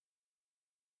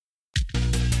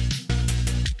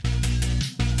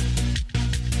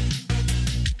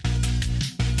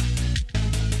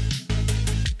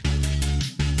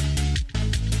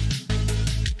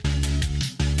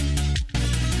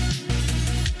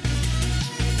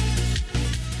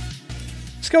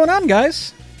going on,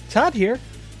 guys? Todd here,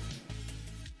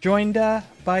 joined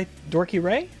by Dorky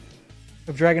Ray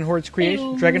of Dragon Horde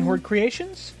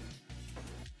Creations,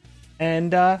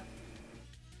 and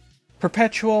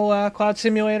Perpetual Cloud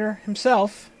Simulator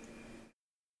himself,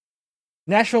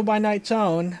 Nashville by Night's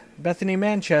own Bethany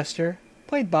Manchester,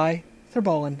 played by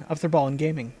Thurballen of Thurballen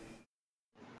Gaming.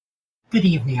 Good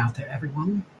evening out there,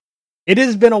 everyone. It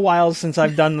has been a while since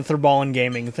I've done the Thurballen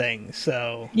Gaming thing,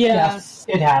 so... Yes,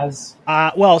 it has.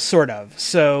 Well, sort of.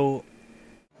 So,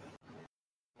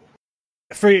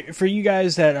 for you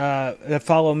guys that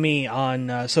follow me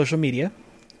on social media,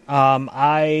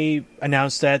 I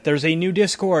announced that there's a new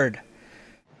Discord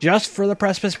just for the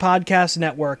Precipice Podcast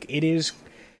Network. It is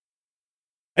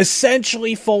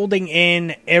essentially folding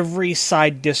in every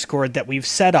side Discord that we've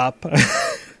set up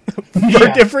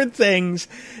for different things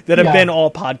that have been all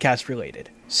podcast related.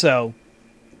 So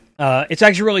it's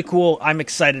actually really cool. I'm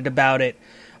excited about it.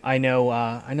 I know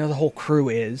the whole crew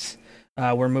is.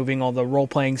 We're moving all the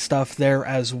role-playing stuff there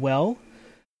as well.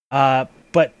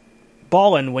 But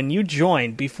Ballin, when you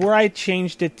joined, before I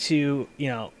changed it to,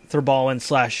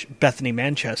 Thurballen / Bethany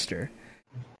Manchester,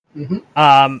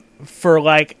 for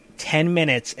like 10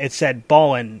 minutes it said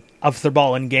Ballin of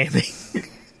Thurballen Gaming.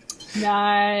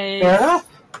 Nice. Fair enough.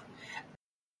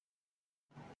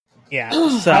 Yeah,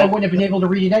 so I wouldn't have been able to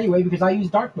read it anyway because I use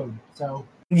dark mode. So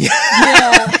Yeah.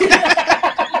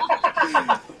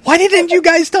 why didn't you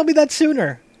guys tell me that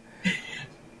sooner?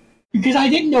 because I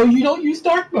didn't know you don't use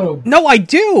dark mode. No, I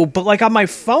do, but like on my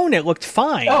phone it looked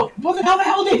fine. Oh, well then how the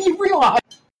hell did you realize?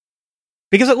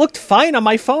 Because it looked fine on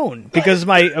my phone. Because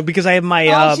I have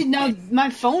my No, my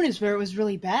phone is where it was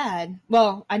really bad.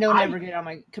 Well, I don't ever get it on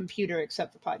my computer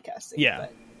except for podcasting. Yeah.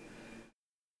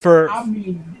 But.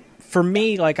 For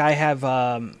me, like I have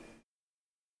I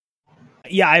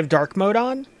have dark mode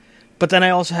on, but then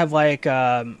I also have like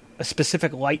a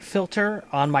specific light filter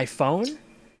on my phone.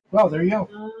 Well, there you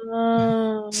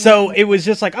go. So it was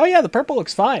just like, oh yeah, the purple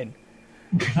looks fine.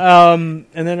 And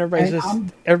then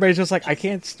everybody's just like,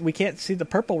 we can't see the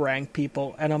purple rank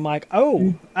people, and I'm like,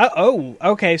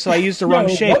 okay, so I used the wrong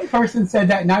shade. One person said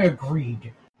that, and I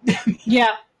agreed.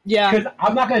 Yeah. Because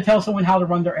I'm not going to tell someone how to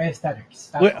run their aesthetics.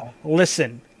 That's all.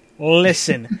 Listen.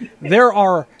 There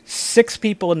are 6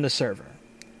 people in the server.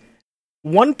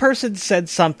 One person said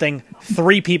something,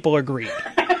 3 people agreed.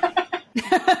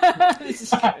 This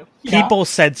is true. People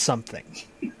said something.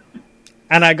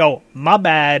 And I go, my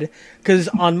bad. Because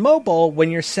on mobile,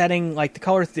 when you're setting like the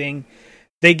color thing,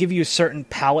 they give you a certain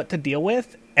palette to deal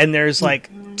with. And there's like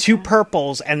 2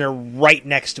 purples and they're right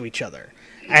next to each other.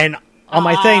 And on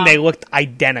my thing, they looked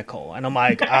identical. And I'm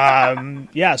like,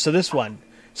 yeah, so this one.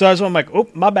 So that's when I'm like, oh,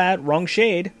 my bad, wrong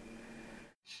shade.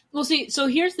 Well, see, so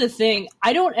here's the thing.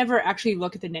 I don't ever actually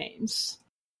look at the names.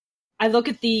 I look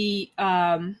at the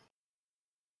icon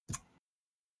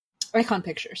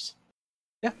pictures.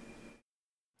 Yeah.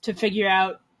 To figure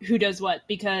out who does what,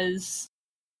 because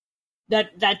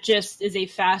that just is a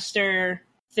faster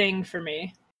thing for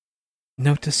me.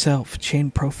 Note to self,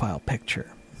 change profile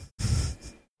picture.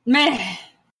 Meh.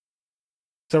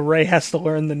 So Ray has to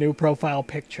learn the new profile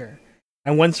picture.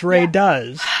 And once Ray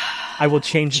does, I will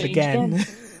change it again.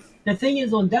 The thing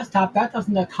is, on desktop, that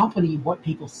doesn't accompany what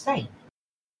people say.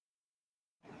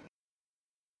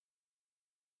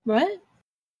 What?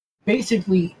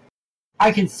 Basically,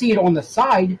 I can see it on the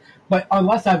side, but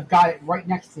unless I've got it right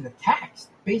next to the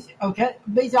text. Basically,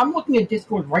 I'm looking at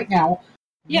Discord right now,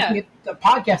 looking at the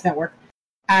podcast network,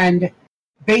 and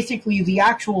basically the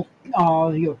actual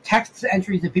text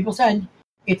entries that people send,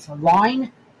 it's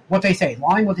line what they say.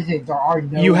 There are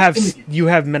no images. You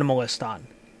have minimalist on.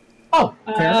 Oh,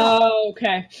 fair enough.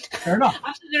 Okay. Fair enough.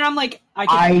 After that, I'm like,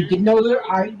 I didn't know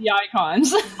that the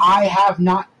icons. I have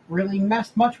not really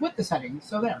messed much with the settings,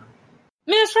 so there.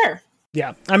 I mean, that's fair.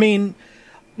 Yeah, I mean,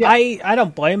 Yeah. I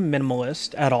don't blame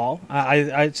minimalist at all.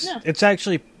 It's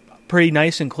actually pretty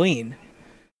nice and clean.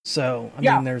 So I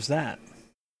mean, there's that.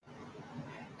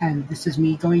 And this is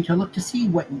me going to look to see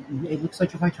what it looks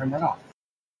like if I turn that off.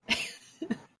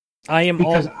 I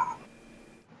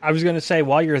was going to say,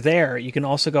 while you're there, you can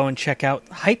also go and check out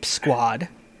Hype Squad,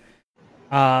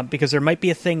 because there might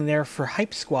be a thing there for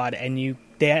Hype Squad, and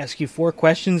they ask you 4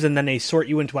 questions, and then they sort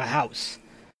you into a house.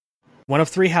 One of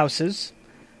 3 houses.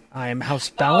 I am House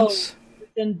Balance.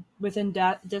 Within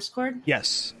Discord?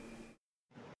 Yes.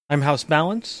 I'm House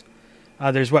Balance.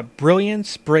 There's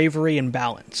Brilliance, Bravery, and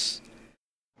Balance.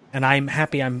 And I'm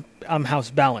happy I'm House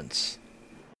Balance.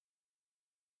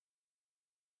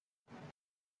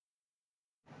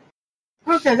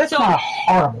 Okay, that's not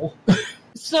horrible.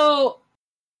 So,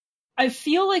 I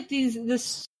feel like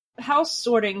this house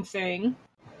sorting thing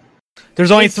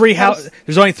There's only three houses.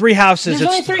 There's only three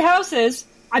houses.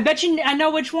 I bet you I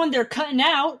know which one they're cutting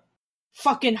out.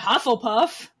 Fucking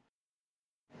Hufflepuff.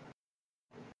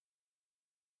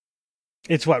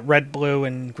 It's what? Red, blue,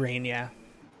 and green, yeah.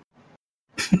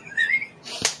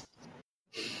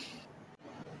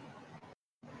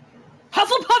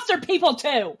 Hufflepuffs are people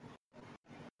too.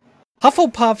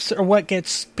 Hufflepuffs are what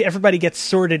everybody gets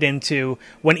sorted into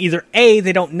when either A,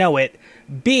 they don't know it,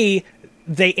 B,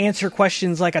 they answer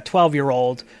questions like a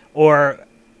 12-year-old, or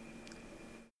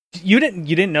you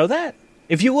didn't know that?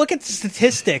 If you look at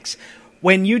statistics,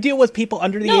 when you deal with people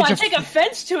under the age of... No, I take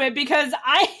offense to it because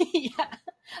I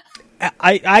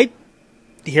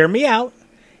hear me out.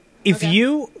 If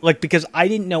you, because I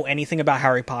didn't know anything about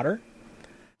Harry Potter.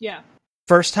 Yeah.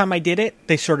 First time I did it,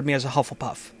 they sorted me as a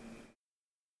Hufflepuff.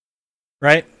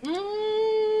 Right?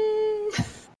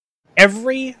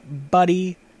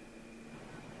 Everybody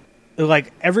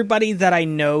that I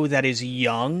know that is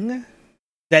young,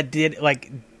 that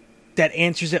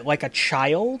answers it like a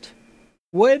child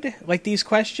would, like these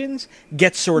questions,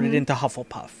 get sorted into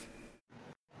Hufflepuff.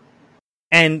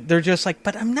 And they're just like,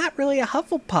 but I'm not really a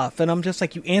Hufflepuff. And I'm just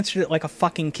like, you answered it like a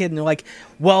fucking kid. And they're like,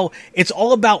 well, it's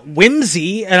all about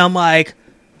whimsy. And I'm like,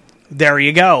 there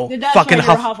you go. Fucking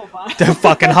Hufflepuff. The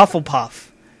fucking Hufflepuff.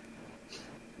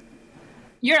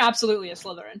 You're absolutely a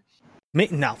Slytherin. Me?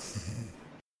 No.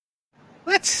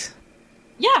 What?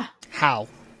 Yeah. How?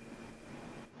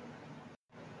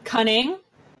 Cunning.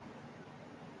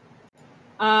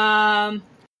 I'm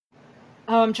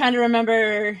trying to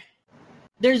remember.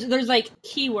 There's like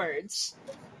keywords.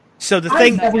 So the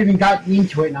thing... I've never even gotten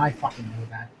into it, and I fucking know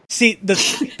that. See, the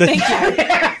Thank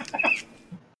you.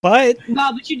 But...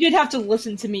 No, but you did have to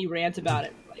listen to me rant about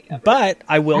it. But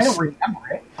I will... I don't remember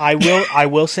it. I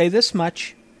will say this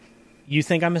much. You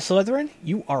think I'm a Slytherin?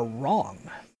 You are wrong.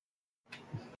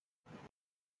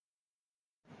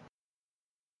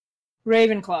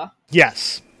 Ravenclaw.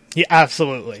 Yes. Yeah,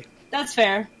 absolutely. That's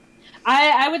fair.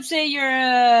 I would say you're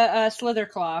a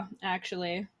Slitherclaw,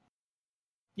 actually.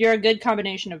 You're a good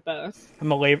combination of both.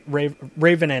 I'm a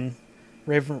Ravenin.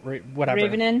 Whatever.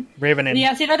 Ravenin? Ravenin.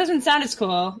 Yeah, see, that doesn't sound as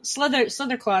cool.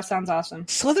 Slitherclaw sounds awesome.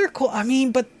 Slitherclaw, I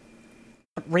mean, but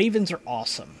ravens are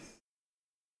awesome.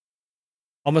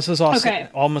 Almost as awesome. Okay.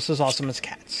 Almost as awesome as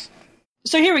cats.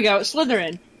 So here we go.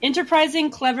 Slytherin. Enterprising,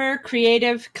 clever,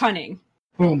 creative, cunning.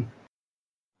 Boom.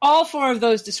 All four of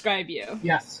those describe you.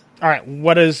 Yes. All right.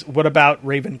 What about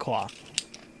Ravenclaw?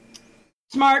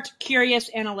 Smart, curious,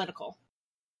 analytical.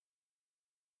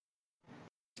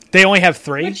 They only have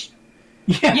 3?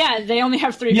 Yeah, they only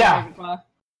have 3 for Ravenclaw.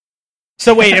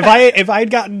 So wait, if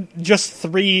I'd gotten just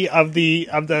 3 of the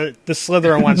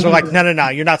Slytherin ones, they're like, no,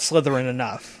 you're not Slytherin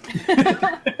enough.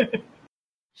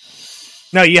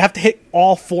 No, you have to hit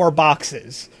all 4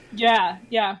 boxes. Yeah.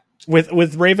 With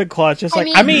Ravenclaw, it's just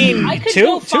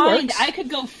I could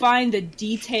go find the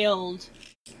detailed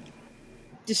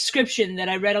description that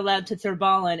I read aloud to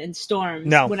Thurbalin in Storms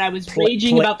when I was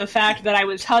raging about the fact that I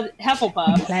was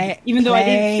Hufflepuff, even though I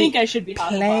didn't think I should be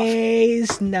Hufflepuff.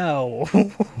 Please no.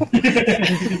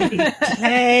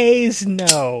 Please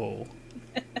no.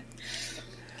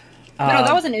 No,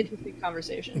 that was an interesting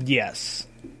conversation. Yes.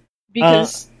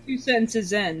 Because 2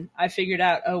 sentences in, I figured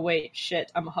out, oh wait, shit,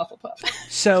 I'm a Hufflepuff.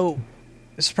 So,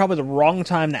 this is probably the wrong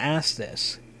time to ask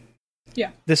this. Yeah.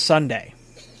 This Sunday.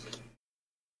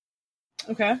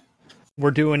 Okay.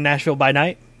 We're doing Nashville by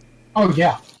Night? Oh,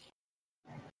 yeah.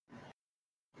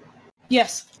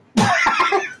 Yes.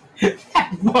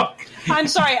 Look. I'm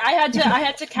sorry, I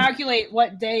had to calculate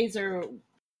what days or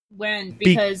when,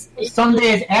 because...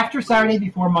 Sunday is after Saturday,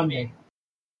 before Monday.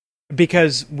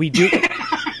 Because we do...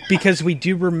 Because we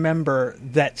do remember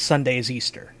that Sunday is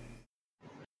Easter.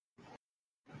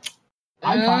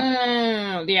 I'm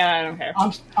fine. Yeah, I don't care.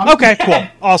 Okay, cool.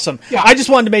 Awesome. Yeah. I just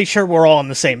wanted to make sure we're all on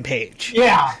the same page.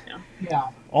 Yeah.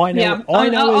 All I know,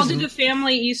 I'll do the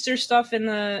family Easter stuff in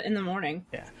the morning.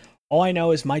 Yeah. All I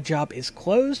know is my job is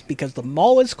closed because the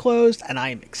mall is closed, and I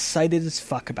am excited as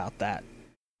fuck about that.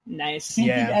 Nice.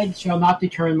 Yeah. Ed shall not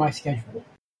determine my schedule.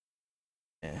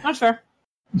 Yeah. That's fair.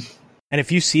 And if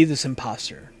you see this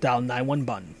imposter, dial 911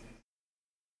 button.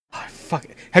 Oh, fuck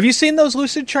it. Have you seen those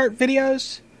Lucid Chart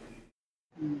videos?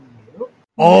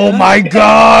 Oh my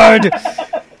god!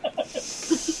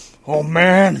 Oh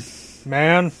man,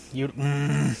 you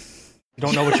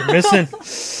don't know what you're missing.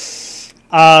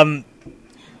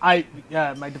 My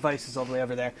device is all the way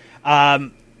over there.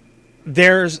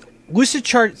 There's Lucid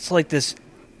Charts like this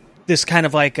kind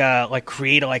of like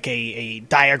create like a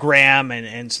diagram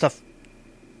and stuff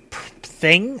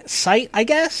site, I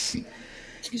guess.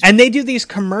 And they do these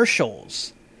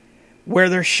commercials where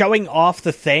they're showing off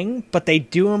the thing, but they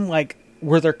do them like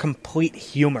where they're complete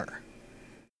humor.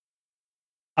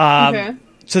 Okay.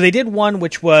 So they did one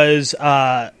which was,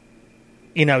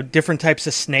 different types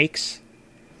of snakes,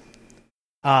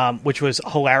 which was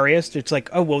hilarious. It's like,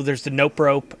 oh, well, there's the nope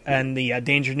rope and the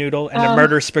danger noodle and the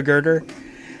murder spagurter.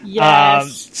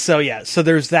 Yes. So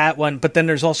there's that one, but then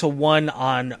there's also one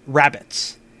on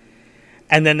rabbits.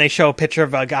 And then they show a picture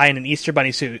of a guy in an Easter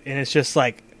Bunny suit, and it's just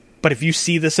like, but if you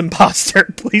see this imposter,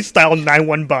 please dial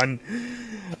 911.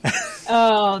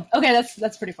 Oh, okay,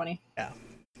 that's pretty funny. Yeah,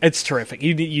 it's terrific.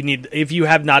 You need, if you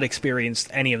have not experienced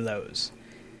any of those,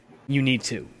 you need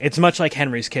to. It's much like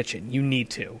Henry's Kitchen. You need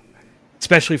to,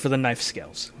 especially for the knife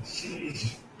skills.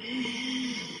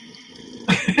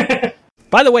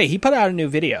 By the way, he put out a new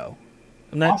video.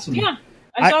 Awesome. Yeah,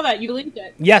 I saw that. You linked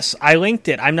it. Yes, I linked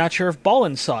it. I'm not sure if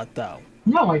Ballin saw it, though.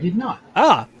 No, I did not.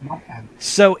 Ah. Not bad.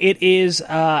 So it is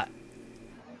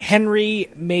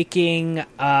Henry making,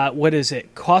 what is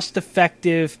it?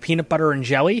 Cost-effective peanut butter and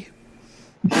jelly?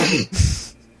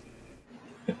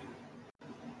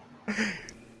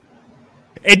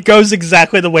 It goes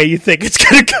exactly the way you think it's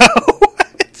going to go.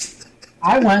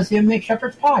 I want to see him make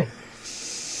shepherd's pie.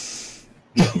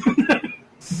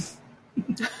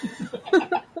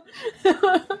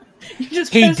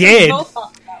 He did.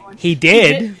 He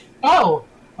did. Oh,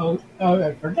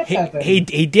 I forget that. Then.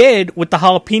 He did with the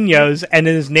jalapenos, and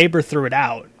then his neighbor threw it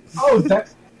out. Oh,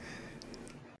 that.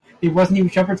 It wasn't even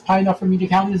shepherd's pie enough for me to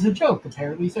count as a joke,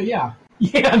 apparently. So yeah,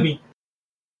 yeah, I mean,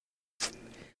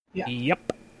 yeah.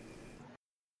 Yep.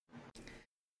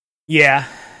 Yeah.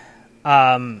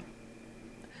 I'm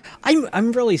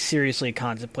really seriously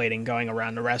contemplating going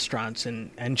around the restaurants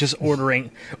and just ordering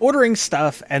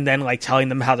stuff and then like telling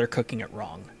them how they're cooking it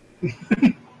wrong.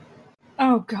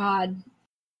 Oh God.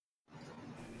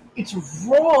 It's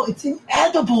raw. It's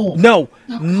inedible. No,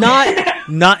 not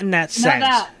in that sense. Not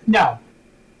that. No.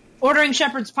 Ordering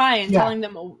shepherd's pie and telling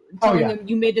them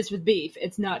you made this with beef.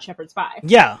 It's not shepherd's pie.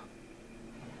 Yeah.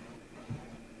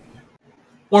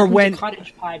 Or when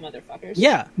cottage pie, motherfuckers.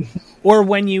 Yeah. Or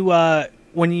when you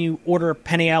order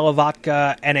penne alla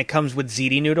vodka and it comes with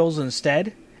ziti noodles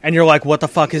instead, and you're like, "What the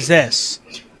fuck is this?"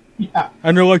 Yeah.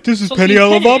 And they're like, "This is penne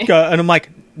alla vodka," and I'm like,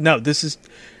 "No, this is."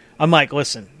 I'm like,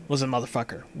 "Listen,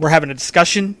 motherfucker. We're having a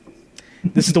discussion.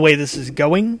 This is the way this is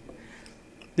going.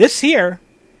 This here,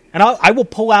 and I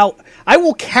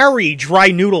will carry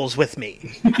dry noodles with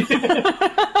me.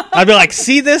 I'll be like,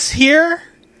 see this here?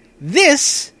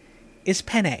 This is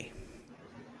penne.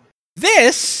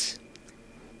 This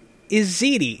is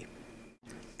ziti.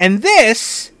 And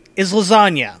this is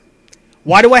lasagna.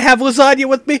 Why do I have lasagna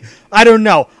with me? I don't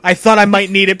know. I thought I might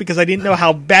need it because I didn't know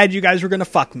how bad you guys were going to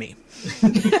fuck me."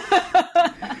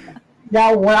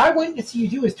 Now, what I want to see you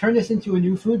do is turn this into a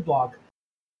new food blog.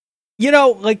 You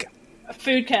know, like a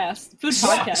food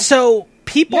podcast. So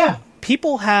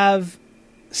people have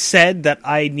said that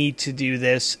I need to do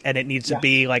this, and it needs to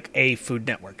be like a Food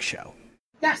Network show.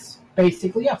 Yes,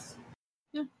 basically, yes.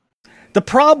 Yeah. The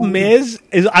problem is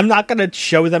I'm not going to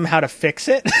show them how to fix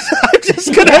it. I'm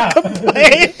just going to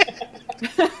complain.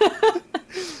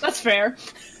 That's fair.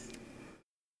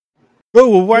 Oh,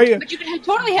 well, why are you? But you can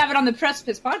totally have it on the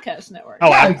Precipice Podcast Network. Oh,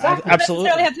 yeah, exactly. Absolutely.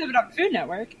 You don't have to have it on Food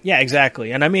Network. Yeah,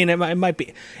 exactly. And I mean, it might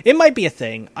be a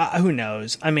thing. Who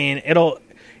knows? I mean, it'll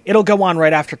go on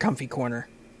right after Comfy Corner.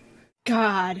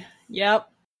 God. Yep.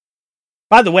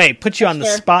 By the way, put you on the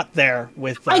spot there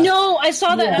with. I know. I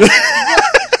saw that.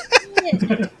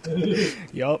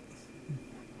 Yup.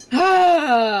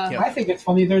 I think it's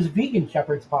funny. There's vegan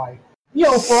shepherd's pie. You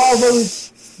know, for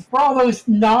all those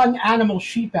non-animal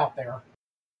sheep out there,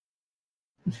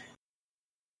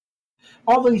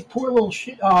 all these poor little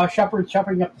shepherds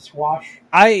shepherding up the squash.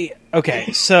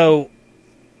 So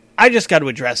I just got to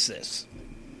address this.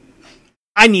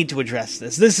 I need to address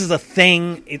this. This is a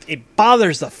thing. It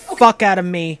bothers the fuck out of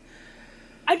me.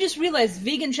 I just realized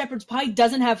vegan shepherd's pie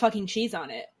doesn't have fucking cheese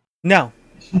on it. No.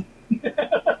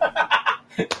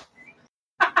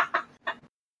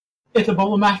 It's a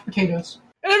bowl of mashed potatoes.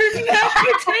 It is mashed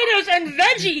potatoes and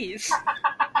veggies.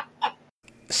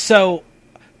 So,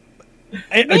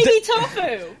 maybe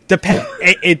tofu.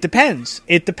 It depends.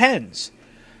 It depends.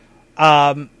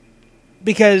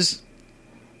 Because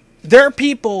there are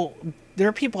people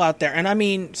out there, and I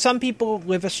mean, some people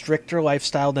live a stricter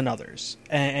lifestyle than others,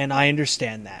 and I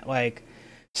understand that. Like,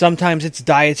 sometimes it's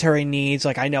dietary needs.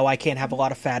 Like, I know I can't have a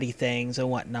lot of fatty things and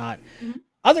whatnot. Mm-hmm.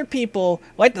 Other people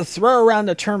like to throw around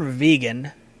the term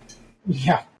vegan.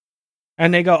 Yeah.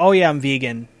 And they go, "Oh yeah, I'm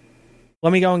vegan.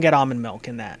 Let me go and get almond milk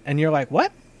in that." And you're like,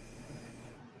 "What?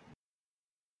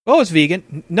 Oh, it's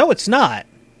vegan." No, it's not.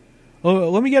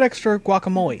 let me get extra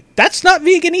guacamole. That's not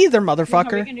vegan either,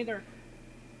 motherfucker. Not vegan either.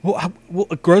 Well,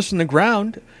 it grows in the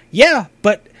ground. Yeah,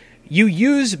 but you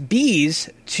use bees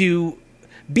to...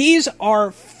 Bees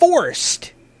are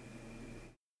forced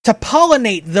to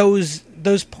pollinate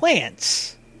those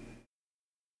plants.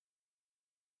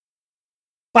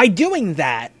 By doing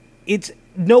that, it's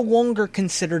no longer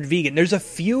considered vegan. There's a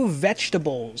few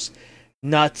vegetables,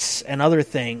 nuts, and other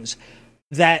things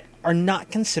that are not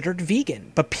considered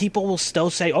vegan, but people will still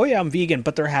say, "Oh yeah, I'm vegan,"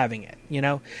 but they're having it. You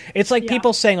know, it's like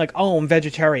people saying, "Like, oh, I'm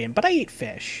vegetarian, but I eat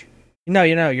fish." No,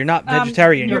 you're not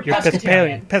vegetarian. You're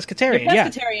pescatarian. Pescatarian. You're Yeah,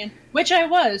 pescatarian, which I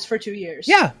was for 2 years.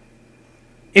 yeah.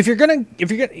 If you're gonna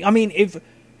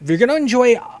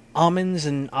enjoy almonds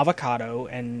and avocado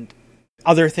and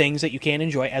other things that you can't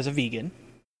enjoy as a vegan,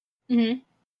 then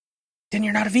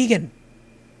you're not a vegan.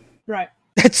 Right.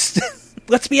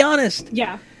 Let's be honest.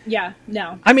 Yeah.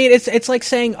 No. I mean, it's like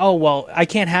saying, "Oh well, I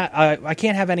can't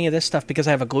have any of this stuff because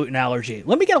I have a gluten allergy.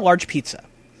 Let me get a large pizza."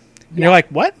 And you're like,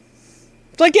 "What?"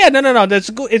 It's like, "Yeah, no.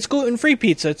 It's gluten-free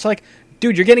pizza." It's like,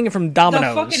 dude, you're getting it from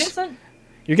Domino's. The fuck it isn't?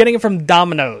 You're getting it from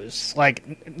Domino's.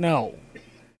 Like, no.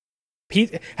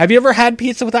 Have you ever had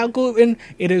pizza without gluten?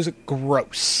 It is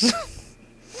gross.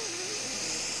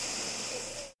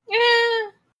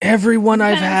 Everyone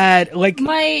I've had, like,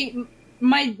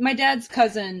 my dad's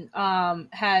cousin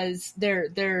has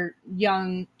their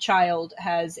young child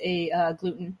has a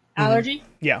gluten allergy.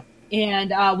 Yeah,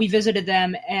 and we visited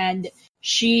them, and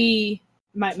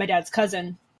my dad's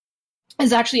cousin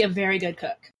is actually a very good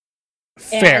cook.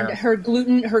 Fair. And her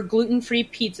gluten-free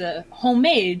pizza,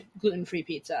 homemade gluten-free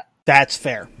pizza. That's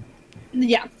fair.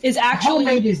 Yeah, is actually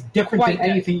homemade is different than good.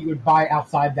 anything you would buy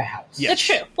outside the house. Yes. That's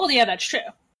true. Well, yeah, that's true.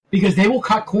 Because they will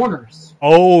cut corners.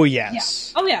 Oh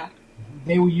yes. Yeah. Oh yeah.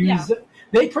 They will use. Yeah.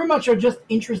 They pretty much are just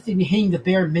interested in hitting the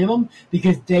bare minimum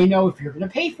because they know if you're going to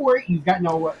pay for it, you've got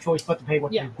no choice but to pay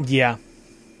what you want. Yeah.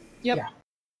 Yep.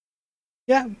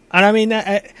 Yeah, and I mean,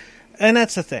 and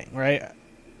that's the thing, right?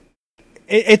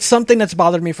 It's something that's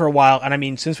bothered me for a while, and I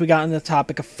mean, since we got on the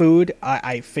topic of food,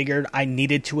 I figured I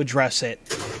needed to address it.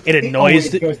 It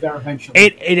annoys. It goes there eventually.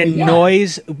 It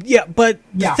annoys. Yeah, but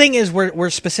the thing is,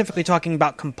 we're specifically talking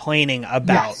about complaining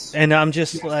about, and I'm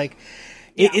just like,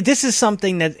 this is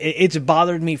something that it's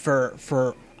bothered me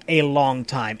for a long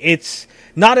time. It's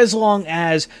not as long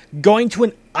as going to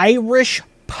an Irish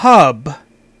pub.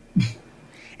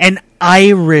 An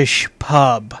Irish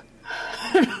pub.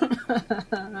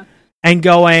 And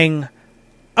going,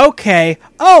 okay,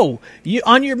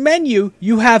 on your menu,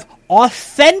 you have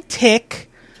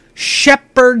authentic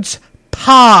shepherd's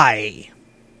pie.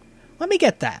 Let me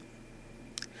get that.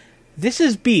 This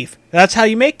is beef. That's how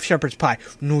you make shepherd's pie.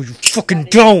 No, you fucking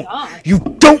don't. You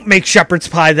don't make shepherd's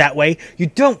pie that way. You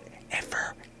don't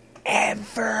ever.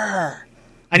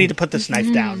 I need to put this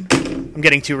knife down. I'm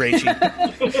getting too ragey.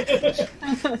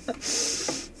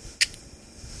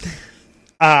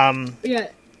 Yeah,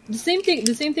 the same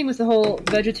thing with the whole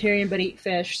vegetarian but eat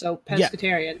fish, so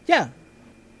pescatarian. Yeah.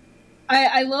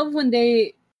 I love when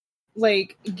they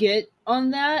like get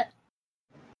on that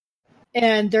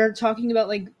and they're talking about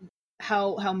like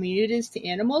how mean it is to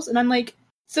animals, and I'm like,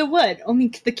 so what? Only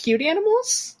the cute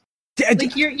animals?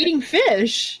 Like, you're eating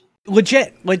fish.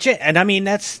 Legit. And I mean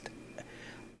that's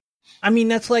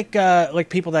like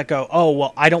people that go, "Oh,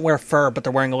 well, I don't wear fur, but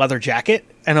they're wearing a leather jacket."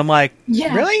 And I'm like,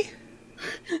 really?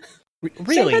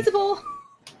 Really? Same principle.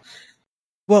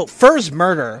 Well, fur's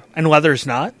murder and leather's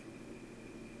not.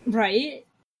 Right?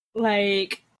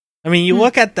 Like, I mean, you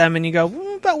look at them and you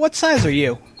go, "About what size are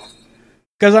you?"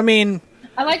 Because I mean,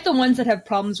 I like the ones that have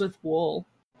problems with wool.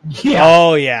 Yeah.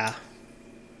 Oh yeah.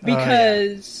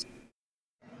 Because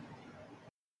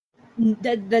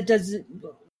that does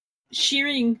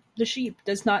shearing the sheep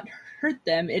does not hurt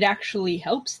them. It actually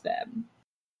helps them.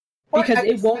 Because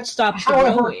it won't stop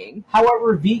growing.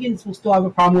 However, vegans will still have a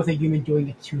problem with a human doing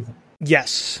it to them.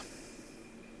 Yes.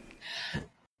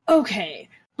 Okay,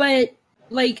 but,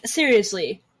 like,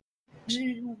 seriously,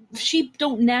 sheep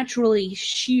don't naturally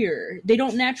shear. They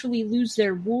don't naturally lose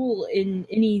their wool in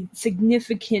any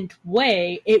significant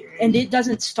way, and it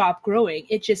doesn't stop growing.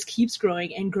 It just keeps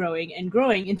growing and growing and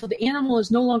growing until the animal is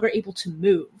no longer able to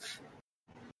move.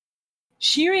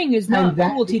 Shearing is not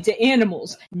cruelty to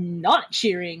animals. Not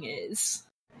shearing is.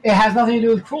 It has nothing to do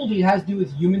with cruelty. It has to do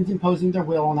with humans imposing their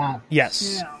will on animals.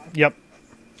 Yes. Yeah. Yep.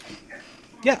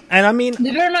 Yeah, and I mean,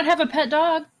 they better not have a pet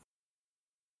dog.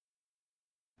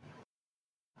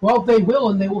 Well, they will,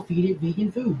 and they will feed it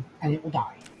vegan food, and it will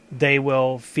die. They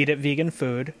will feed it vegan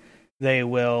food. They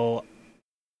will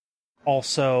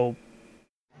also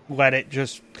let it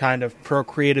just kind of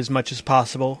procreate as much as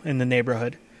possible in the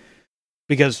neighborhood.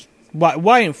 Because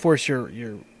Why enforce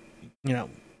your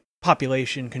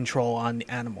population control on the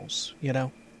animals?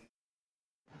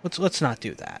 Let's not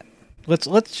do that. Let's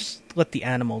just let the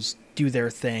animals do their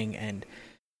thing, and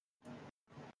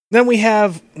then we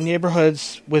have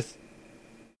neighborhoods with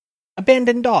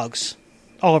abandoned dogs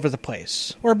all over the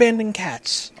place, or abandoned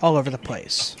cats all over the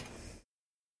place.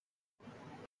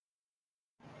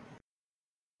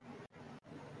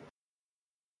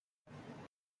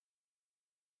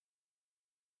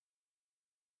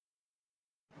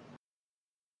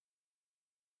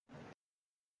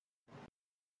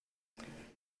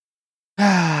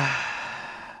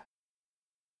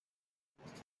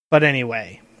 But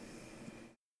anyway,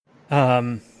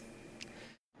 yeah.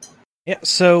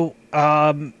 So,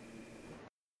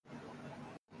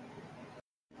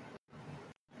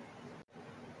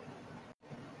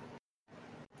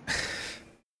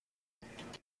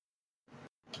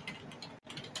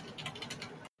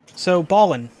 so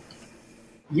Ballin.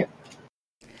 Yep.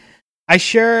 I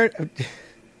shared.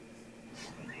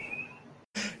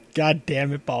 God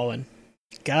damn it, Ballin.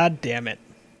 God damn it.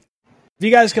 If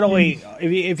you guys could only,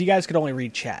 if you guys could only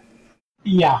read chat,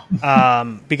 yeah,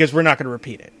 because we're not going to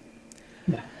repeat it.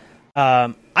 No.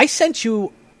 I sent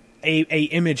you a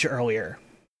image earlier,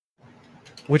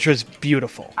 which was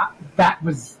beautiful. That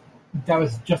was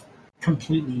just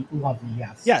completely lovely.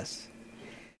 Yes. Yes.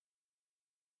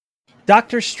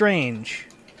 Doctor Strange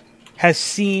has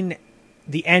seen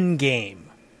the end game.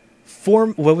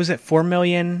 What was it? 4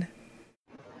 million.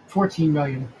 14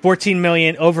 million. 14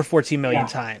 million, over 14 million Yeah.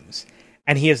 times.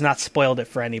 And he has not spoiled it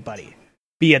for anybody.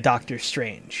 Be a Doctor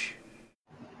Strange.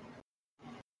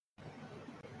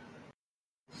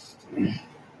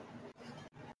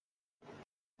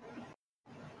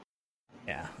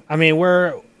 Yeah. I mean,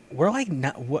 we're like,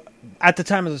 at the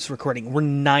time of this recording, we're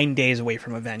 9 days away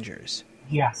from Avengers.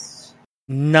 Yes.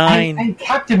 9. And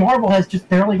Captain Marvel has just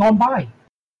barely gone by.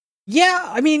 Yeah,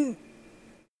 I mean,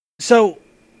 so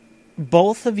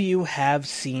both of you have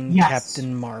seen Yes.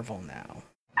 Captain Marvel now.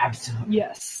 Absolutely.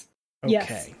 Yes.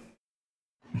 Okay.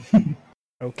 Yes.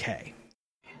 Okay.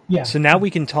 Yeah. So now we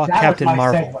can talk That was Captain my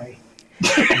Marvel.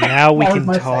 segue. Now we That was can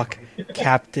my talk segue.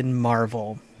 Captain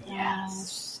Marvel.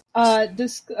 Yes. I had to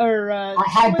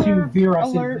spoiler veer us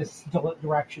alert. in this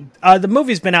direction. The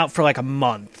movie's been out for like a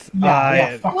month.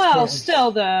 Fuck Well, spoilers.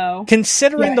 still though,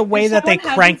 Considering Yeah, the way if that they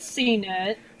someone crank, hasn't seen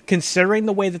it. considering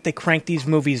the way that they crank these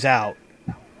movies out,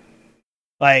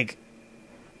 like,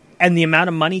 and the amount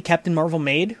of money Captain Marvel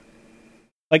made,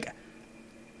 like,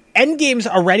 Endgame's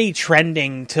already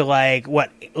trending to like what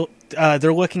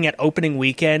they're looking at opening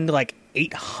weekend like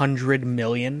 800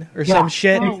 million or some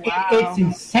shit. Oh, wow. It's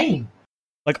insane.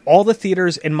 Like, all the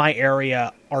theaters in my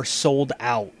area are sold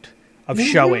out of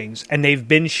showings, and they've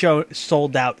been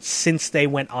sold out since they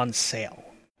went on sale.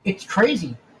 It's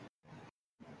crazy.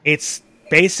 It's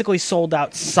basically sold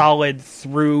out solid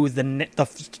through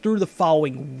the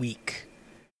following week.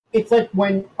 It's like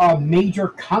when a major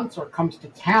concert comes to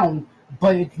town,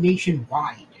 but it's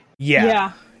nationwide.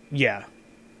 Yeah.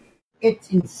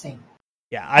 It's insane.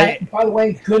 Yeah. By the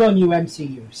way, good on you,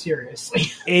 MCU. Seriously.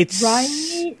 It's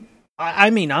Right?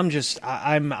 I mean, I'm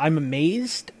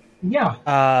amazed. Yeah.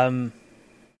 I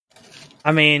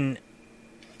mean,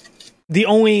 the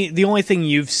only thing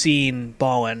you've seen,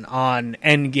 Ballin, on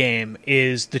Endgame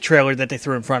is the trailer that they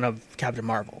threw in front of Captain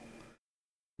Marvel.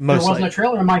 Mostly. There wasn't a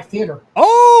trailer in my theater.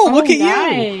 Oh, look at you!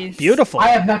 nice. Beautiful. I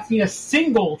have not seen a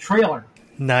single trailer.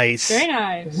 Nice. Very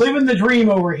nice. Living the dream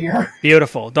over here.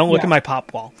 Beautiful. Don't look Yeah. at my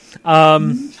pop wall.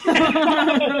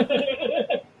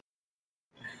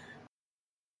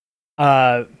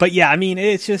 But yeah, I mean,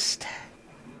 it's just,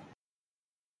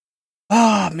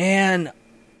 oh man,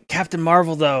 Captain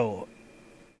Marvel though.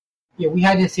 Yeah, we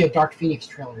had to see a Dark Phoenix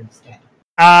trailer instead.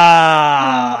 Oh,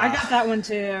 I got that one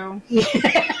too.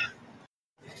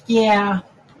 Yeah.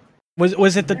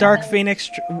 Was it the Dark Phoenix?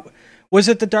 Was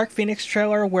it the Dark Phoenix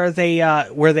trailer where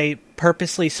they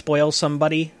purposely spoil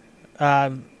somebody's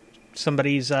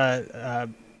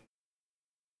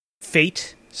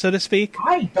fate, so to speak?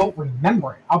 I don't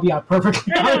remember it. I'll be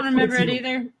perfectly honest. I don't remember with it you.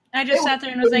 either. I just sat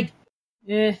there and was like,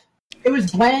 eh. It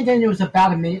was bland and it was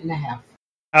about a minute and a half.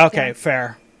 Okay, Yeah.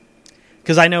 fair.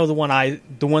 Because I know the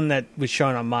one that was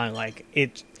shown on mine, like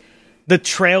the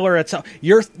trailer itself.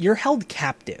 You're held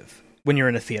captive when you're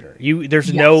in a theater.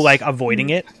 There's no Yes. like avoiding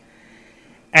it,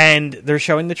 and they're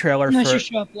showing the trailer Unless for you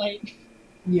show up late.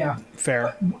 Yeah.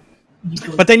 fair.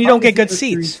 But then you don't get good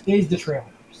seats. Is the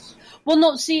trailers. Well,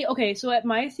 no, see, okay, so at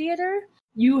my theater,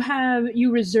 you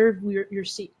reserve your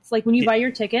seats. Like when you buy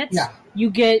your tickets, Yeah. you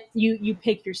get you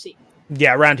pick your seat.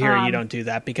 Yeah, around here you don't do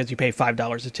that because you pay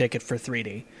 $5 a ticket for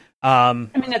 3D. I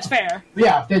mean, that's fair.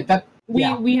 Yeah,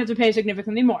 we have to pay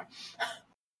significantly more.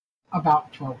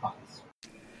 About $12.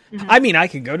 Mm-hmm. I mean, I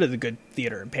could go to the good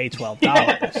theater and pay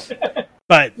 $12.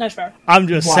 But that's fair. I'm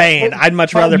just saying, I'd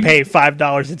much rather pay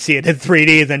 $5 and see it in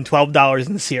 3D than $12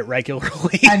 and see it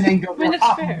regularly. And then go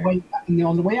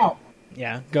on the way out.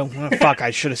 Yeah, fuck,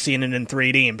 I should have seen it in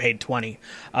 3D and paid $20.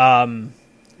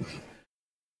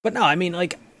 But no, I mean,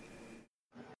 like,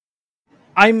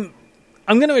 I'm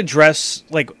going to address,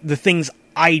 like, the things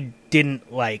I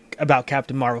didn't like about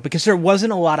Captain Marvel, because there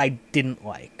wasn't a lot I didn't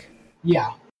like.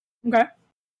 Yeah. Okay.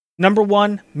 Number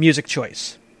one, music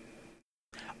choice.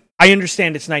 I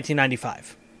understand it's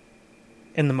 1995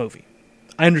 in the movie.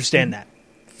 I understand that.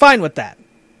 Fine with that.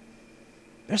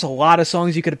 There's a lot of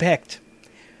songs you could have picked.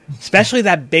 Especially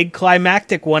that big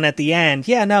climactic one at the end.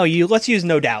 Yeah, no, let's use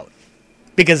No Doubt.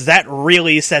 Because that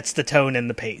really sets the tone and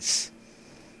the pace.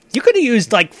 You could have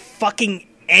used, like, fucking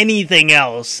anything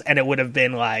else, and it would have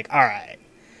been like, alright.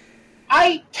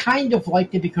 I kind of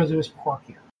liked it because it was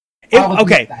quirkier.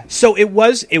 Okay, so it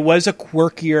was a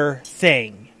quirkier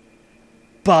thing.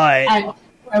 But...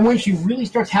 And when she really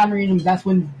starts hammering them, that's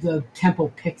when the tempo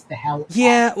picks the hell up.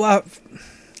 Yeah, well...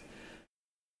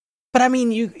 But, I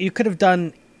mean, you could have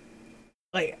done...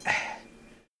 Like...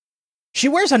 She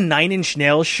wears a Nine Inch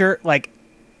Nails shirt, like,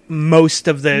 most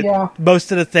of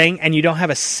the thing, and you don't have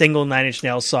a single Nine Inch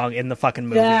Nails song in the fucking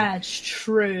movie. That's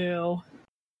true.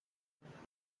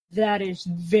 That is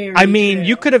very I mean, true.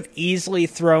 you could have easily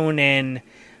thrown in...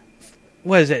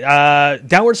 What is it?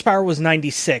 Downward Spiral was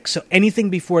 96, so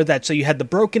anything before that. So you had the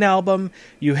Broken album,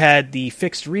 you had the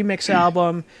Fixed remix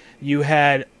album, you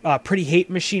had Pretty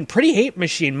Hate Machine. Pretty Hate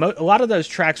Machine, a lot of those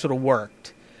tracks would have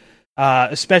worked.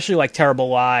 Especially like Terrible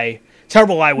Lie.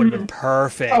 Terrible Lie would have been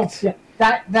perfect. Oh, yeah.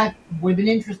 That would have been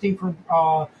interesting for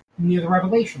Near the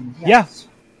Revelation. Yes.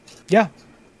 Yeah.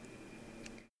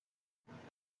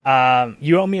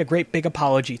 You owe me a great big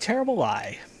apology. Terrible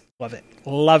Lie. Love it.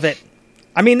 Love it.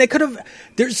 I mean, they could have...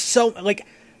 There's so... Like...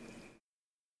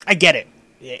 I get it.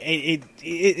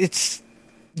 It's...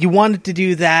 You wanted to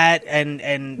do that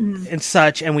and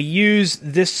such, and we use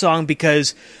this song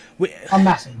because... A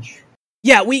message.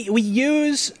 Yeah, we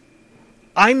use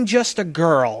I'm Just a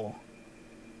Girl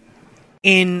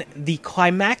in the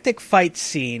climactic fight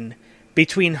scene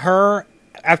between her,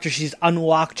 after she's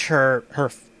unlocked her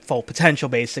full potential,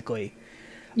 basically,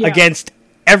 against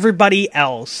everybody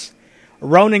else.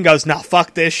 Ronan goes, "Nah,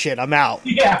 fuck this shit, I'm out."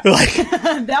 Yeah. Like,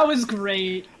 that was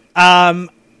great.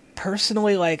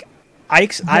 Personally, like, I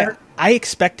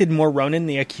expected more Ronan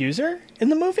the Accuser in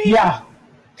the movie. Yeah.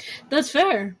 That's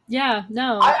fair. Yeah,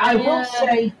 no. I will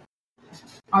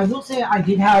say I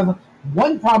did have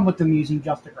one problem with them using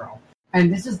Just a Girl.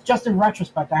 And this is just in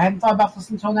retrospect. I hadn't thought about this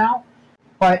until now.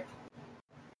 But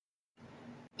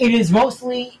it is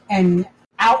mostly an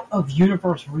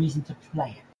out-of-universe reason to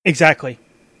play it. Exactly.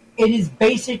 It is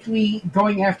basically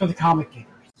going after the comic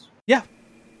givers. Yeah.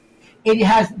 It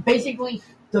has basically...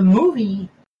 The movie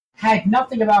had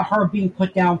nothing about her being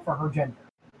put down for her gender.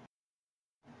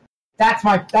 That's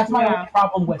my only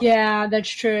problem with it. Yeah, that's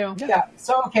true. Yeah,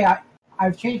 so, okay,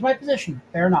 I've changed my position.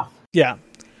 Fair enough. Yeah.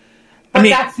 But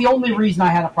that's the only reason I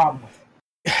had a problem with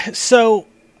it. So,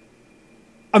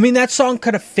 I mean, that song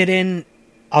could have fit in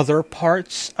other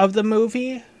parts of the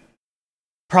movie.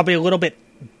 Probably a little bit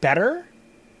better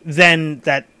than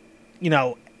that,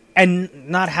 and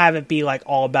not have it be, like,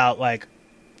 all about, like,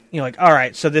 like, all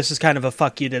right, so this is kind of a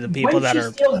fuck you to the people that are...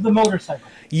 When she steals the motorcycle.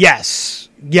 Yes.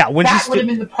 Yeah, when that would have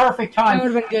been the perfect time. That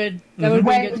would have been good. That would have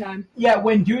been a good time. Yeah,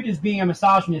 when dude is being a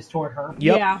misogynist toward her.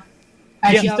 Yep. Yeah.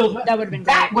 And she still... That would have been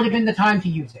great. That would have been the time to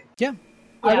use it. Yeah.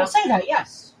 I will say that,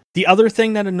 yes. The other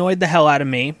thing that annoyed the hell out of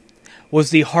me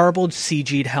was the horrible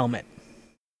CG'd helmet.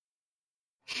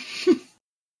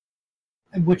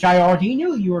 Which I already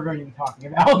knew you were going to be talking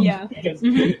about. Yeah.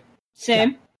 Same.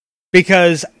 Yeah.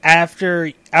 Because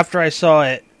after I saw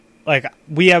it, like,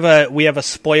 we have a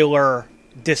spoiler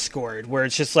Discord where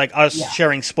it's just like us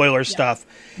sharing spoiler stuff.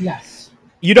 Yes.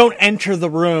 You don't enter the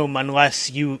room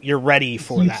unless you're ready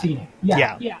for You've that. Seen it.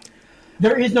 Yeah.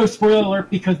 There is no spoiler alert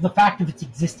because the fact of its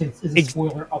existence is a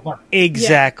spoiler alert.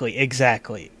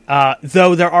 Exactly.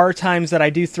 Though there are times that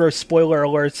I do throw spoiler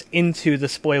alerts into the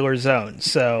spoiler zone.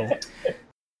 So,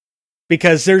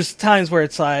 because there's times where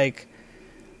it's like,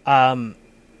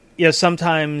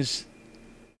 sometimes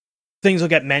things will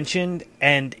get mentioned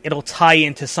and it'll tie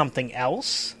into something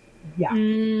else. Yeah.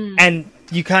 And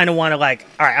you kind of want to, like,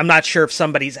 all right, I'm not sure if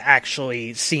somebody's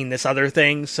actually seen this other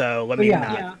thing, so let me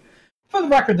not. Yeah. for the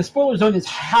record, the spoiler zone is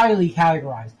highly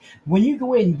categorized. When you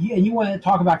go in and you want to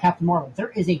talk about Captain Marvel, there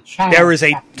is a channel. There is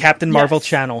a Captain Marvel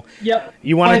channel. Yep.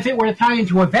 You want But if it were to tie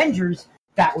into Avengers,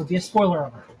 that would be a spoiler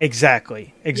alert.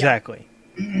 Exactly.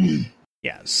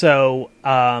 Yeah. So,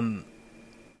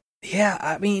 yeah,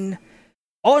 I mean,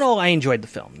 all in all, I enjoyed the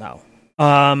film, though.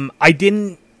 I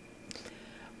didn't...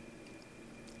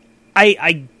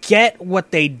 I get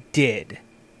what they did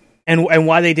and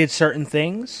why they did certain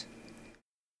things.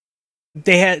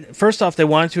 They had, first off, they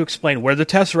wanted to explain where the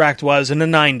Tesseract was in the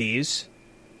 90s.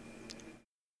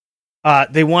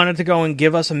 They wanted to go and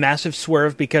give us a massive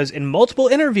swerve because in multiple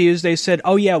interviews they said,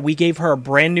 oh yeah, we gave her a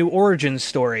brand new origin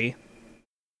story.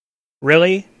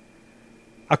 Really?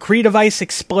 A Kree device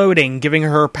exploding, giving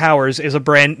her powers is a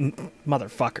brand...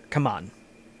 Motherfucker, come on.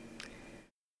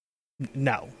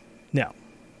 No.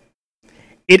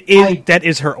 That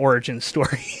is her origin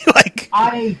story.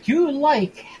 I do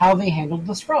like how they handled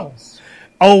the Skrulls.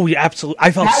 Oh, yeah, absolutely.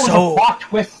 I felt that was a plot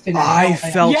twist in I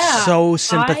felt so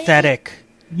sympathetic.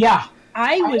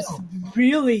 I was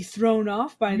really thrown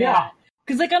off by that.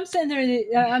 Because, I'm sitting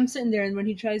there, and when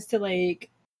he tries to,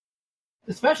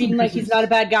 especially seem like he's not a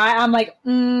bad guy, I'm like,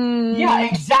 Yeah,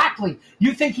 exactly.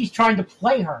 You think he's trying to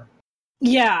play her.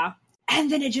 Yeah.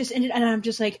 And then it just ended, and I'm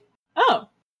just like, oh.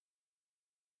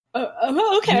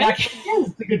 Okay. He actually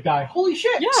is the good guy. Holy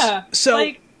shit. Yeah.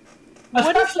 So,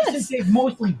 especially since they've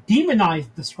mostly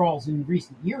demonized the Skrulls in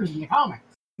recent years in the comics.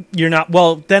 You're not...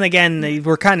 Well, then again, they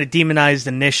were kind of demonized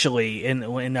initially in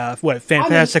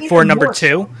Fantastic Four number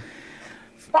 2?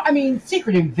 So.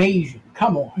 Secret Invasion.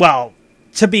 Come on. Well,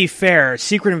 to be fair,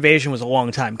 Secret Invasion was a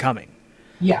long time coming.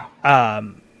 Yeah.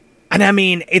 And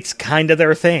it's kind of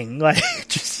their thing.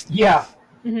 Yeah.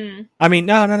 Mm-hmm.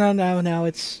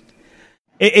 No.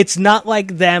 It's not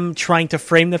like them trying to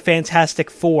frame the Fantastic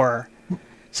Four.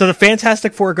 So the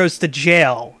Fantastic Four goes to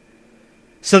jail.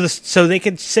 So they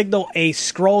can signal a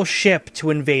Skrull ship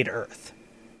to invade Earth.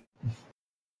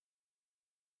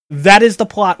 That is the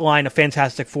plot line of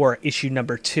Fantastic Four issue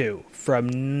number 2 from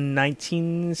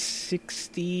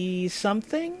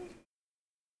 1960-something?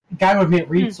 Gotta admit,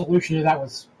 Reed's solution to that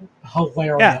was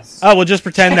hilarious. Yeah. Oh, we'll just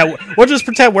pretend we're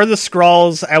the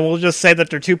Skrulls, and we'll just say that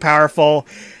they're too powerful,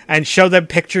 and show them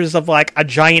pictures of a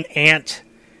giant ant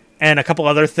and a couple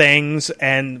other things,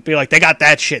 and be like, they got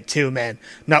that shit too, man.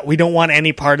 No, we don't want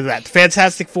any part of that. The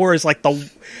Fantastic Four is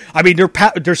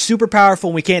they're super powerful,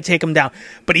 and we can't take them down.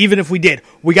 But even if we did,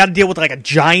 we got to deal with a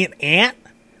giant ant.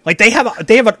 They have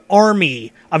an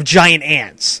army of giant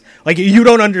ants. You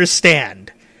don't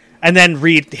understand. And then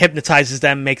Reed hypnotizes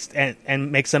them, makes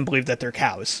them believe that they're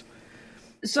cows.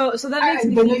 So that makes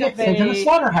me think of a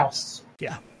slaughterhouse.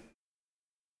 Yeah.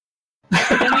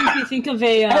 That makes me think of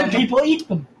a and people eat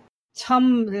them.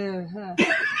 I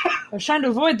was trying to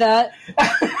avoid that.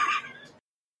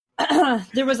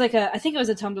 There was I think it was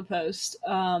a Tumblr post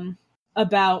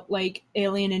about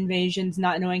alien invasions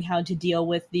not knowing how to deal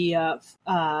with the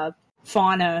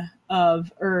fauna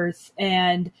of Earth,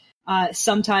 and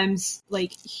sometimes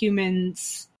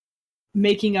humans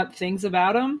making up things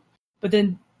about them, but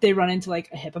then they run into a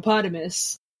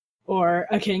hippopotamus or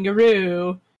a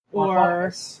kangaroo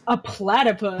or a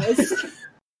platypus.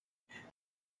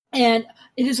 And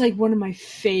it is one of my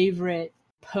favorite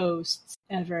posts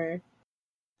ever.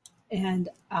 And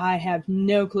I have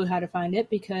no clue how to find it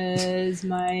because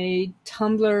my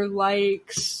Tumblr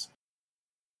likes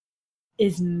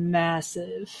is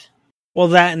massive. Well,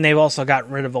 that, and they've also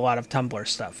gotten rid of a lot of Tumblr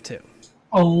stuff, too.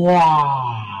 A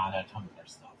lot of Tumblr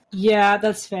stuff. Yeah,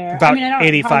 that's fair. About I don't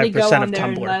 85% go on of there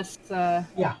Tumblr.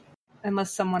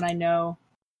 Unless someone I know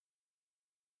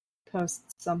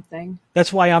posts something.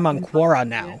 That's why I'm on Quora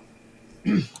now.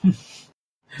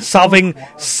 solving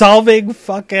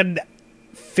fucking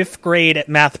 5th grade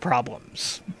math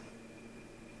problems.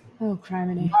 Oh,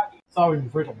 criminy.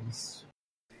 Solving riddles.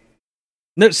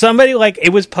 No, somebody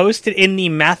it was posted in the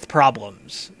math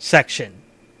problems section.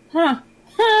 Huh.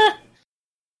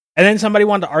 And then somebody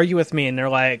wanted to argue with me, and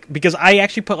they're because I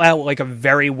actually put out a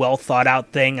very well thought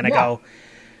out thing, and I go,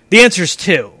 the answer's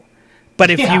 2.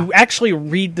 But if you actually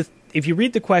read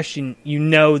the question, you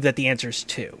know that the answer's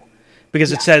 2.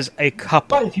 Because it says a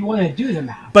couple. But if you want to do the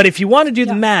math. But if you want to do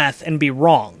the math and be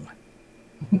wrong.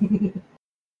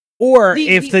 Or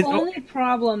the only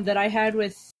problem that I had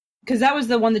with, because that was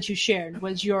the one that you shared,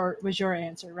 was your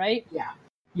answer, right? Yeah.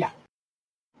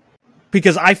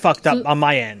 Because I fucked up on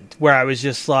my end, where I was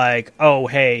just oh,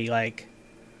 hey,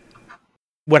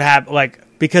 what happened?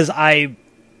 Because I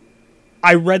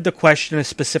read the question a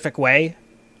specific way,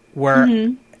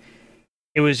 where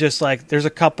it was just there's a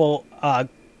couple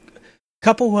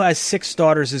who has 6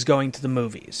 daughters is going to the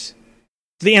movies.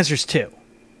 The answer's 2.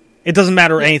 It doesn't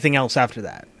matter anything else after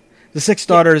that. The 6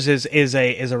 daughters is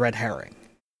a red herring.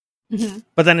 Mm-hmm.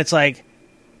 But then it's like,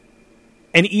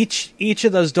 and each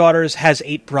of those daughters has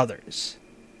 8 brothers.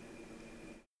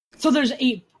 So there's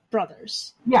 8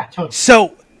 brothers. Yeah, totally.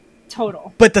 So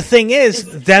total. But the thing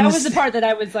is, that was the part that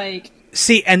I was like,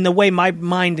 see, and the way my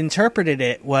mind interpreted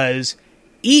it was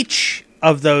each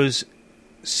of those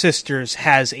sisters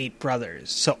has 8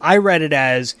 brothers. So I read it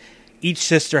as each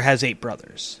sister has 8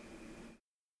 brothers.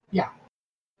 Yeah.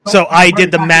 But so I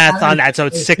did the math on that. So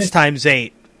it's 6 times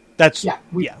 8. That's yeah.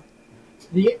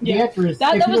 The answer is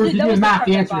if you were to do the math,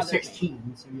 the answer is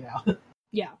 16. So yeah.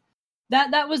 Yeah.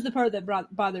 That was the part that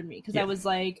bothered me because I was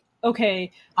like,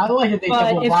 okay, I like that they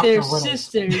but if they're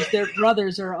sisters, their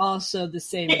brothers are also the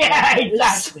same. Yeah,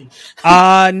 exactly.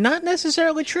 Not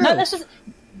necessarily true.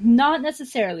 Not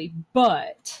necessarily,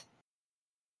 but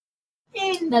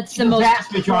that's the most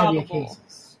vast majority probable. Of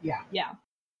cases. Yeah. Yeah.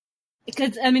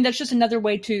 Because I mean, that's just another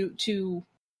way to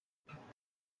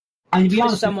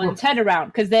push someone's head around.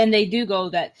 Because then they do go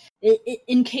that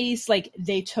in case like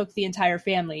they took the entire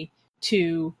family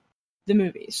to the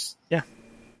movies. Yeah.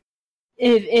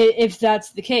 If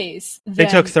that's the case, they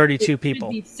took 32 people.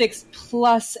 It would be 6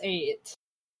 plus 8.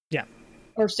 Yeah.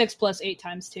 Or 6 plus 8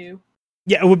 times 2.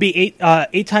 Yeah, it would be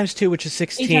 8 times 2, which is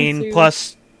 16,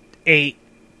 plus 8,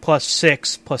 plus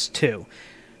 6, plus 2.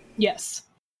 Yes.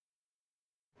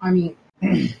 I mean...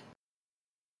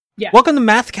 yeah. Welcome to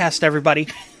MathCast, everybody.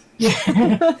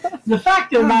 The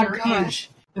fact of the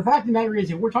matter is,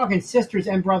 if we're talking sisters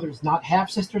and brothers, not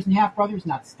half-sisters and half-brothers,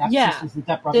 not step-sisters and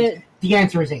step-brothers, the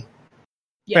answer is 8.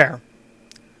 Yeah.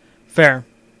 Fair.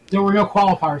 There were no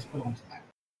qualifiers put onto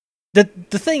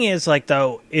that. The thing is, like,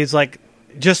 though, is, like,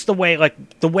 just the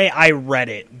way I read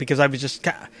it, because I'm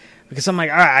like,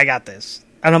 all right, I got this.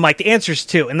 And I'm like, the answer's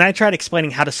 2. And then I tried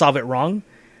explaining how to solve it wrong.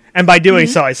 And by doing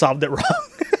so, I solved it wrong.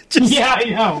 Yeah, I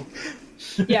know.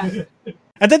 Yeah.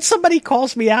 And then somebody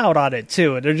calls me out on it,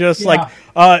 too. And they're just like,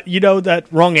 that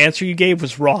wrong answer you gave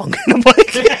was wrong. And I'm like...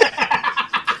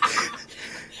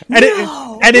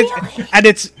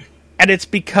 and it's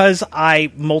because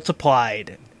I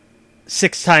multiplied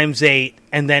 6 times 8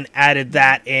 and then added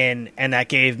that in, and that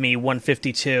gave me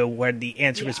 152, where the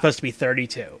answer was supposed to be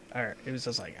 32. Or it was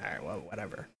just like, all right, well,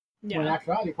 whatever. Yeah. Well, in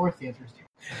actuality, of course, the answer is 2.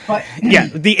 But yeah,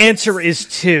 the answer is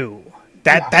 2.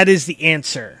 That is the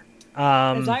answer.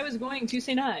 As I was going to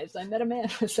St. Ives, I met a man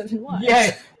with 7 wives.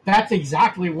 Yeah, that's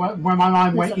exactly where my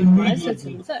mind went immediately. Had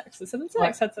 7 sex. The 7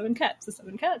 sex had 7 cats. The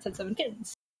 7 cats had 7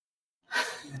 kids.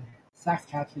 Sex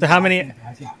cats. So how many?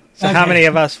 How many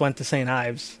of us went to St.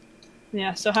 Ives?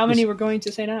 Yeah. So how many were going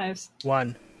to St. Ives?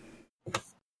 1.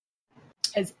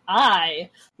 As I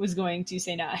was going to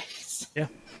St. Ives. Yeah.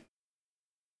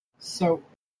 So,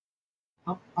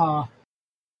 of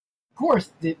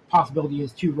course, the possibility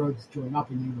is 2 roads join up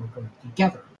and you will go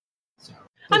together. So,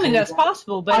 I mean, that's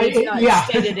possible, but it's not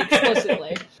stated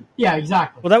explicitly. Yeah,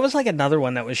 exactly. Well, that was like another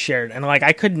one that was shared, and like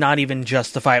I could not even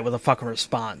justify it with a fucking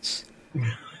response.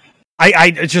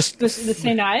 I just the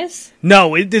St. Ives?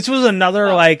 No, this was another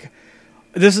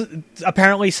this is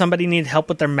apparently somebody needed help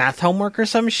with their math homework or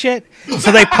some shit.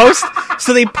 So they post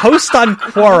on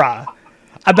Quora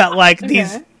about like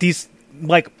these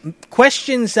like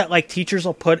questions that like teachers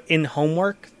will put in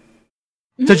homework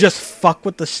to just fuck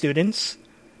with the students.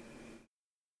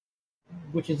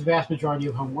 Which is the vast majority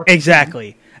of homework.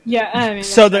 Exactly. Yeah, I mean...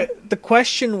 So the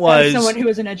question was... As someone who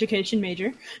was an education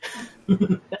major.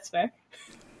 That's fair.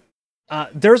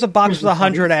 There's a box with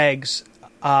 100 eggs.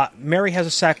 Mary has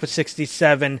a sack with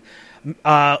 67.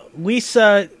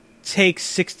 Lisa takes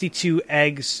 62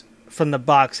 eggs from the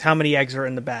box. How many eggs are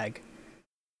in the bag?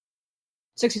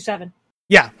 67.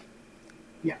 Yeah.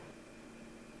 Yeah.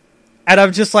 And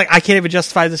I'm just like, I can't even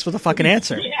justify this with a fucking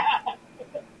answer. Yeah.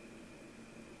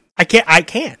 I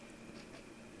can't.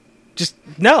 Just,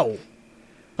 no.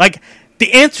 Like,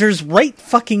 the answer's right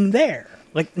fucking there.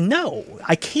 Like, no,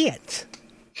 I can't.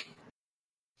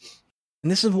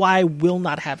 And this is why I will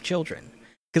not have children.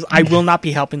 Because I will not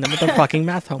be helping them with their fucking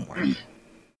math homework.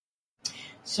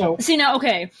 So, see, now,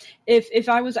 okay, if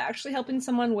I was actually helping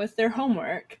someone with their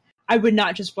homework, I would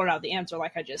not just blurt out the answer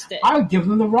like I just did. I would give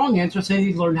them the wrong answer, say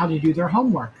they learn how to do their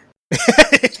homework.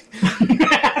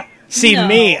 See, no,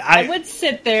 me, I would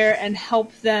sit there and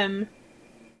help them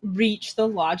reach the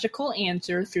logical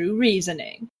answer through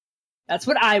reasoning. That's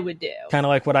what I would do. Kind of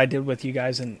like what I did with you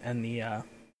guys in the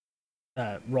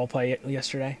roleplay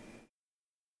yesterday.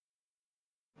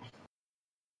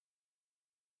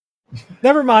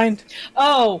 Never mind.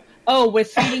 Oh,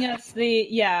 with feeding us the...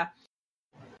 Yeah.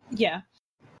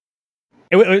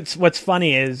 It's what's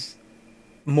funny is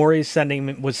Maury was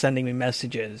sending me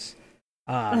messages,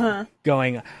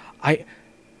 going, I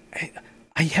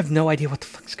have no idea what the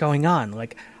fuck's going on.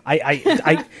 Like,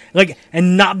 I like,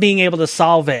 and not being able to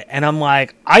solve it. And I'm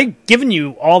like, I've given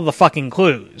you all the fucking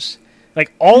clues.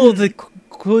 Like, all of the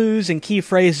clues and key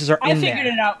phrases are in there. I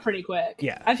figured it out pretty quick.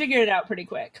 Yeah. I figured it out pretty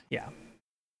quick. Yeah.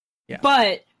 Yeah.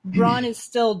 But Braun is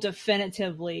still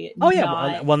definitively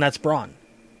not... well, that's Braun.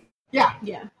 Yeah.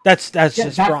 Yeah. That's just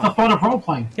that's Braun. the fun of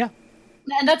role-playing. Yeah.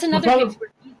 And that's another case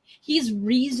where he's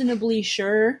reasonably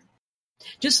sure,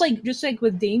 just like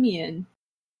with Damien,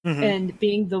 and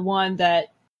being the one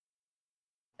that,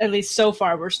 at least so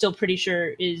far, we're still pretty sure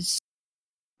is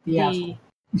the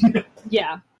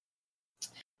yeah.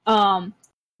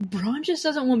 Braun just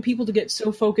doesn't want people to get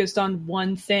so focused on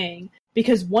one thing,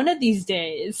 because one of these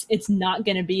days it's not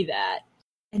going to be that,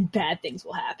 and bad things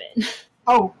will happen.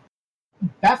 Oh,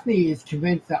 Bethany is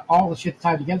convinced that all the shit's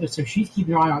tied together, so she's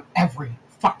keeping an eye on every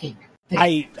fucking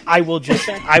thing. I will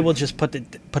just put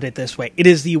it this way: it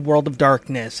is the world of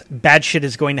darkness. Bad shit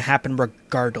is going to happen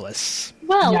regardless.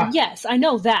 Well, yes, I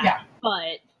know that,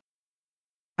 but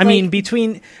I mean,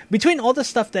 between all the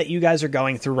stuff that you guys are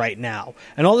going through right now,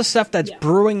 and all the stuff that's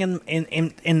brewing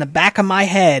in the back of my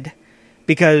head,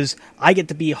 because I get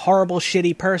to be a horrible,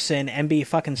 shitty person and be a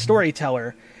fucking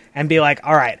storyteller, and be like,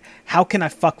 all right, how can I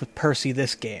fuck with Percy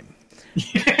this game?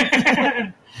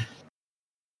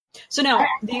 So now,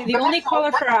 the only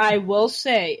qualifier I will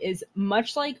say is,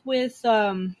 much like with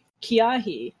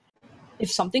Kiahi,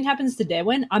 if something happens to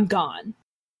Daewin, I'm gone.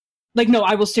 Like, no,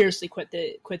 I will seriously quit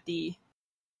the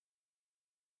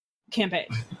campaign.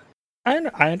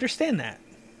 I understand that.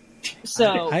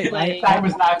 So, I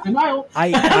was not in denial.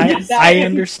 I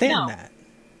understand that.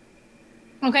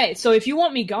 Okay, so if you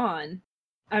want me gone,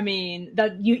 I mean,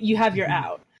 that you have your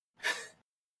out.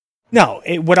 No,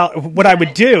 what I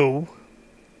would do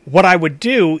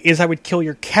is I would kill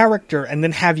your character and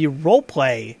then have you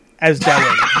roleplay as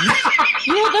Daewin.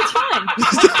 That's fine. I'm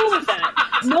cool with that.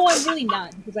 No, I'm really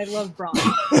not, because I love Braun.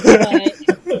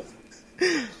 But...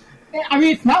 I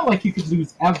mean, it's not like you could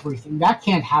lose everything. That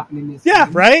can't happen in this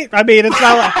game. Right? I mean, it's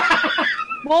not like...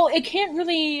 Well, it can't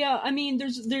really... I mean,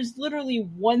 there's literally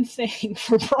one thing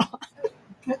for Braun.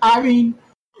 I mean...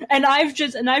 And I've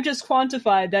just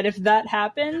quantified that if that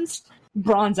happens,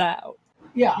 Braun's out.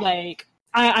 Yeah. Like,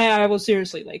 I will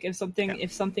seriously, like, if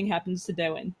something happens to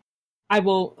Daewin, I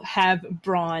will have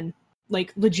Braun,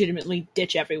 like, legitimately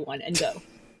ditch everyone and go.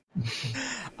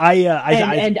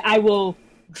 And I will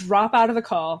drop out of the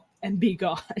call and be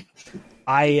gone.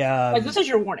 Like, this is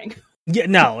your warning. Yeah,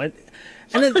 no.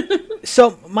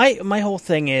 So my whole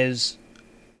thing is,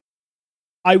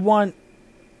 I want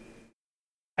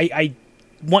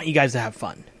you guys to have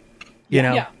fun. You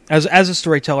know, as a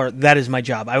storyteller, that is my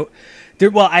job. I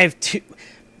have two.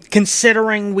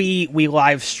 Considering we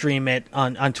live stream it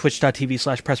on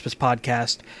twitch.tv/Precipice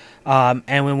Podcast,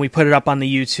 and when we put it up on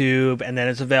the YouTube, and then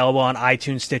it's available on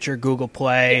iTunes, Stitcher, Google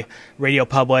Play, Radio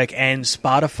Public, and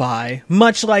Spotify,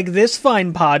 much like this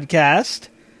fine podcast,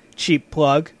 cheap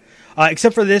plug,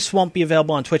 except for this won't be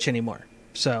available on Twitch anymore.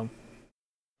 So,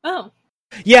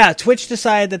 yeah, Twitch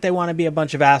decided that they want to be a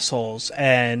bunch of assholes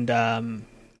and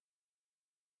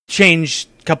changed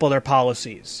a couple of their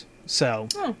policies. So.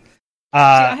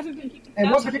 I haven't been keeping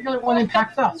and what particular one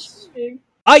impacts us?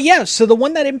 Yeah, so the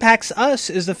one that impacts us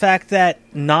is the fact that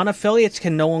non-affiliates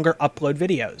can no longer upload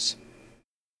videos.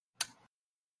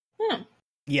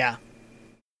 Yeah.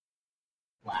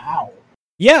 Wow.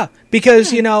 Yeah,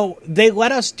 because, they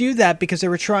let us do that because they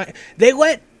were trying... They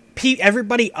let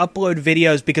everybody upload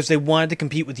videos because they wanted to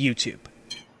compete with YouTube.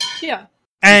 Yeah.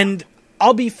 And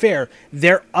I'll be fair,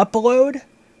 their upload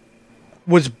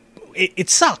was... It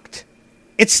sucked.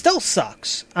 It still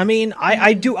sucks. I mean,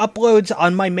 I do uploads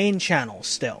on my main channel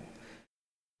still.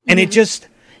 And it just...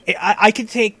 I could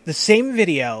take the same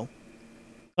video...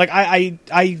 Like, I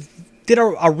did a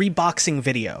reboxing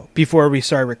video before we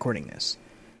started recording this.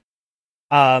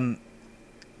 And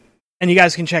you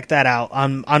guys can check that out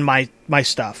on my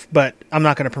stuff. But I'm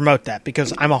not going to promote that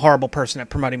because I'm a horrible person at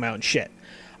promoting my own shit.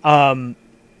 And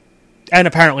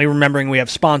apparently remembering we have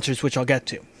sponsors, which I'll get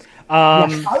to.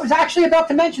 Yes, I was actually about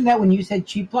to mention that when you said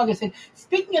cheap plug. I said,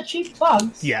 speaking of cheap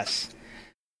plugs... Yes.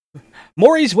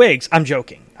 Maury's Wigs. I'm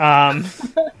joking. But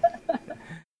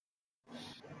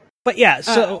yeah,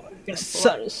 so... at a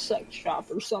sex shop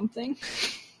or something.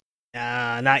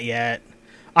 Not yet.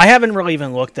 I haven't really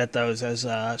even looked at those as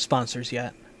sponsors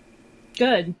yet.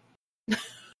 Good.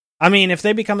 I mean, if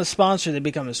they become a sponsor, they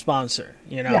become a sponsor,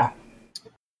 Yeah.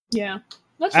 Yeah.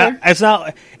 That's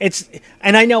fair.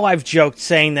 And I know I've joked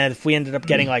saying that if we ended up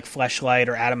getting like Fleshlight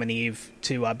or Adam and Eve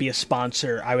to be a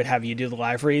sponsor, I would have you do the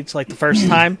live reads like the first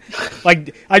time.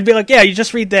 Like I'd be like, yeah, you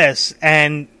just read this,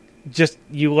 and just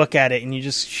you look at it and you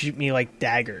just shoot me like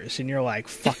daggers, and you're like,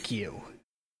 fuck you.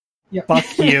 Yep.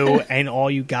 Fuck you and all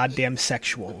you goddamn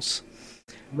sexuals.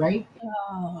 Right?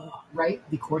 Right?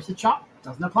 The corset shop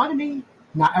doesn't apply to me.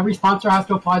 Not every sponsor has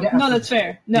to apply to everyone. No, that's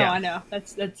fair. No, yeah. I know.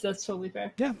 That's totally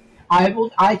fair. Yeah.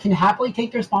 I can happily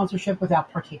take their sponsorship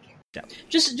without partaking. Yeah.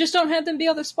 Just don't have them be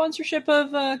on the sponsorship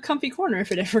of Comfy Corner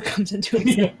if it ever comes into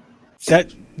it.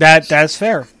 That's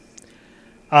fair.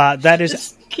 That is.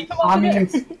 Just keep them off there.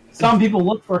 Some people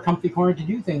look for a Comfy Corner to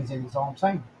do things in. Is all I'm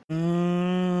saying.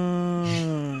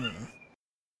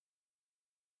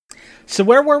 So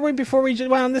where were we before we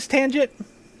went on this tangent?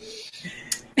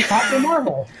 Captain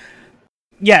Marvel.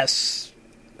 Yes.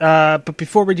 But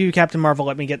before we do Captain Marvel,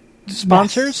 let me get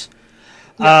sponsors.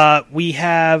 Yes. We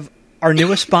have our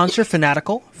newest sponsor,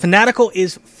 Fanatical. Fanatical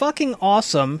is fucking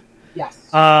awesome. Yes.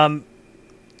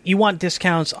 You want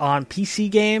discounts on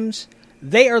PC games?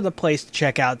 They are the place to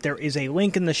check out. There is a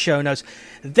link in the show notes.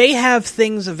 They have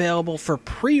things available for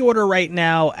pre-order right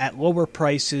now at lower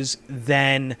prices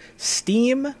than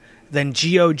Steam, than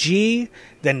GOG,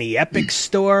 than the Epic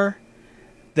Store,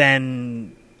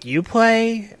 than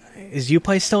Uplay. Is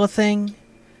Uplay still a thing?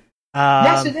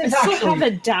 Yes, it is. I still have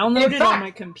it downloaded on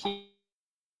my computer.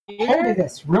 Hold it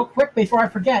this real quick before I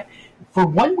forget. For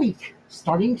 1 week,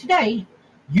 starting today,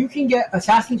 you can get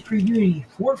Assassin's Creed Unity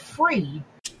for free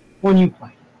when you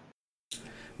play.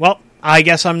 Well, I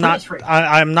guess I'm not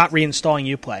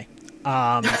reinstalling Uplay.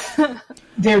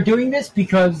 They're doing this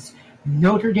because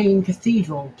Notre Dame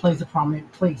Cathedral plays a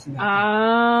prominent place in that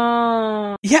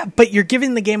game. Yeah, but you're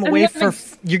giving the game away for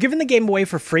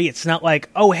free. It's not like,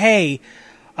 oh hey,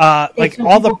 like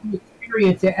all the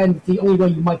experience it, and it's the only way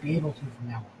you might be able to from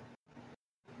now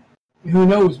on. Who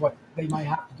knows what they might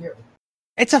have to do?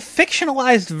 It's a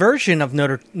fictionalized version of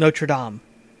Notre Dame.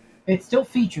 It still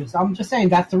features. I'm just saying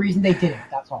that's the reason they did it.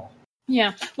 That's all.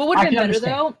 Yeah. What would have been better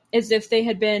though is if they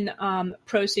had been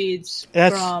proceeds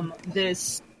from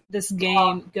this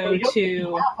game go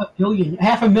to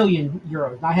half a million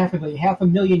euros, not half a billion,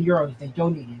 €500,000 they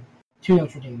donated to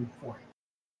Notre Dame for it.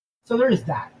 So there is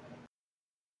that.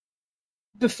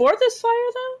 Before this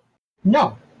fire though?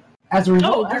 No. As a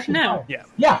result, now. Yeah.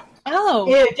 Yeah.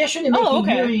 Oh. In addition to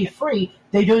making Unity free,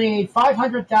 they donated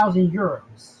 €500,000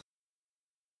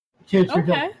 to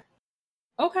build.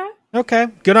 Okay.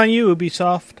 Good on you,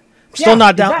 Ubisoft.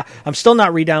 I'm still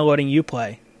not re-downloading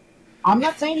Uplay. I'm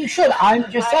not saying you should.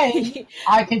 I'm just saying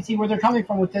I can see where they're coming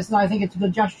from with this, and I think it's a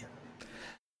good gesture.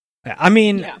 I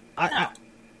mean,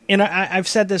 I've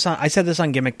said this on. I said this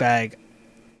on Gimmick Bag.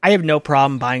 I have no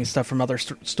problem buying stuff from other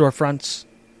storefronts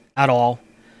at all.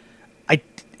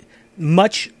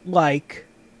 Much like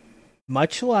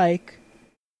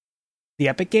the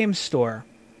Epic Games Store,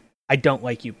 I don't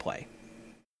like Uplay.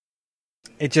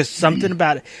 It's just something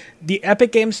about it. The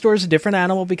Epic Games Store is a different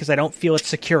animal because I don't feel it's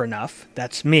secure enough.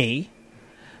 That's me.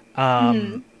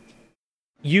 Uplay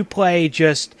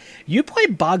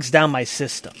bogs down my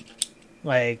system.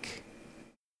 Like,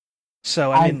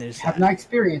 so I mean, there's have not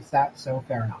experienced that, so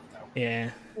fair enough, though. Yeah.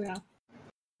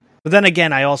 But then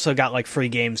again, I also got like free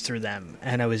games through them,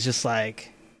 and I was just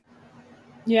like,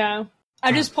 yeah.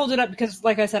 I just pulled it up because,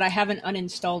 like I said, I haven't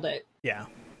uninstalled it. Yeah.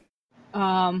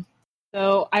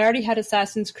 So I already had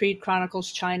Assassin's Creed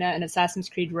Chronicles China and Assassin's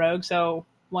Creed Rogue, so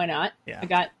why not? Yeah. I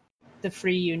got the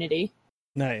free Unity.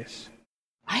 Nice.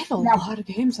 I have a lot of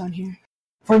games on here.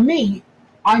 For me,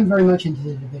 I'm very much into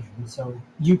the Division, so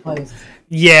Uplay is...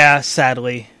 Yeah,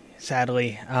 sadly.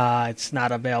 It's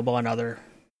not available on other...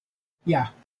 Yeah.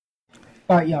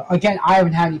 But, again, I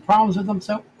haven't had any problems with them,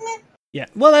 so... Yeah,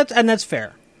 well, that's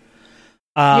fair.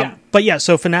 But yeah,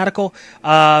 so Fanatical...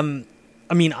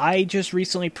 I mean, I just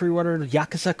recently pre-ordered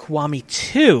Yakuza Kiwami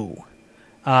 2,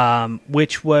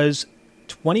 which was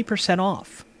 20%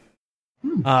 off.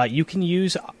 You can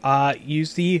use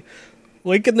the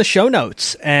link in the show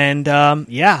notes, and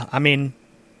I mean,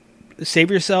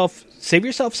 save yourself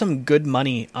some good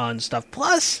money on stuff.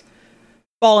 Plus,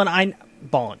 ballin'.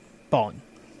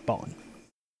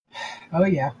 Oh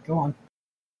yeah, go on.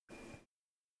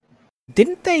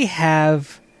 Didn't they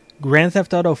have Grand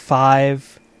Theft Auto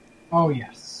 5? Oh,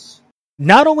 yes.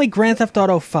 Not only Grand Theft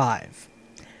Auto 5.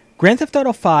 Grand Theft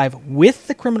Auto 5 with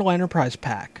the Criminal Enterprise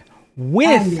Pack.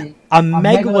 With a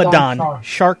Megalodon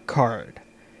shark card.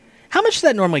 How much does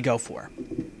that normally go for?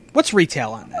 What's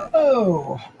retail on that?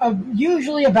 Oh,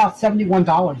 usually about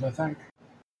 $71, I think.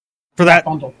 For that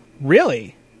bundle.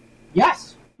 Really?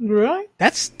 Yes. Right?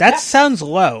 That sounds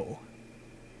low.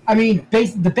 I mean,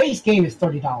 the base game is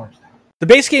 $30 now. The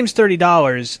base game's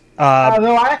 $30.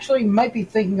 Although I actually might be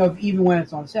thinking of even when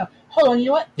it's on sale. Hold on, you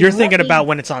know what? You're thinking about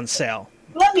when it's on sale.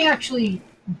 Let me actually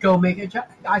go make a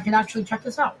check. I can actually check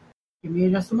this out. Give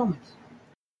me just a moment.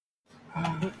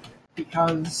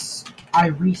 Because I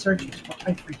researched what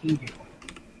I freaking do.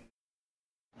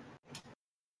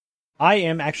 I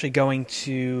am actually going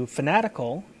to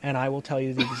Fanatical, and I will tell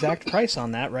you the exact price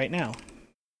on that right now.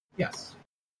 Yes.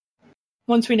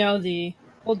 Once we know the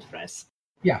old price.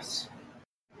 Yes.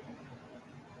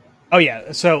 Oh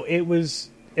yeah, so it looks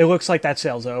like that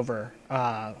sale's over.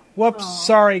 Whoops,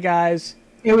 sorry guys.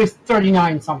 It was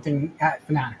 39 something at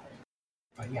Fanatical.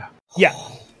 But yeah. Yeah.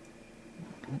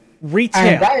 Retail.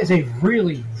 And that is a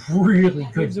really, really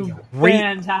good deal.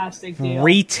 Fantastic deal.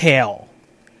 Retail.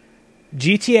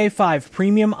 GTA 5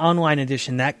 Premium Online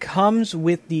Edition. That comes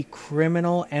with the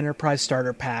Criminal Enterprise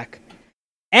Starter Pack.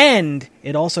 And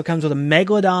it also comes with a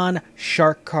Megalodon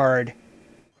Shark Card.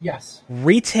 Yes.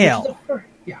 Retail.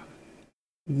 Yeah.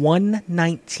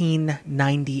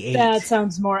 $119.98. That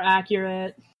sounds more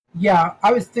accurate. Yeah,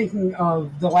 I was thinking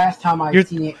of the last time I've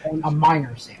seen it on a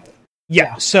minor sale.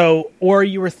 Yeah, so, or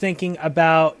you were thinking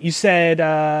about, you said,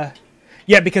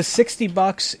 because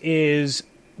 $60 is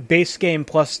base game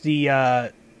plus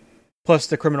the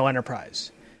Criminal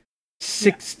Enterprise.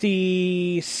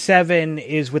 67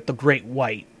 is with the Great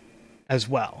White as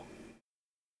well.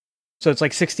 So it's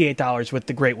like $68 with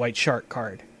the Great White Shark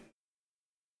card.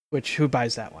 Which, who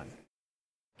buys that one?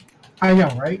 I know,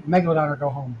 right? Megalodon or go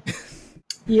home.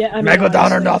 Yeah, I mean,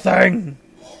 Megalodon or nothing!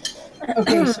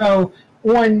 Okay, so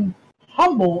on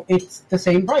Humble, it's the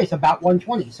same price, about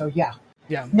 $120. So yeah.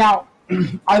 Yeah. Now,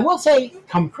 I will say,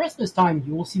 come Christmas time,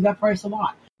 you will see that price a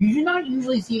lot. You do not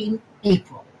usually see it in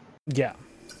April. Yeah.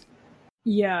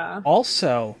 Yeah.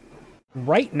 Also,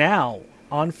 right now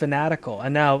on Fanatical,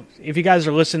 and now if you guys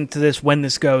are listening to this when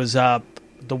this goes up,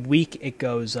 the week it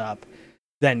goes up,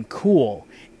 then cool.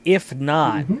 If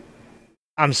not,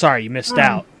 I'm sorry, you missed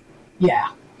out. Yeah.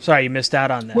 Sorry, you missed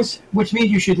out on this. Which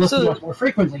means you should listen to us more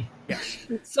frequently. Yes.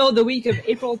 So the week of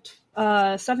April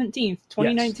 17th,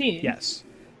 2019. Yes.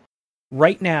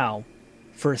 Right now,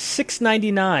 for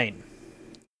 $6.99,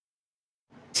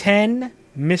 10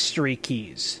 mystery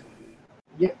keys.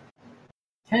 Yep.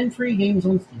 10 free games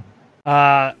on Steam.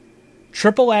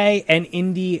 AAA and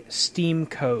indie Steam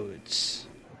codes.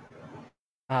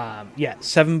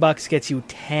 $7 gets you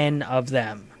 10 of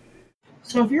them.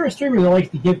 So if you're a streamer that likes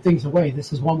to give things away,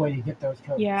 this is one way to get those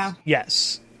codes. Yeah.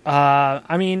 Yes. But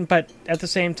at the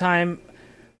same time,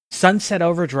 Sunset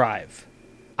Overdrive.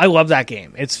 I love that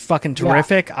game. It's fucking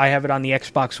terrific. Yeah. I have it on the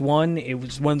Xbox One. It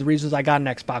was one of the reasons I got an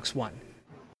Xbox One.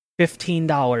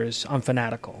 $15 on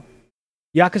Fanatical.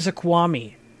 Yakuza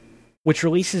Kiwami, which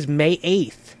releases May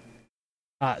 8th.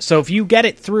 So if you get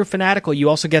it through Fanatical, you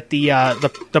also get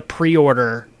the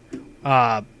pre-order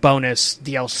bonus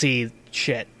DLC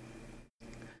shit.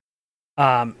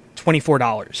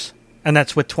 $24. And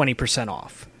that's with 20%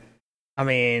 off. I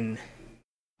mean,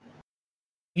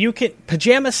 you can...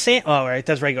 Pajama Sam... Oh, right,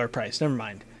 that's regular price. Never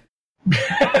mind.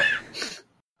 I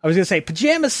was going to say,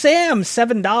 Pajama Sam,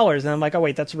 $7. And I'm like, oh,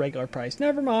 wait, that's a regular price.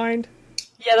 Never mind.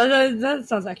 Yeah, that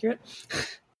sounds accurate.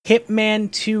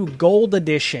 Hitman 2 Gold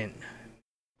Edition.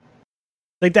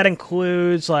 Like, that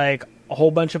includes, like, a whole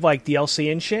bunch of, like,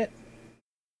 DLC and shit.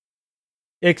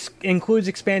 It includes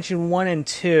expansion 1 and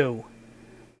 2.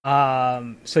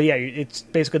 So yeah, it's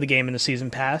basically the game in the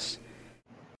season pass.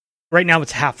 Right now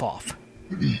it's half off.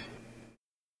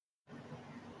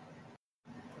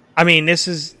 I mean, this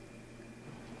is...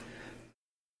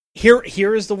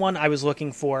 Here is the one I was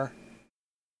looking for.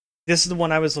 This is the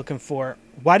one I was looking for.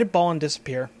 Why did Ballin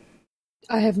disappear?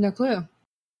 I have no clue.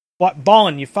 What?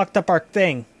 Ballin, you fucked up our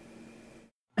thing.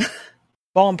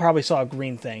 Ballin probably saw a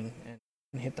green thing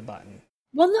and hit the button.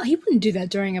 Well, no, he wouldn't do that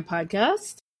during a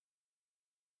podcast.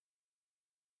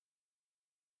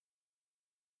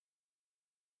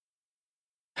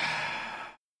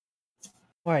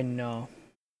 I know.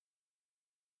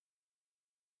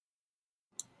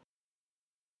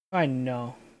 I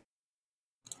know.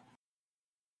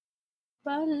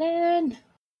 Ballin.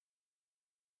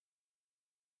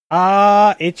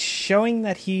 It's showing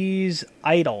that he's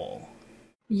idle.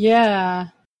 Yeah.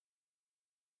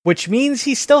 Which means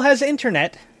he still has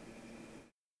internet.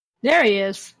 There he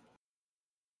is.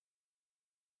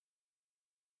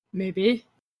 Maybe.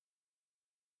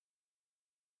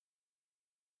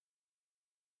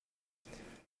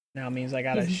 Now it means I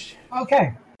gotta...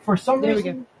 Okay. For some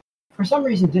reason,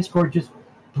 Discord just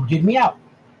booted me out.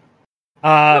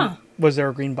 Was there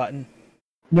a green button?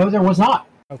 No, there was not.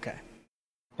 Okay.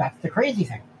 That's the crazy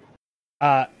thing.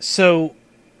 So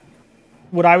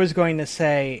what I was going to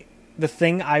say, the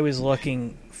thing I was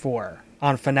looking for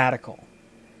on Fanatical.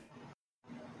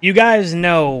 You guys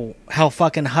know how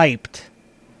fucking hyped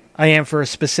I am for a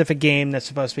specific game that's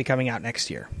supposed to be coming out next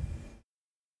year.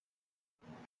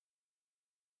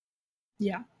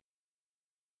 Yeah.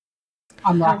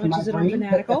 I'm rocking my brain,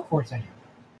 but of course I do.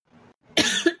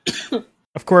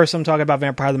 Of course, I'm talking about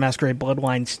Vampire the Masquerade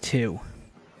Bloodlines 2.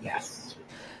 Yes.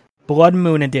 Blood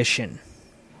Moon Edition.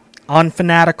 On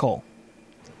Fanatical.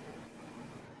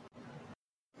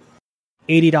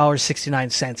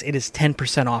 $80.69. It is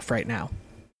 10% off right now.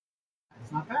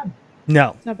 It's not bad.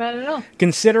 No. Not bad at all.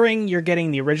 Considering you're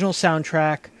getting the original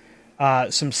soundtrack,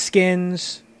 some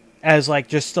skins as like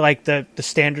just like the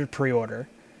standard pre-order.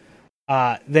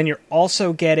 Then you're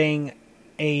also getting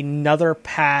another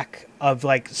pack of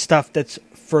like stuff that's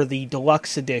for the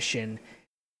deluxe edition,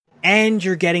 and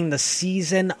you're getting the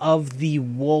Season of the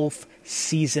Wolf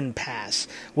Season Pass,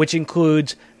 which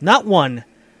includes not one,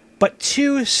 but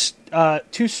two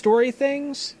story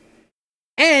things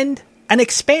and an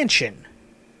expansion.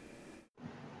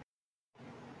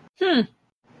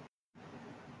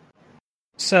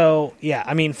 So yeah,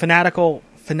 I mean, Fanatical.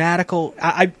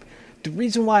 The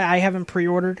reason why I haven't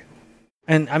pre-ordered,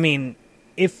 and I mean,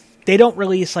 if they don't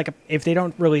release like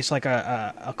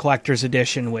a collector's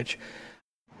edition, which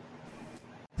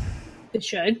it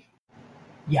should.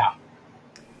 Yeah.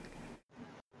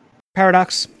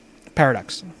 Paradox.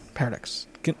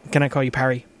 Can I call you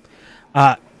Parry?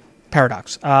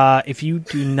 Paradox. If you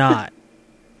do not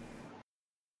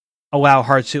allow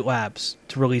Hardsuit Labs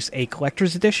to release a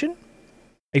collector's edition,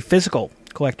 a physical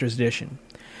collector's edition,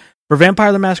 for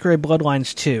Vampire the Masquerade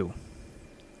Bloodlines 2,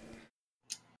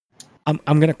 I'm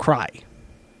going to cry.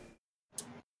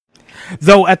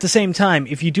 Though, at the same time,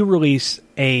 if you do release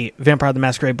a Vampire the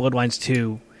Masquerade Bloodlines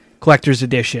 2 collector's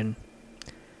edition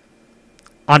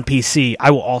on PC, I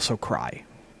will also cry.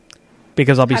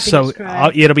 Because I'll be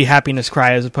it'll be happiness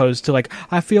cry as opposed to like,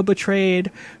 I feel betrayed.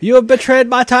 You have betrayed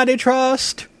my tiny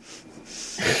trust.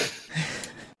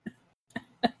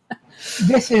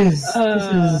 This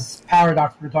is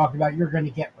Paradox we're talking about. You're going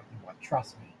to get what you want.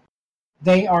 Trust me.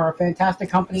 They are a fantastic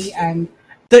company, and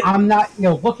I'm not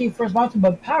looking for a sponsor,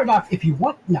 but Paradox, if you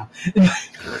want, no.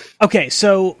 Okay,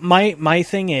 so my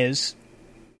thing is,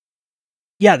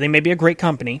 yeah, they may be a great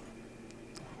company.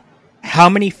 How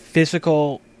many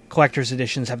physical collector's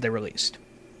editions have they released?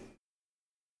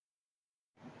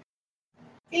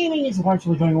 Gaming is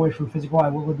largely going away from physical, I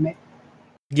will admit.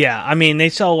 Yeah, I mean, they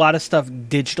sell a lot of stuff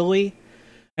digitally,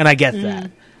 and I get that.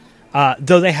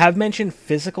 Though they have mentioned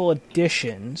physical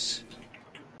editions,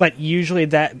 but usually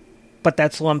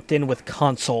that's lumped in with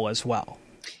console as well.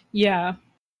 Yeah.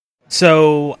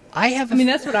 So I mean,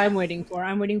 that's what I'm waiting for.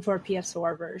 I'm waiting for a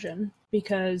PS4 version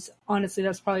because honestly,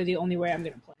 that's probably the only way I'm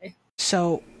going to play.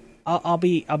 So I'll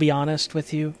be honest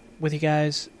with you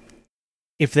guys.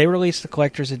 If they release the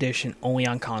collector's edition only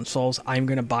on consoles, I'm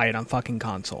going to buy it on fucking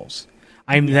consoles.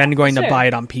 I'm then going to buy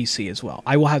it on PC as well.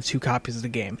 I will have 2 copies of the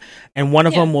game. And one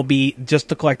of them will be just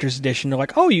the collector's edition. They're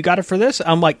like, oh, you got it for this?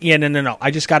 I'm like, yeah, no.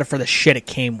 I just got it for the shit it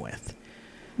came with.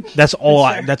 That's all.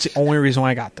 That's the only reason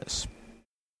why I got this.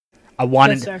 I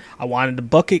wanted to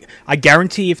book it. I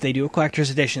guarantee if they do a collector's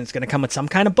edition, it's going to come with some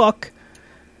kind of book.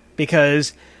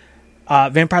 Because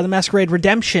Vampire the Masquerade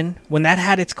Redemption, when that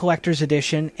had its collector's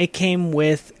edition, it came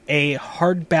with a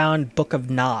hardbound Book of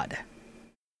Nod.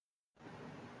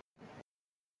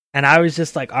 And I was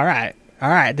just like, all right,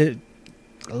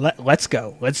 let's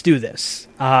go. Let's do this.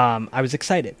 I was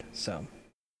excited. So,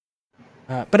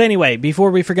 but anyway,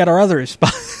 before we forget our other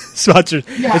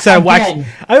sponsors, all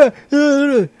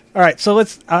right, so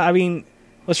let's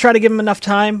try to give them enough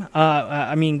time.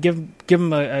 Give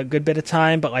them a good bit of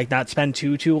time, but like not spend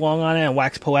too long on it and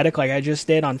wax poetic like I just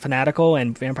did on Fanatical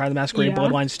and Vampire the Masquerade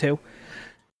Bloodlines 2.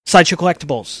 Sideshow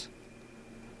Collectibles.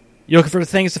 You looking for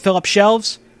things to fill up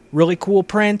shelves? Really cool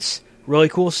prints, really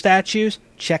cool statues.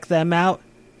 Check them out.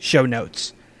 Show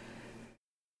notes.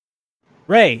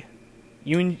 Ray,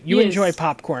 you enjoy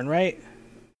popcorn, right?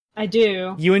 I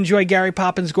do. You enjoy Gary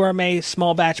Poppins Gourmet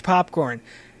small batch popcorn.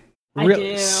 I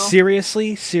do.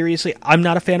 Seriously, I'm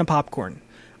not a fan of popcorn.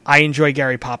 I enjoy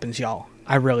Gary Poppins, y'all.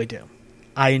 I really do.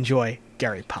 I enjoy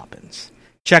Gary Poppins.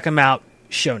 Check them out.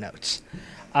 Show notes.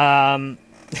 Do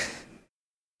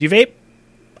you vape?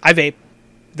 I vape.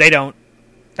 They don't.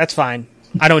 That's fine.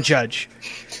 I don't judge.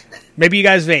 Maybe you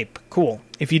guys vape. Cool.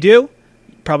 If you do,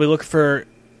 probably look for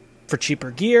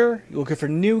cheaper gear. You're looking for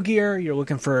new gear. You're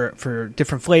looking for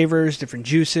different flavors, different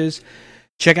juices.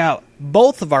 Check out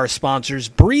both of our sponsors,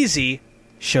 Breezy,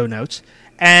 show notes,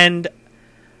 and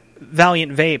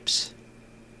Valiant Vapes,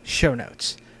 show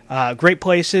notes. Great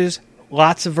places,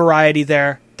 lots of variety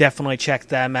there. Definitely check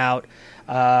them out.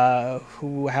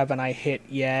 Who haven't I hit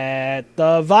yet?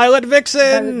 The Violet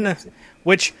Vixen,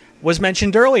 which was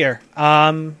mentioned earlier.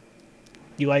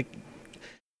 You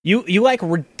like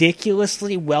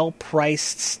ridiculously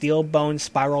well-priced steel bone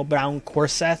spiral bound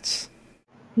corsets?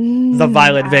 The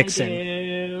Violet Vixen. I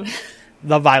do.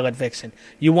 The Violet Vixen.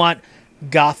 You want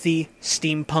gothy,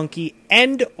 steampunky,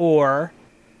 and or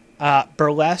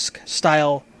burlesque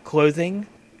style clothing,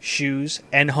 shoes,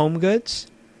 and home goods?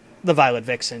 The Violet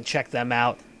Vixen. Check them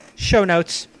out. Show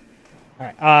notes.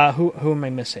 All right. Who am I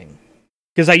missing?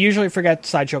 Because I usually forget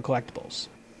Sideshow Collectibles.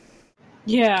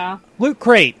 Yeah. Loot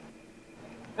Crate.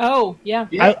 Oh, yeah.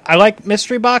 I like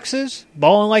mystery boxes.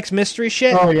 Ballin likes mystery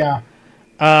shit. Oh yeah.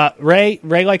 Ray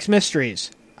likes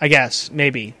mysteries. I guess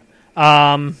maybe.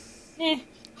 Eh.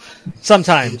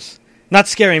 Sometimes not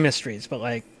scary mysteries, but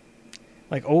like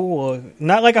oh,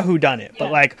 not like a whodunit,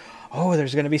 but like oh,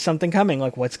 there's going to be something coming.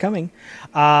 Like what's coming?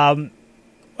 Though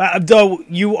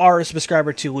you are a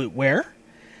subscriber to Lootware,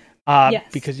 Yes.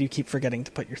 because you keep forgetting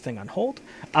to put your thing on hold.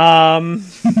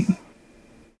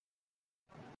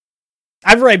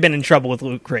 I've already been in trouble with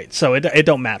Loot Crate, so it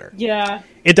don't matter. Yeah.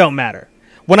 It don't matter.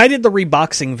 When I did the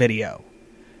reboxing video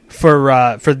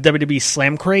for the WWE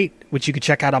Slam Crate, which you could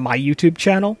check out on my YouTube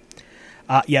channel,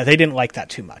 they didn't like that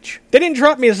too much. They didn't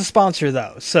drop me as a sponsor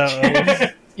though, so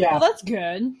Yeah. Well, that's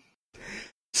good.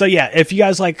 so yeah. If you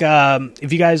guys like getting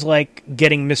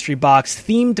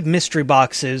themed mystery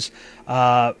boxes,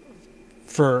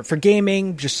 for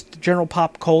gaming, just general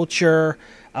pop culture.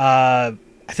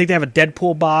 I think they have a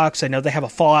Deadpool box. I know they have a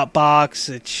Fallout box.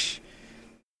 They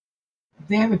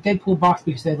have a Deadpool box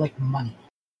because they like money.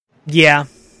 Yeah,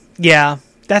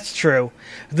 that's true.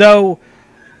 Though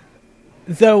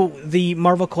the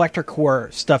Marvel Collector Core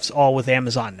stuff's all with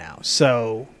Amazon now.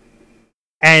 So,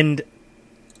 and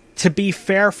to be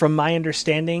fair, from my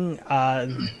understanding,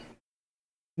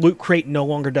 Loot Crate no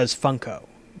longer does Funko.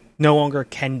 No longer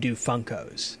can do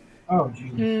Funkos. Oh,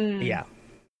 geez. Yeah.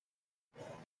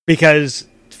 Because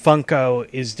Funko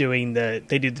is doing they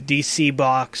do the DC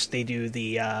box, they do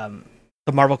the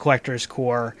Marvel Collector's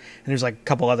Core, and there's like a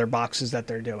couple other boxes that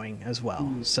they're doing as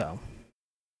well. So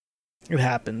it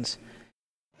happens.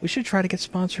 We should try to get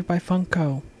sponsored by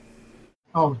Funko.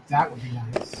 Oh, that would be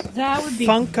nice. That would be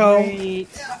Funko. great.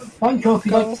 Funko, if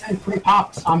you like to send free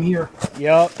pops, I'm here.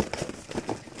 Yup.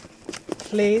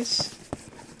 Please.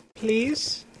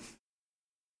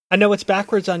 I know it's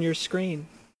backwards on your screen,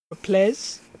 but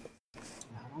please.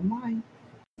 Not on mine.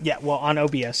 Yeah, well, on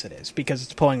OBS it is, because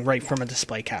it's pulling right from a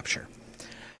display capture.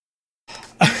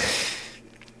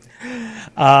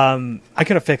 I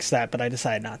could have fixed that, but I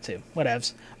decided not to.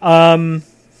 Whatevs.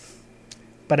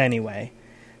 But anyway,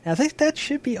 I think that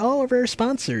should be all of our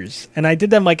sponsors. And I did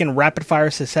them like in rapid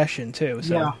fire succession too.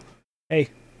 So, Yeah. Hey,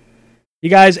 you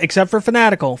guys, except for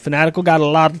Fanatical got a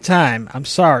lot of time. I'm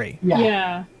sorry.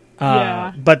 Yeah.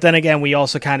 But then again, we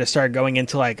also kind of started going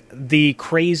into like the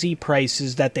crazy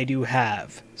prices that they do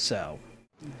have. So,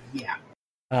 Yeah.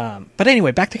 but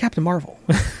anyway, back to Captain Marvel.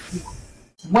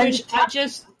 Which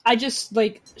I just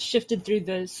like shifted through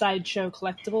the Sideshow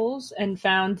Collectibles and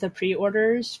found the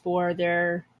pre-orders for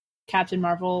their Captain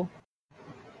Marvel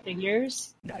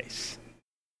figures. Nice.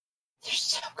 They're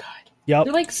so good. Yep.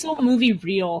 They're like so movie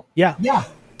real. Yeah. Yeah.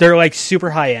 They're like super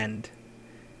high end.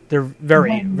 They're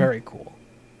very, very cool.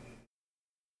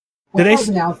 When Did I they was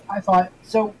announced, I thought,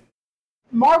 so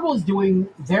Marvel is doing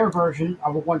their version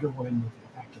of a Wonder Woman movie,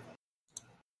 effectively.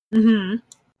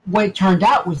 Mm-hmm. What it turned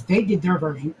out was they did their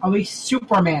version of a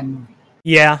Superman movie.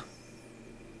 Yeah.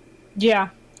 Yeah.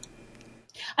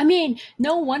 I mean,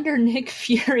 no wonder Nick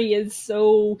Fury is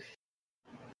so,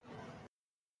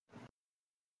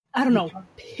 I don't know,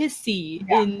 pissy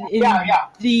in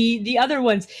the other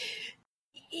ones.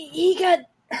 He got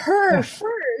her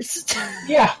first.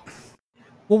 Yeah.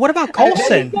 Well, what about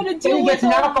Coulson? Then Then he gets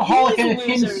an alcoholic in a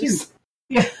tin suit.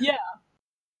 Yeah. Yeah.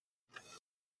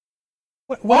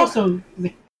 What Also,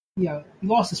 he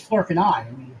lost his flirting eye.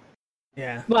 I mean,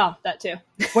 yeah. Well, that too.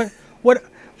 But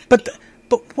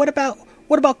what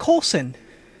about Coulson?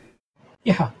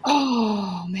 yeah.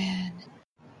 Oh man,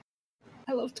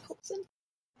 I loved Coulson.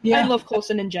 Yeah. I love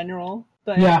Coulson in general,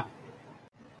 but Yeah.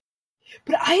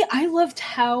 But I loved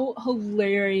how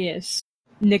hilarious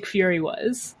Nick Fury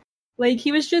was. Like,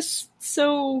 he was just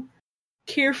so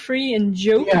carefree and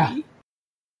jokey. Yeah.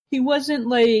 He wasn't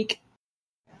like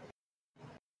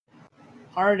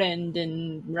hardened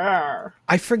and rawr.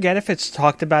 I forget if it's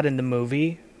talked about in the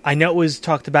movie. I know it was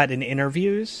talked about in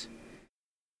interviews,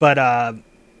 but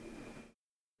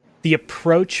the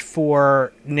approach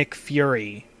for Nick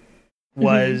Fury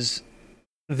was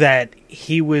that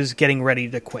he was getting ready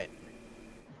to quit.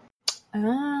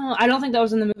 Oh, I don't think that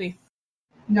was in the movie.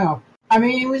 No. I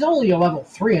mean, it was only a level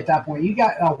 3 at that point. You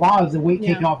got a lot of the weight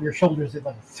taken off your shoulders at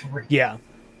level 3. Yeah.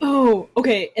 Oh,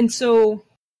 okay. And so,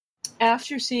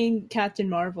 after seeing Captain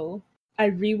Marvel, I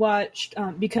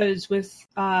rewatched, because with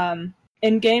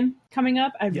Endgame coming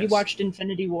up, I rewatched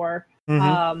Infinity War.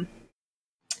 Mm-hmm.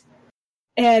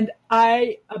 And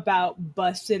I about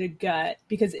busted a gut,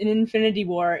 because in Infinity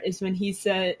War is when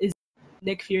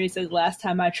Nick Fury says, last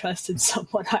time I trusted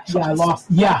someone, I lost.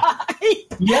 Yeah.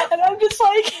 Yeah. And I'm just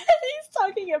like, he's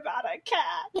talking about a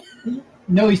cat.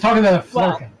 No, he's talking about a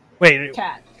Flerken. Wait,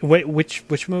 cat. Wait,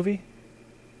 which movie?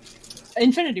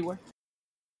 Infinity War.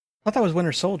 I thought that was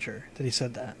Winter Soldier that he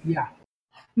said that. Yeah.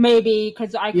 Maybe,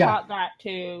 because I caught that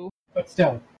too. But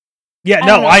still. Yeah,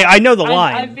 I know the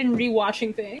line. I've been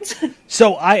rewatching things.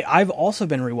 So I've also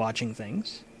been rewatching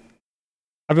things.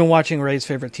 I've been watching Ray's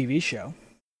favorite TV show.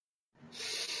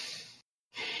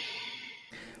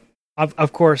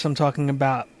 Of course, I'm talking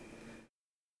about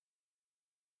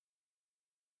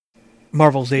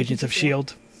Marvel's Agents of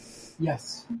S.H.I.E.L.D.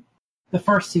 Yes. The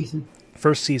first season.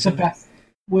 The best.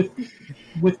 With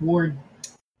Ward.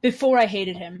 Before I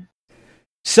hated him.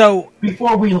 So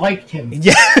before we liked him.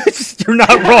 Yes, you're not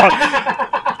wrong.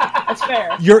 That's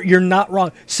fair. You're not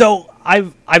wrong. So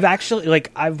I've actually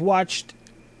I've watched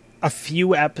a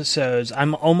few episodes.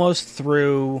 I'm almost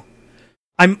through.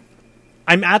 I'm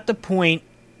at the point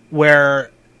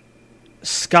where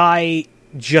Skye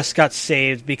just got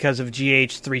saved because of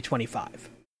GH325.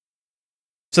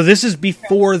 So this is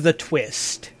before the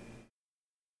twist.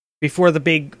 Before the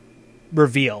big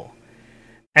reveal.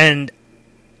 And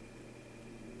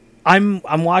I'm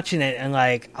watching it and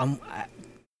I'm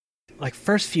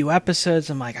first few episodes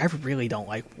I'm like, I really don't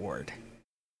like Ward.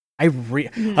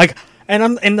 And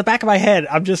I'm in the back of my head,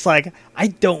 I'm just like, I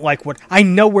don't like Ward. I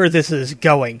know where this is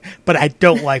going, but I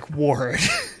don't like Ward.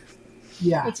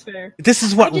 Yeah. That's fair. This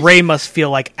is what Ray must feel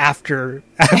like after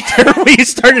we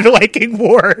started liking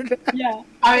Ward. Yeah.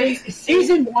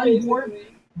 Season 1 Ward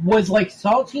was like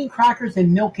saltine crackers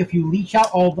and milk if you leach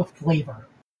out all the flavor.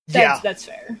 That's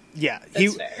fair. Yeah.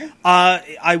 That's fair.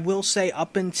 I will say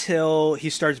up until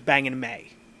he starts banging May.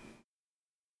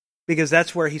 Because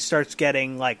that's where he starts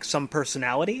getting some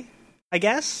personality, I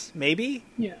guess, maybe.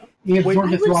 Yeah. He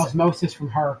absorbed it through osmosis from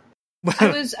her.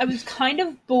 I was kind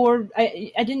of bored.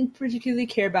 I didn't particularly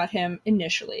care about him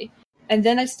initially, and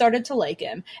then I started to like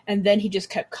him, and then he just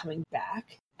kept coming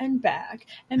back and back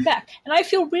and back, and I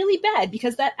feel really bad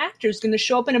because that actor's going to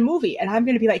show up in a movie, and I'm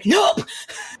going to be like, nope.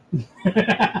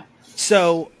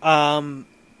 So,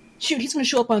 shoot, he's going to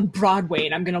show up on Broadway,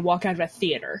 and I'm going to walk out of a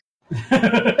theater.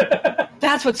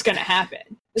 That's what's going to happen.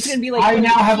 It's going to be like I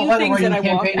now have a letter-writing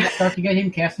campaign to start to get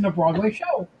him cast in a Broadway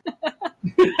show.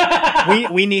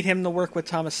 we need him to work with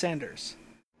Thomas Sanders.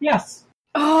 Yes.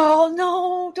 Oh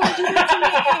no! Don't do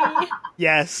that to me.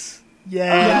 Yes.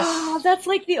 Oh, that's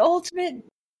like the ultimate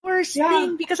worst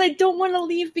thing because I don't want to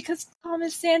leave because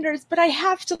Thomas Sanders, but I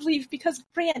have to leave because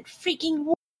Grant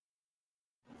freaking.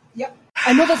 Yep.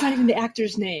 I know that's not even the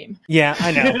actor's name. Yeah,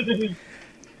 I know.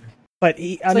 But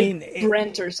I mean,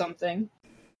 Brent or something.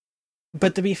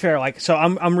 But to be fair, so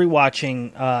I'm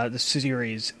rewatching the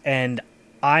series, and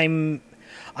I'm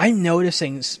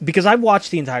noticing because I've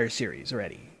watched the entire series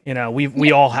already. You know,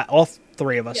 we all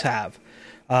three of us have,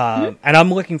 and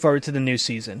I'm looking forward to the new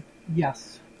season.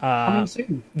 Yes, coming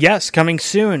soon. Yes, coming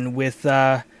soon with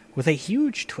a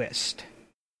huge twist.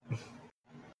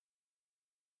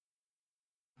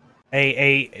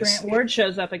 Grant Ward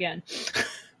shows up again.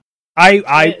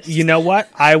 You know what?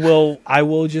 I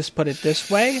will just put it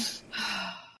this way.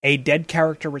 A dead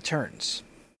character returns.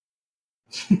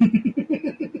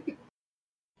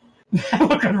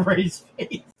 Look on Ray's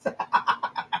face.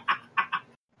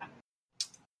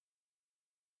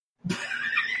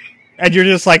 And you're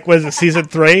just like, was it season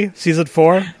 3? Season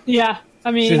 4? Yeah, I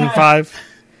mean... Season 5?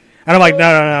 And I'm like,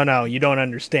 no, you don't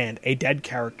understand. A dead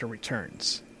character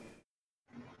returns.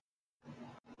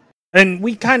 And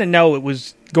we kind of know it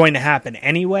was going to happen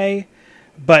anyway,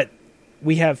 but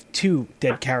we have 2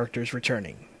 dead characters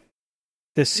returning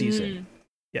this season.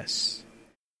 Yes.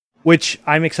 Which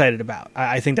I'm excited about.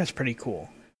 I think that's pretty cool.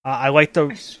 I like the...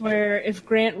 I swear, if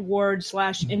Grant Ward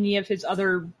 / any of his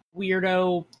other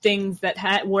weirdo things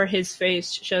that where his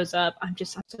face shows up, I'm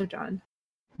so done.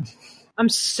 I'm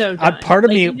so done. Part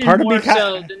of me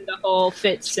so than the whole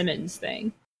Fitzsimmons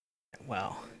thing.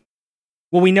 Well,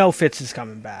 we know Fitz is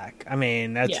coming back. I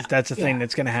mean, that's a thing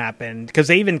that's going to happen because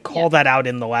they even call that out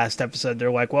in the last episode.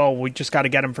 They're like, "Well, we just got to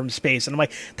get him from space," and I'm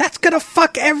like, "That's going to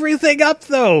fuck everything up,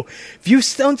 though. If you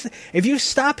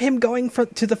stop him going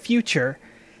to the future,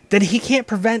 then he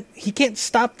can't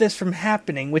stop this from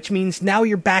happening, which means now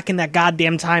you're back in that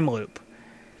goddamn time loop.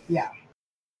 Yeah.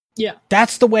 Yeah.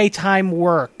 That's the way time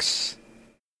works.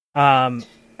 And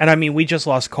I mean, we just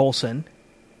lost Coulson.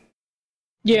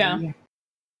 Yeah.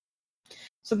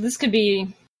 So this could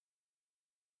be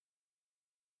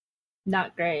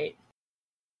not great.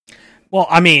 Well,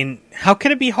 I mean, how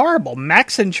can it be horrible?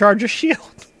 Mac's in charge of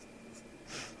S.H.I.E.L.D.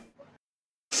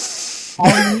 All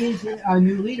he needs is a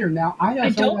new leader now. I know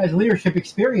someone who has leadership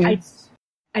experience.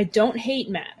 I don't hate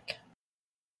Mac.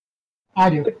 I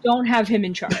do. But don't have him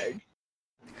in charge.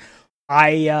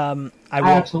 I will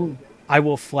absolutely. I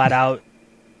will flat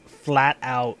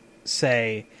out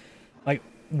say, like,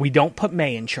 we don't put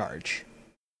May in charge.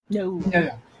 No.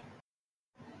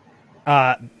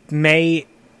 May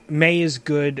is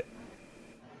good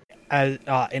as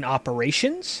in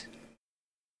operations,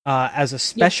 as a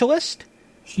specialist.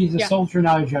 She's a soldier,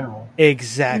 not a general.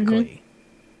 Exactly.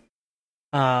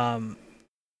 Mac,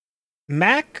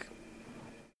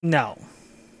 no.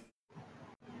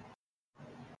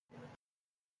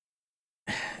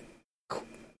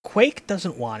 Quake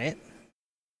doesn't want it.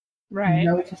 Right.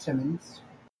 No to Simmons.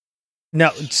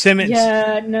 No, Simmons.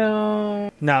 Yeah, no.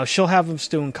 No, she'll have him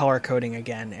doing color coding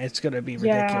again. It's going to be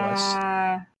ridiculous.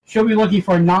 Yeah. She'll be looking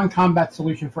for a non-combat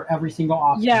solution for every single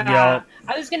option. Yeah. Yep.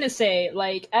 I was going to say,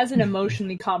 like, as an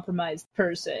emotionally compromised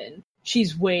person,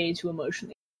 she's way too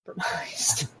emotionally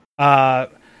compromised. Well,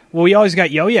 we always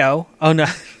got Yo-Yo. Oh, no.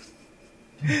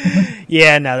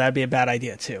 Yeah, no, that'd be a bad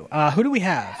idea, too. Who do we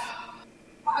have?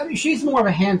 I mean, she's more of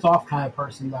a hands-off kind of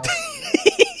person, though.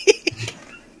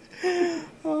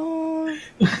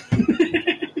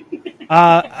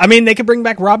 I mean, they could bring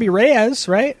back Robbie Reyes,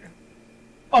 right?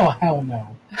 Oh, hell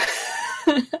no.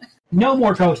 No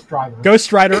more Ghost Driver. Ghost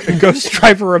Driver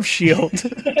of S.H.I.E.L.D.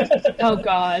 Oh,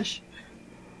 gosh.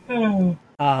 But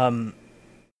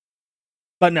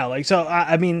no, like, so,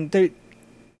 I mean,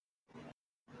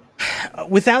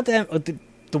 without them,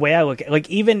 the way I look at it, like,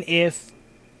 even if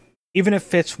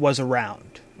Fitz was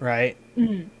around, right?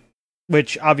 Mm-hmm.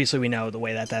 Which, obviously, we know the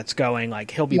way that's going,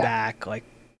 like, he'll be back, like,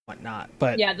 whatnot,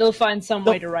 but... Yeah, they'll find some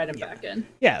way to write him back in.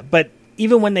 Yeah, but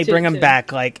even when they bring him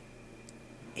back, like,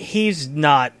 he's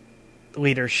not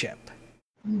leadership.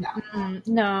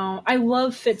 No, I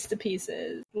love Fitz to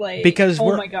pieces. Like, because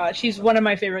oh my gosh, he's one of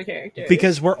my favorite characters.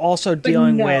 Because we're also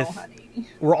dealing honey.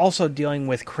 We're also dealing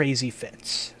with crazy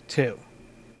Fitz too.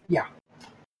 Yeah.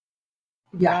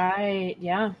 Right.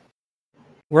 Yeah.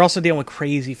 We're also dealing with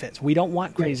crazy Fitz. We don't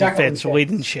want crazy Fitz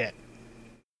leading shit.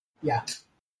 Yeah.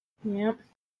 Yep.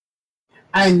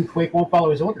 And Quake won't follow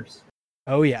his orders.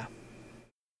 Oh yeah.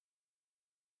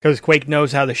 Because Quake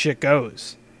knows how the shit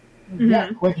goes.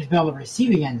 Yeah, Quake has been on the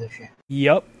receiving end of shit.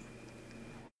 Yep.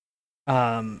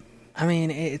 I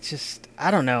mean, it's just,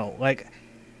 I don't know. Like,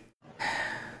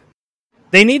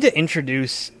 they need to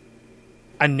introduce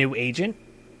a new agent,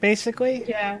 basically.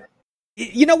 Yeah.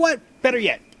 You know what? Better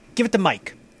yet, give it to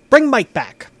Mike. Bring Mike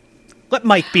back. Let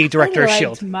Mike be director of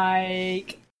S.H.I.E.L.D.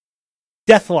 Mike.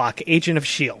 Deathlock, agent of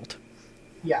S.H.I.E.L.D.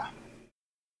 Yeah.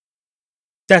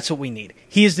 That's what we need.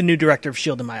 He is the new director of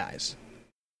S.H.I.E.L.D. in my eyes.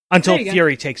 Until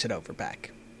Fury takes it over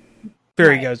back.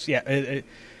 Fury goes, yeah.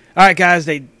 All right, guys,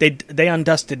 they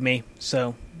undusted me,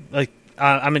 so like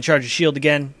I'm in charge of S.H.I.E.L.D.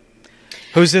 again.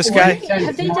 Who's this guy?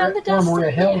 Have they done the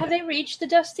dusting? Have they reached the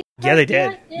dusting? Yeah, they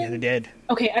did. Yeah, they did.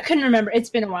 Okay, I couldn't remember. It's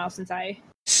been a while since I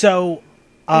was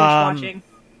watching.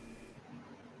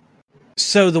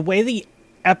 So the way the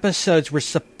episodes were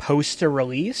supposed to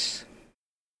release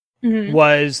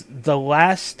was the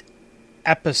last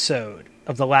episode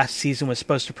of the last season was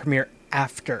supposed to premiere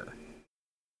after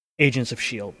Agents of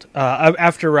S.H.I.E.L.D.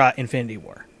 After Infinity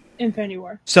War. Infinity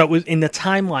War. So it was in the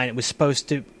timeline. It was supposed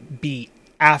to be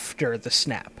after the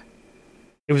snap.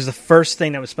 It was the first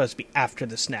thing that was supposed to be after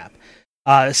the snap.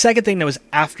 The second thing that was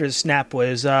after the snap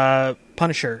was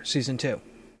Punisher season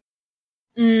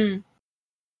 2.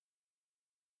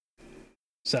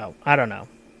 So I don't know.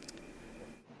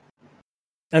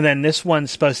 And then this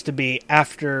one's supposed to be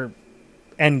after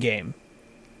Endgame.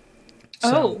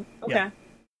 So, okay. Yeah.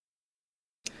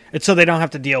 It's so they don't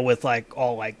have to deal with like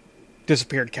all like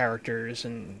disappeared characters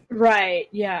and right,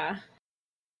 yeah.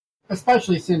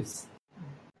 Especially since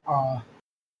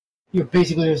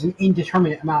basically there's an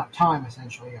indeterminate amount of time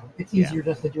essentially. It's easier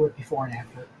just to do it before and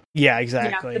after. Yeah,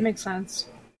 exactly. Yeah, that makes sense.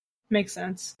 Makes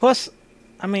sense. Plus,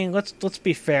 I mean, let's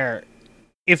be fair.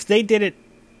 If they did it,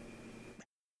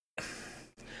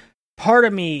 part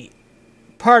of me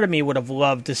would have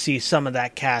loved to see some of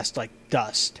that cast like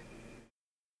dust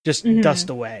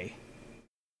away.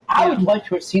 I would like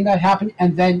to have seen that happen,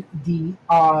 and then the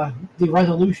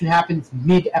resolution happens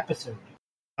mid-episode.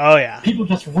 Oh, yeah. People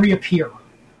just reappear.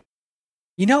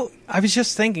 You know, I was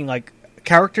just thinking, like,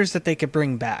 characters that they could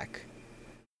bring back.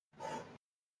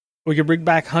 We could bring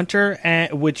back Hunter,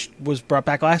 which was brought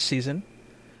back last season.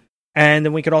 And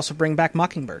then we could also bring back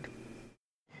Mockingbird.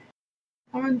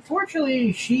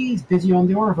 Unfortunately, she's busy on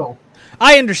the Orville.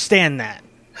 I understand that.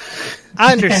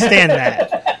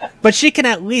 But she can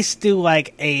at least do,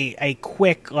 like, a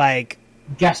quick, like...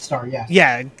 guest star, yeah.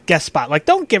 Yeah, guest spot. Like,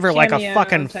 don't give her, like, a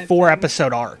fucking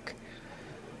 4-episode arc.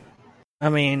 I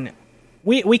mean,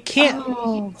 we can't...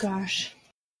 Oh, gosh.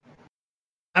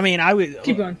 I mean,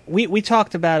 keep going. We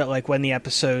talked about it, like,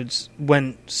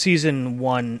 when season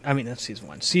 1... I mean, that's season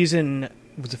 1. Season...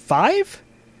 Was it 5?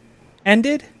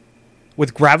 Ended?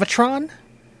 With Gravitron?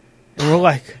 And we're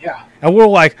like... Yeah. And we're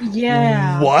like...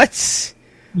 Yeah. What?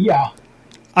 Yeah.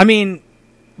 I mean,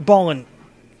 Ballin,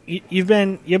 you've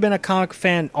been a comic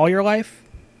fan all your life?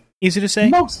 Easy to say?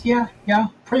 Yeah,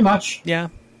 pretty much. Yeah.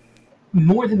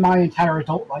 More than my entire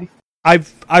adult life.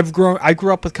 I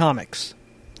grew up with comics.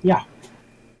 Yeah.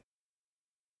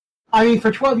 I mean,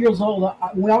 for 12 years old,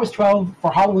 when I was 12,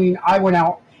 for Halloween, I went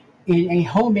out in a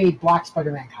homemade Black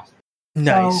Spider-Man costume.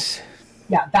 Nice. So,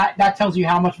 yeah, that tells you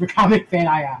how much of a comic fan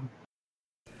I am.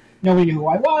 Nobody knew who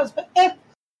I was, but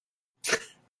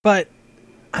But,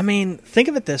 I mean, think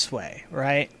of it this way,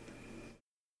 right?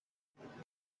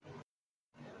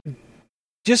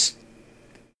 Just,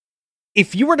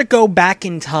 if you were to go back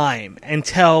in time and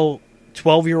tell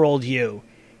 12-year-old you,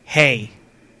 hey,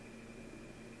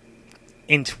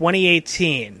 in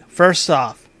 2018, first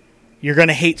off, you're going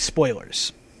to hate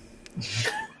spoilers.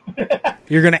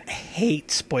 You're going to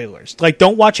hate spoilers. Like,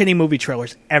 don't watch any movie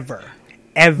trailers, ever.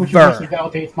 Ever. Which actually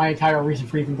validates my entire reason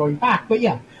for even going back, but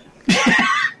yeah.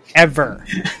 Ever.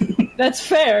 That's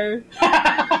fair.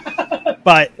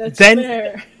 But That's then,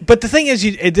 fair. But the thing is,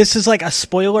 this is like a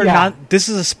spoiler. Yeah. This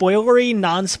is a spoilery,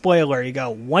 non-spoiler. You go,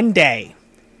 one day,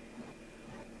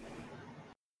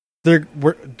 we're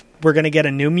gonna get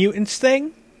a New Mutants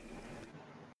thing,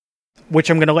 which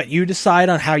I'm gonna let you decide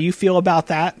on how you feel about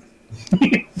that.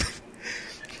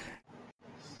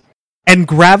 And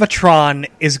Gravitron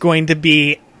is going to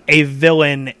be a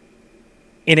villain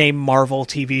in a Marvel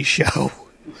TV show.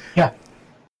 Yeah.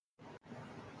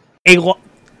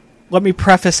 Let me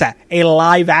preface that. A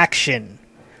live-action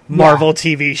Marvel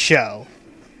TV show.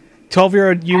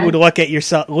 12-year-old you would look at you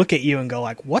and go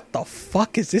like, what the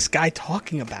fuck is this guy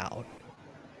talking about?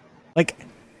 Like,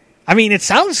 I mean, it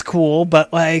sounds cool,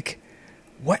 but like,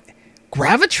 what?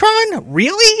 Gravitron?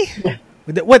 Really? Yeah.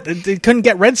 What, they couldn't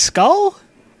get Red Skull?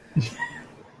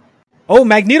 Oh,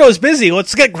 Magneto's busy.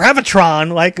 Let's get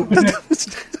Gravitron. Like,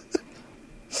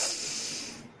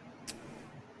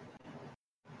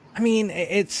 I mean,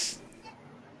 it's...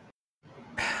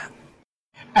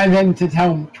 And then to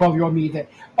tell 12-year-old me that,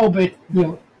 but,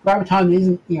 Gravitron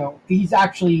isn't, he's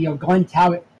actually, Glenn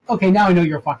Talbot. Okay, now I know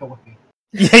you're fucking with me.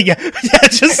 Yeah,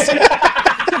 just...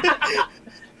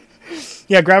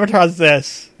 Yeah, Gravitron's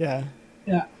this. Yeah.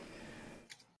 Yeah.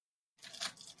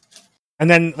 And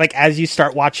then, like, as you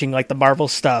start watching, like, the Marvel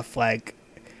stuff, like,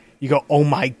 you go, oh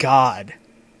my god.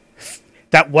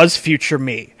 That was future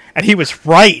me. And he was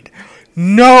right.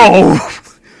 No!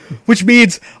 Which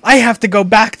means I have to go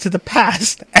back to the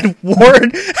past and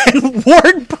warn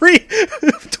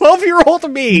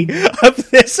 12-year-old me of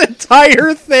this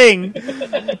entire thing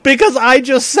because I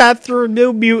just sat through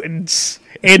New Mutants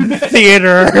in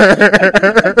theaters.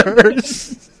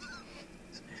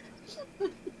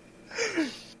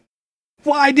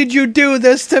 Why did you do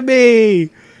this to me?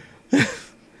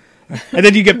 And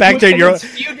then you get back there and you're...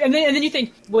 And then you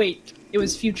think, wait, it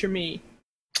was future me.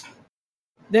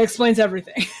 That explains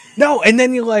everything. No, and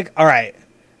then you're like, all right,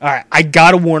 I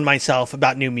gotta warn myself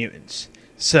about New Mutants.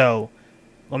 So,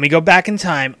 let me go back in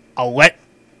time. I'll let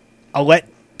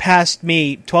past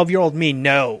me, 12-year-old me,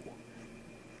 know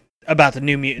about the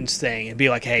New Mutants thing and be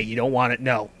like, hey, you don't want it?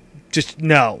 No. Just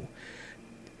no.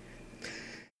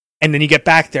 And then you get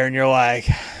back there and you're like,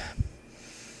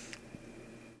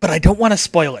 but I don't want to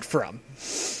spoil it for him.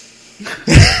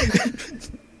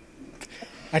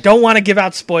 I don't want to give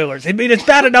out spoilers. I mean, it's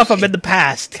bad enough I'm in the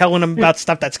past telling him about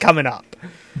stuff that's coming up.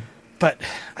 But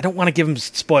I don't want to give him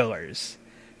spoilers.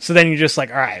 So then you're just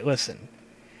like, all right, listen.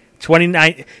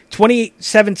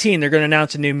 2017, they're going to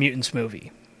announce a New Mutants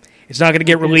movie. It's not going to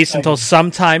get released until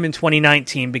sometime in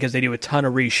 2019 because they do a ton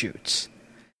of reshoots.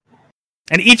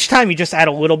 And each time you just add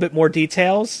a little bit more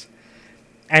details.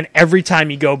 And every time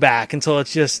you go back until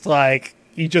it's just like,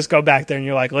 you just go back there and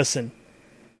you're like, listen.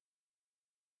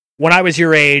 When I was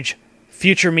your age,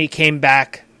 future me came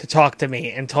back to talk to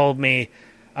me and told me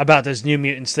about this New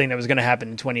Mutants thing that was going to happen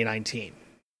in 2019.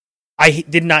 I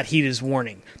did not heed his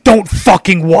warning. Don't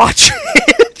fucking watch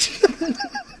it!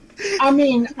 I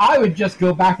mean, I would just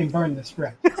go back and burn the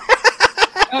script.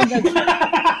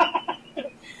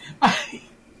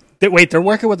 Wait, they're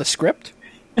working with a script?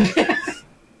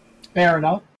 Fair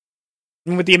enough.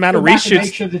 And with the amount of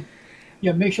reshoots...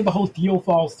 Make sure the whole deal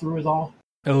falls through is all.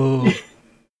 Oh...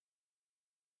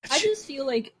 I just feel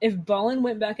like if Balin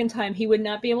went back in time, he would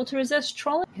not be able to resist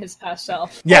trolling his past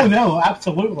self. Yeah. Oh no,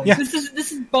 absolutely. Yeah. This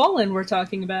is Balin we're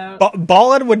talking about.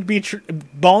 Balin would be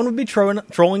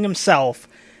trolling himself,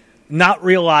 not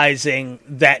realizing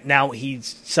that now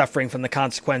he's suffering from the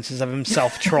consequences of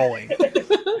himself trolling.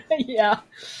 Yeah.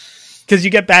 Because you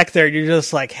get back there, you're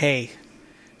just like, hey,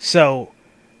 so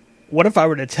what if I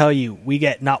were to tell you we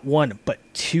get not one but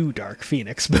 2 Dark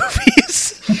Phoenix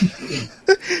movies?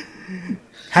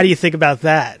 How do you think about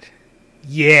that?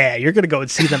 Yeah, you're going to go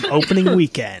and see them opening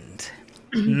weekend.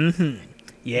 Mm-hmm.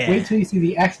 Yeah. Wait till you see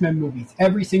the X-Men movies.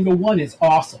 Every single one is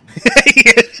awesome.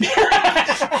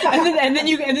 and then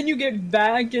you get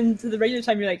back into the regular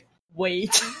time. You're like,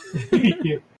 wait.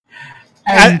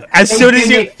 As soon as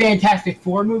you make Fantastic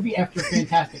Four movie after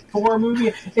Fantastic Four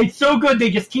movie, it's so good they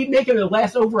just keep making it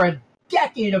last over a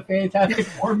decade of Fantastic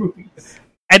Four movies.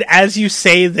 And as you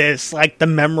say this, like, the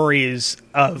memories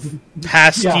of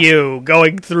past you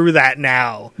going through that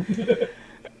now.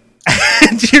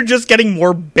 And you're just getting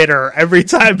more bitter every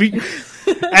time.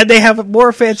 And they have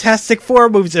more Fantastic Four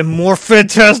movies and more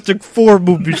Fantastic Four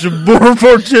movies and more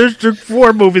Fantastic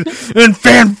Four movies and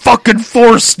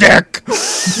Fan-fucking-Four-Stick!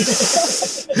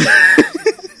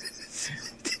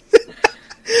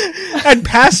 And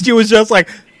past you is just like,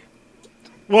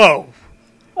 whoa.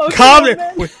 Okay, calm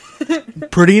down.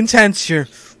 Pretty intense here.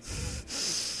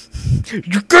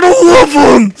 You're gonna love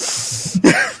them!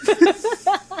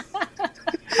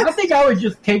 I think I would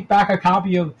just take back a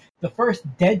copy of the first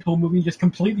Deadpool movie and just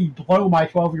completely blow my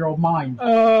 12-year-old mind.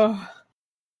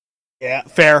 Yeah,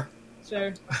 fair.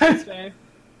 Sure. That's fair.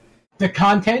 The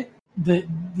content, the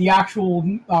actual,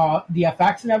 the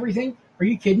effects and everything. Are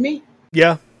you kidding me?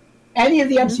 Yeah. Any of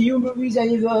the MCU movies,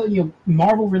 any of the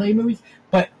Marvel-related movies,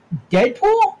 but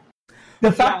Deadpool?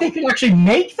 The fact they could actually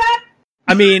make that?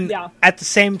 I mean, at the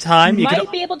same time... You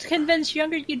might be able to convince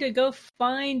younger you to go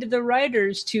find the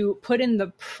writers to put in the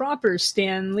proper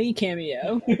Stan Lee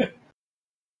cameo.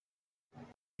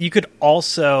 You could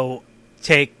also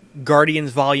take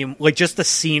Guardians Volume... Like, just the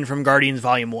scene from Guardians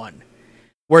Volume 1,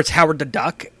 where it's Howard the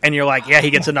Duck, and you're like, yeah, he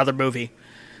gets another movie.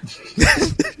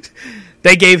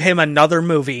 They gave him another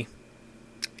movie.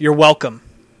 You're welcome.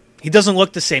 He doesn't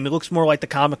look the same. He looks more like the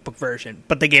comic book version,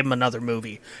 but they gave him another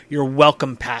movie. You're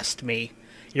welcome past me.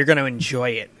 You're going to enjoy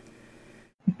it.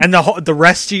 And the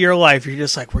rest of your life, you're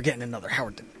just like, we're getting another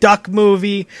Howard the Duck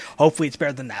movie. Hopefully it's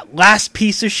better than that last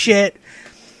piece of shit.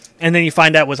 And then you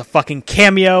find out it was a fucking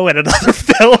cameo in another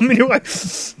film, and you're like,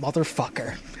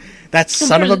 motherfucker. That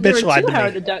son of a bitch lied to me. There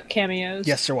were 2 Howard the Duck cameos.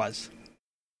 Yes, there was.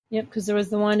 Yep, because there was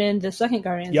the one in the second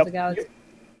Guardians of the Galaxy.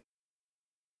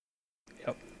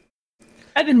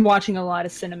 I've been watching a lot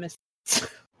of cinema.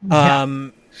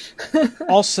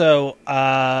 Also,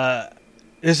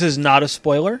 this is not a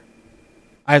spoiler.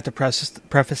 I have to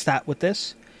preface that with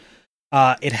this.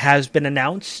 It has been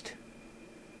announced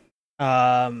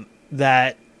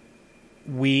that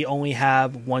we only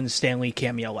have one Stan Lee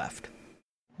cameo left.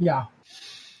 Yeah.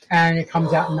 And it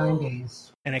comes out in 9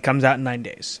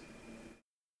 days.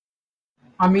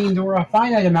 I mean, there were a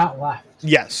finite amount left.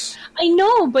 Yes. I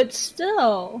know, but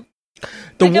still...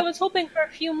 I was hoping for a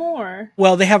few more.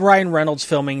 Well, they have Ryan Reynolds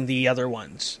filming the other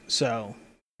ones, so...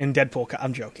 In Deadpool,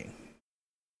 I'm joking.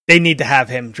 They need to have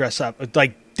him dress up,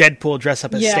 like Deadpool dress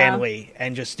up as Stan Lee,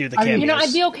 and just do the cameos.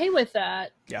 I'd be okay with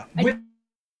that. Yeah. With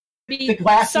the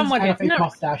glasses and a fake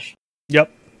mustache.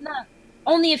 Yep. Not,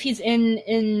 only if he's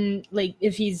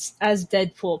if he's as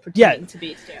Deadpool pretending to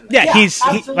be Stan Lee. Yeah,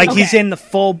 he's in the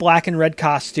full black and red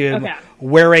costume,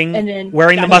 wearing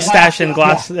the mustache and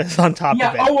glasses on top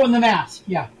of it. Oh, and the mask.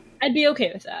 Yeah, I'd be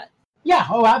okay with that. Yeah,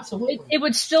 absolutely. It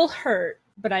would still hurt,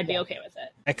 but I'd be okay with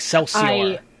it.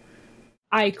 Excelsior.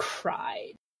 I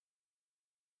cried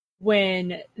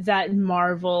when that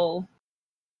Marvel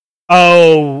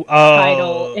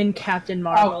title in Captain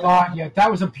Marvel. Oh god, yeah, that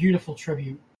was a beautiful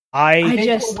tribute. I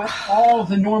just all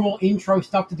the normal intro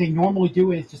stuff that they normally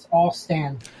do is just all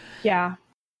Stan. Yeah.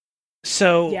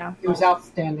 So it was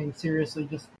outstanding. Seriously,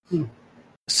 just.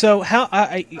 So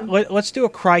let's do a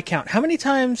cry count. How many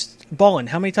times, Balin?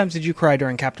 How many times did you cry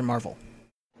during Captain Marvel?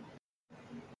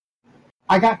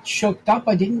 I got choked up.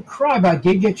 I didn't cry, but I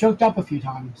did get choked up a few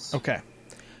times. Okay,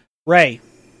 Ray.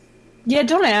 Yeah,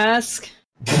 don't ask.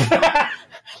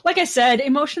 Like I said,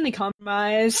 emotionally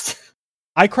compromised.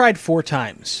 I cried 4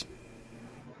 times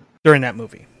during that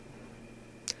movie.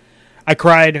 I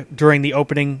cried during the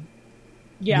opening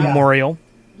memorial.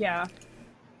 Yeah.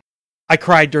 I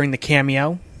cried during the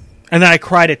cameo. And then I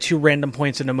cried at 2 random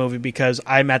points in the movie because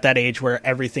I'm at that age where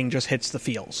everything just hits the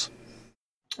feels.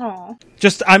 Aw.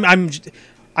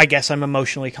 I guess I'm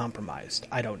emotionally compromised.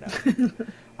 I don't know.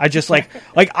 I just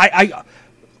I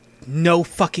no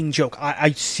fucking joke.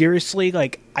 I seriously,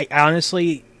 I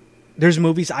honestly, there's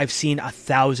movies I've seen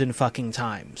 1,000 fucking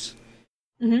times.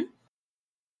 Mm-hmm.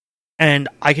 And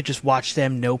I could just watch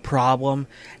them no problem.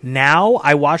 Now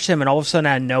I watch them and all of a sudden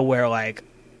out of nowhere,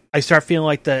 I start feeling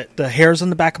like the hairs on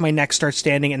the back of my neck start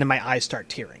standing and then my eyes start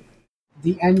tearing.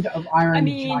 The end of Iron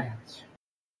Giant.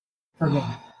 For me.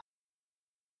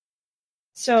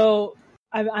 So,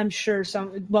 I'm sure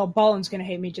Ballin's going to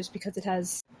hate me just because it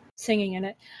has singing in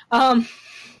it. But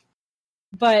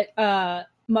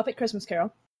Muppet Christmas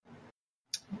Carol.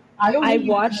 I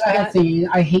watched that.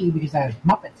 I hate you because I have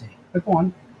Muppet singing. But go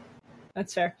on.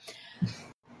 That's fair.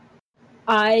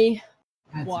 I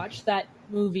watched that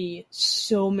movie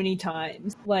so many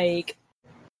times.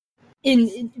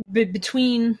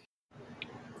 Between...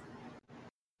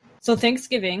 So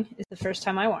Thanksgiving is the first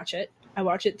time I watch it. I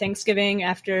watch it Thanksgiving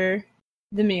after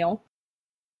the meal.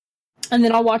 And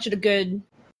then I'll watch it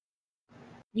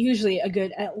usually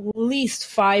at least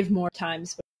 5 more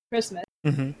times before Christmas.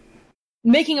 Mm-hmm.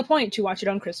 Making a point to watch it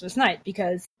on Christmas night,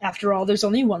 because after all, there's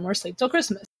only one more sleep till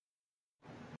Christmas.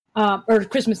 Or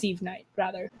Christmas Eve night,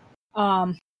 rather.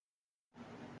 I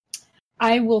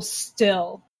will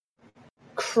still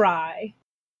cry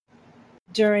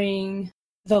during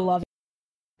The Love.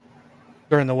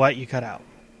 During the what? You cut out.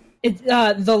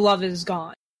 The Love Is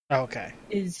Gone. Oh, okay.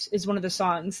 Is one of the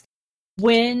songs.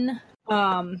 When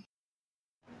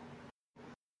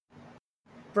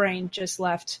brain just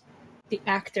left. The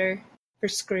actor for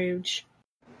Scrooge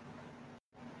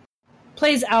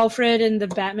plays Alfred in the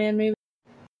Batman movie.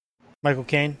 Michael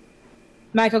Caine.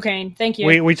 Michael Caine. Thank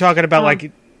you. We talking about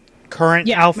current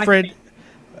Alfred?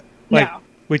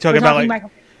 We're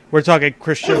talking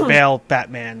Christian Bale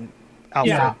Batman. Alfred.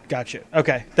 Yeah. Gotcha.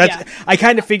 Okay. I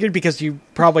kind of figured because you're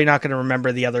probably not going to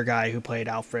remember the other guy who played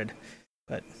Alfred.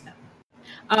 But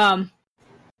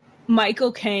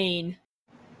Michael Caine,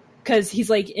 because he's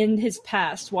in his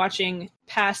past, watching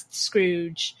past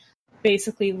Scrooge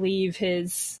basically leave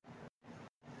his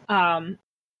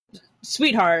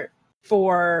sweetheart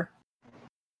for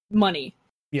money,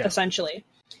 essentially.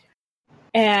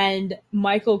 And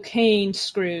Michael Caine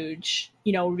Scrooge,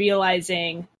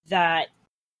 realizing that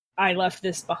I left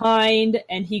this behind,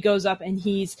 and he goes up and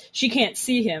she can't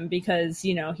see him because,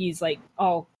 he's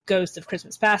all Ghost of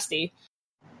Christmas Pasty.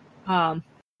 And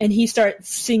he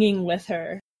starts singing with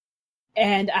her,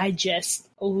 and I just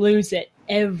lose it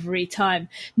every time.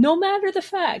 No matter the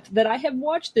fact that I have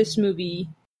watched this movie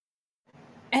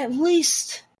at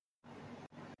least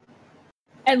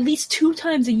 2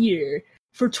 times a year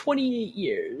for 28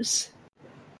 years.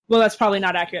 Well, that's probably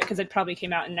not accurate because it probably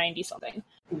came out in 90-something.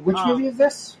 Which movie is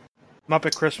this?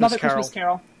 Muppet Christmas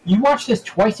Carol. You watch this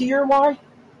twice a year? Why?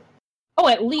 Oh,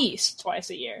 at least twice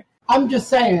a year. I'm just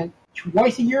saying,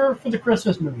 twice a year for the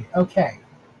Christmas movie. Okay.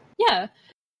 Yeah.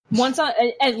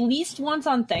 At least once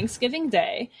on Thanksgiving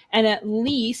Day, and at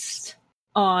least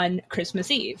on Christmas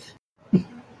Eve.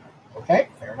 Okay,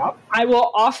 fair enough. I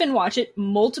will often watch it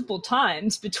multiple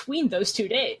times between those 2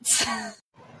 dates.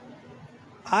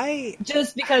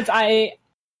 Just because I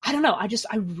don't know,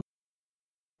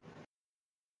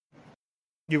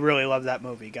 You really love that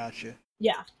movie, gotcha.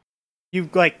 Yeah.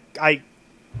 I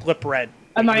lip read.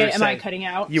 Am I cutting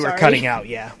out? You were cutting out,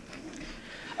 yeah.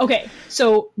 Okay,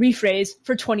 so rephrase,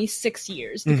 for 26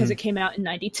 years, because it came out in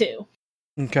 92.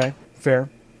 Okay, fair.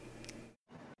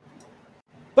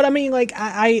 But I mean,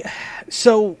 I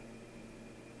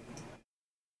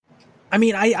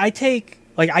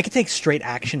could take straight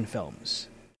action films.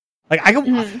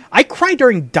 I cry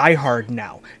during Die Hard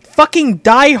now. Fucking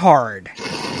Die Hard.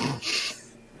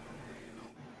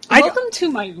 Welcome to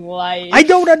my life. I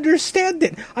don't understand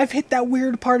it. I've hit that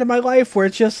weird part of my life where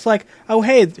it's just oh,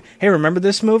 hey, remember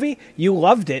this movie? You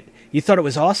loved it. You thought it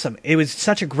was awesome. It was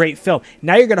such a great film.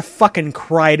 Now you're gonna fucking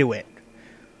cry to it.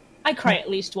 I cry at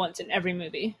least once in every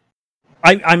movie.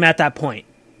 I'm at that point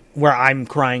where I'm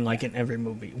crying in every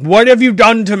movie. What have you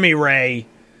done to me, Ray?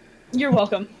 You're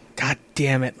welcome. God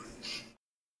damn it.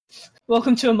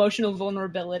 Welcome to emotional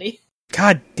vulnerability.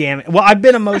 God damn it. Well, I've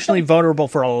been emotionally vulnerable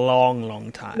for a long,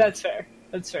 long time. That's fair.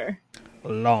 A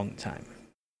long time.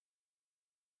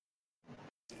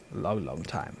 Long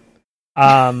time.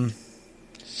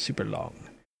 Super long.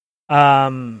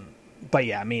 But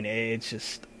yeah, I mean, it's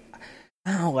just...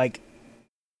 I don't know,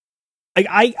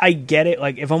 I get it.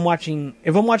 Like if I'm watching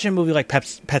a movie like Pet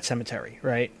Sematary,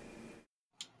 right?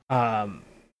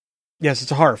 Yes,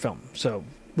 it's a horror film, so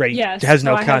Ray has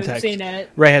no context. I haven't seen it.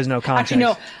 Ray has no context. Actually,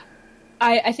 no.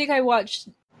 I think I watched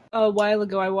a while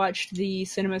ago. I watched the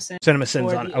CinemaSins.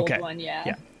 CinemaSins on okay. Old one,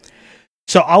 yeah.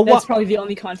 So that's probably the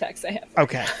only context I have.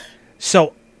 Okay,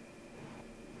 so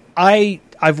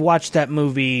I've watched that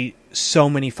movie so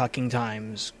many fucking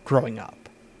times growing up.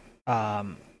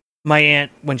 My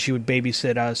aunt, when she would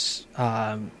babysit us,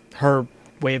 her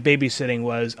way of babysitting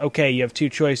was, okay, you have two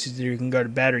choices. Either you can go to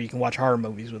bed or you can watch horror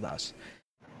movies with us.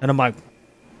 And I'm like,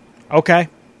 okay.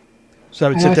 So I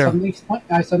would sit there.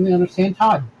 I suddenly understand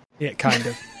Todd. Yeah, kind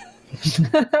of.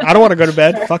 I don't want to go to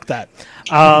bed. Fuck that.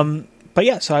 But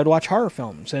yeah, so I'd watch horror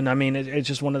films. And I mean, it's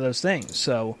just one of those things.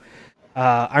 So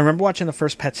I remember watching the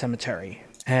first Pet Sematary.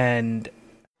 And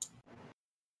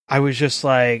I was just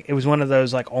like, it was one of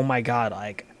those like, oh my God,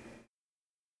 like,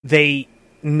 they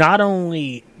not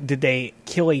only did they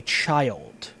kill a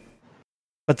child,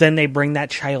 but then they bring that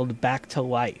child back to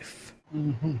life.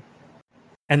 Mm-hmm.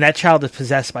 And that child is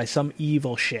possessed by some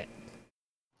evil shit.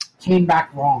 Came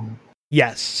back wrong.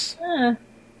 Yes.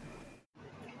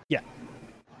 Yeah.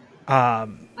 I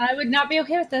would not be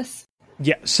okay with this.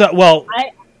 Yeah, so, well...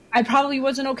 I probably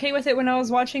wasn't okay with it when I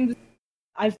was watching.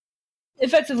 I've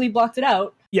effectively blocked it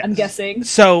out, yes. I'm guessing.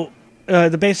 So,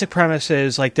 the basic premise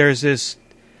is, like, there's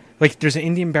an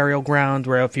Indian burial ground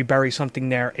where if you bury something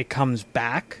there, it comes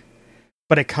back,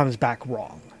 but it comes back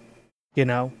wrong. You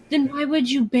know? Then why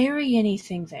would you bury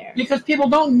anything there? Because people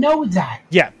don't know that.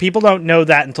 Yeah, people don't know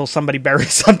that until somebody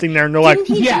buries something there and they're Didn't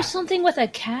he do something with a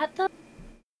cat, though?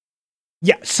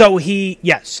 Yeah, so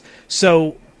yes.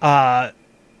 So, the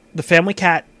family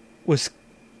cat was,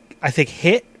 I think,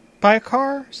 hit by a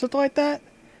car, something like that.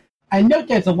 I note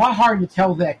that it's a lot harder to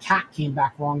tell that a cat came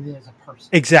back wrong than as a person.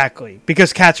 Exactly,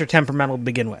 because cats are temperamental to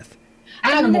begin with.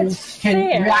 Animals can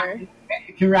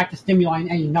react to stimuli in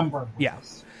any number of ways. Yeah.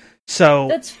 So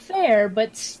that's fair,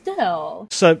 but still.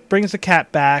 So it brings the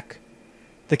cat back.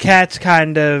 The cat's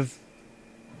kind of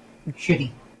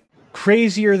shitty,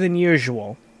 crazier than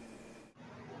usual.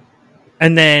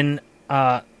 And then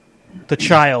the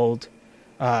child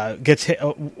gets hit.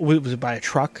 Was it by a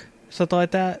truck? Something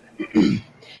like that?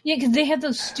 Yeah, because they had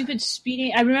those stupid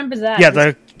speeding. I remember that. Yeah,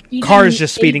 the car is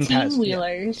just speeding past.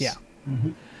 Wheelers. Yeah.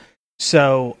 Mm-hmm.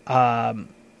 So, and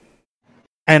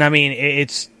I mean,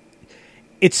 it's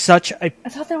such a... I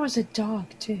thought there was a dog,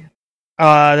 too.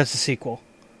 That's a sequel.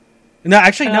 No,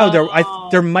 actually, no,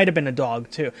 there might have been a dog,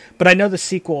 too. But I know the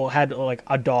sequel had, like,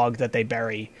 a dog that they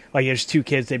bury. Like, there's two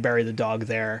kids, they bury the dog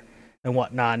there and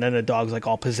whatnot, and then the dog's, like,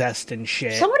 all possessed and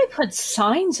shit. Somebody put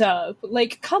signs up.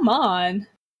 Like, come on.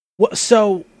 Well,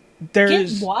 so,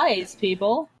 there's... Get wise,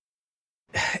 people.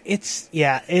 It's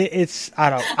I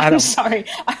don't I'm sorry.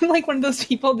 I'm like one of those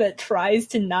people that tries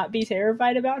to not be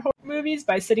terrified about horror movies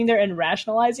by sitting there and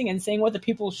rationalizing and saying what the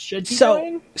people should be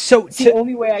doing. So it's the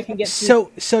only way I can get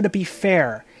so to be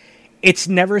fair, it's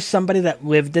never somebody that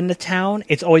lived in the town.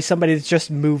 It's always somebody that's just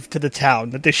moved to the town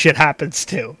that this shit happens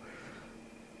to.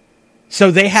 So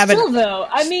they haven't. Still, though,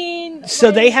 I mean,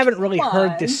 so they haven't really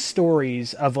heard the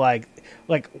stories of like.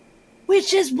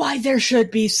 Which is why there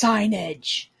should be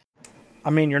signage. I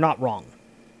mean, you're not wrong.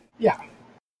 Yeah.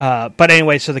 But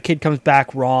anyway, so the kid comes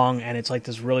back wrong, and it's like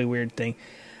this really weird thing.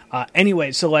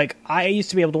 Anyway, so like I used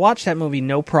to be able to watch that movie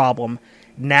no problem.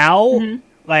 Now,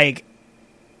 like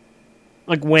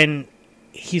when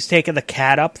he's taking the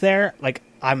cat up there, like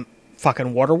I'm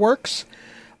fucking waterworks.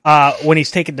 When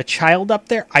he's taking the child up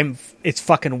there, it's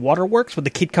fucking waterworks. When the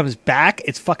kid comes back,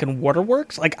 it's fucking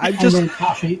waterworks. Like I'm just and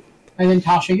then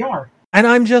Tasha Yar. And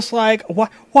I'm just like, why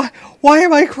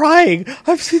am I crying?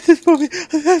 I've seen this movie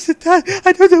a thousand times.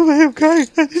 I don't know why I'm crying.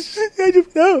 I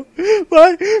don't know.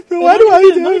 Why do I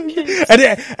do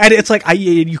it? And it's like,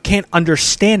 you can't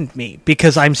understand me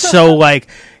because I'm so like,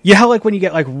 you know how like when you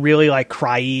get like really like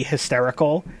cryy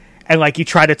hysterical and like you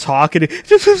try to talk and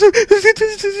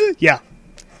yeah.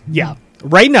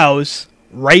 Ray knows.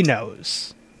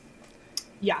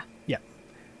 Yeah.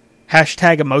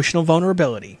 Hashtag emotional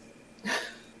vulnerability.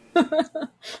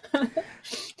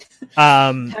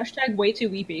 Hashtag way too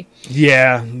weepy.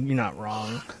 Yeah, you're not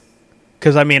wrong.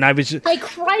 Because I mean, I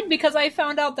cried because I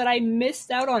found out that I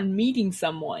missed out on meeting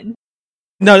someone.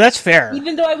 No, that's fair.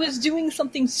 Even though I was doing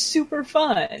something super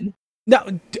fun.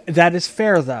 No, that is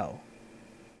fair though,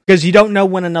 because you don't know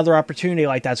when another opportunity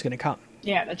like that's going to come.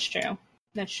 Yeah, that's true.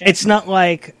 It's not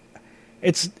like.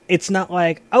 It's not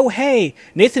like, oh hey,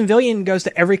 Nathan Fillion goes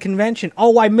to every convention.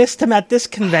 Oh, I missed him at this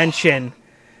convention.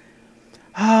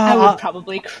 I would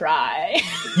probably cry.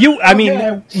 You'll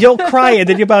cry, and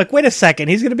then you'll be like, wait a second,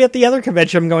 he's going to be at the other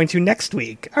convention I'm going to next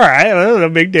week. All right, no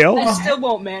big deal. I still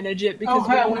won't manage it because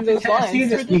we have one of those lines. See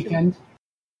this weekend.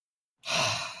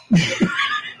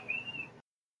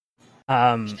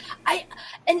 I'm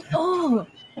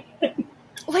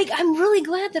really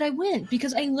glad that I went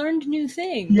because I learned new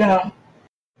things. Yeah.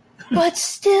 But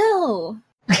still.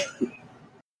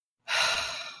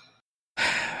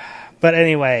 But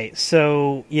anyway,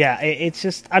 so yeah, it's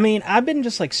just, I mean, I've been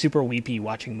just like super weepy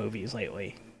watching movies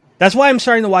lately. That's why I'm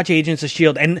starting to watch Agents of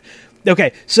S.H.I.E.L.D. And,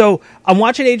 okay, so I'm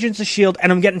watching Agents of S.H.I.E.L.D.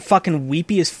 and I'm getting fucking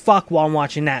weepy as fuck while I'm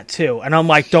watching that too. And I'm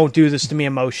like, don't do this to me,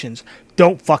 emotions.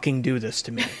 Don't fucking do this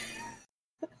to me.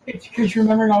 It's because you're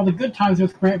remembering all the good times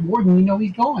with Grant Morgan. You know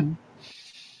he's gone.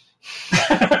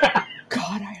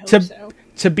 God, I hope so.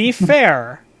 To be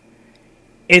fair,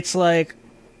 it's like,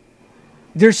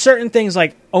 there's certain things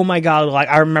like, oh my god, like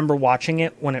I remember watching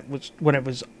it when it was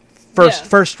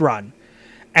first run,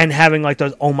 and having like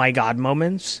those oh my god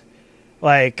moments,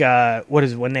 like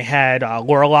when they had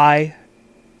Lorelai,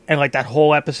 and like that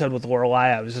whole episode with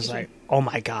Lorelai, I was just like, oh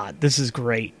my god, this is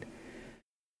great.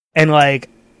 And like,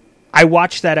 I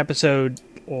watched that episode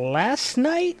last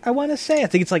night, I want to say, I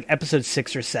think it's like episode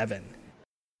 6 or 7,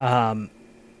 and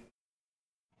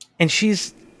she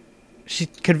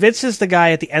convinces the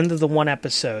guy at the end of the one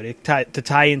episode to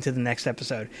tie into the next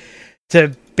episode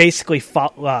to basically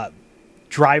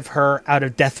drive her out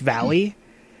of Death Valley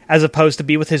as opposed to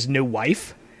be with his new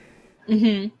wife.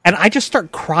 Mm-hmm. And I just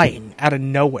start crying out of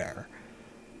nowhere.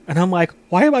 And I'm like,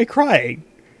 why am I crying?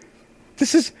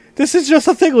 This is just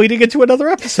a thing leading into another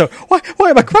episode. Why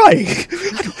am I crying?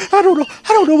 I don't know. I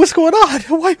don't know what's going on.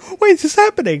 Why is this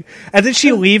happening? And then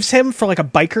she leaves him for like a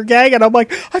biker gang, and I'm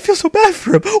like, I feel so bad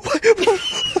for him.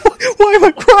 Why am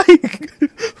I crying?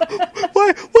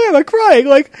 Why am I crying?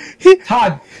 Like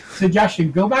Todd,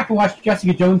 suggestion: go back and watch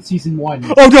Jessica Jones season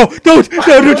 1. Oh no!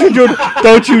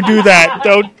 Don't you do that?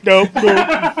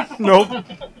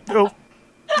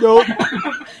 No.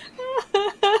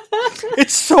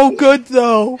 It's so good,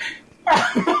 though.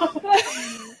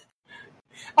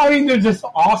 I mean, there's this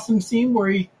awesome scene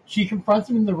where she confronts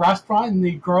him in the restaurant, and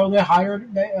the girl they hired,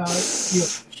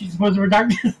 she's supposed to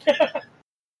protect him.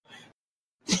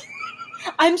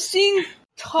 I'm seeing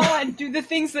Todd do the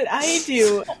things that I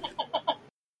do.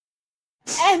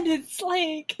 And it's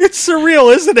like... It's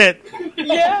surreal, isn't it?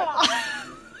 Yeah.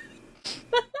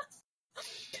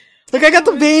 Like, I got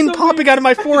the vein popping out of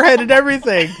my forehead and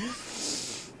everything.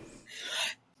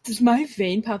 Does my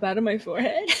vein pop out of my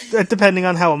forehead? Depending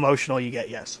on how emotional you get,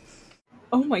 yes.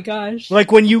 Oh my gosh.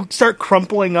 Like, when you start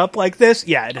crumpling up like this,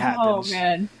 yeah, it happens. Oh,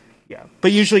 man. Yeah.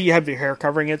 But usually you have your hair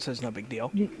covering it, so it's no big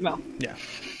deal. Well. Yeah.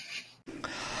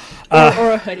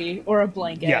 Or a hoodie, or a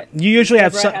blanket. Yeah, you usually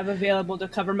have I have available to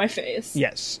cover my face.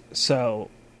 Yes. So,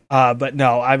 but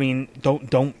no, I mean, don't.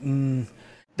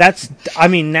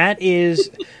 That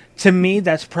is, to me,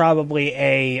 that's probably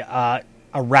a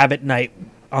rabbit night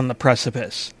on the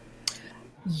precipice.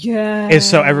 Yeah. Is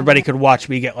so everybody could watch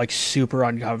me get like super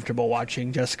uncomfortable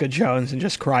watching Jessica Jones and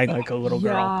just crying like a little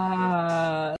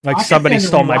girl. Like somebody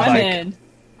stole my bike.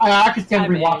 I could stand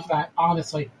to rewatch that,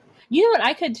 honestly. You know what?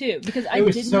 I could too, because I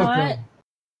did so not. Good.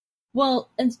 Well,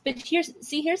 but here's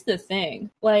the thing.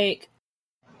 Like,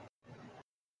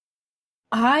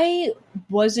 I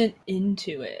wasn't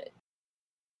into it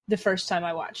the first time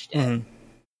I watched it.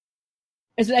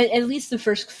 Mm-hmm. At least the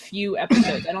first few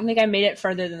episodes. I don't think I made it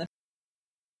further than the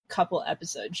couple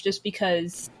episodes, just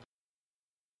because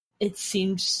it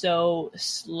seemed so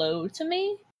slow to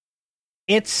me.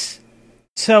 It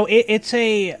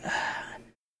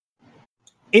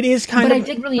is kind of... But I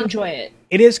did really enjoy it.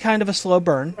 It is kind of a slow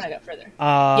burn. When I got further.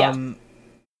 Yeah.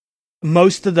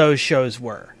 Most of those shows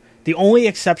were. The only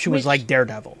exception was like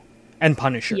Daredevil and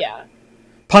Punisher. Yeah.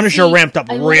 Punisher ramped up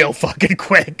real fucking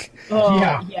quick. Oh,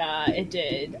 yeah, it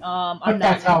did. I'm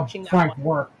that's how Frank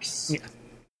works. Yeah.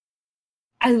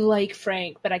 I like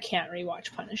Frank, but I can't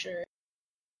rewatch Punisher.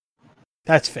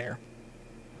 That's fair.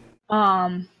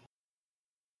 Well,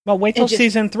 wait till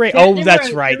season 3.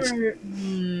 That's right.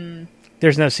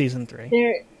 There's no season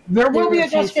 3. There will be a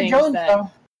Jessica Jones,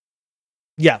 though.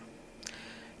 Yeah.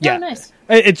 Yeah. Oh, nice.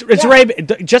 It's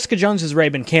Jessica Jones has already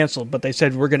been canceled, but they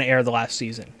said we're going to air the last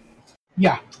season.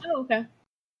 Yeah. Oh, okay.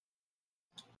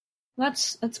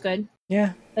 That's good.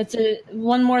 Yeah. That's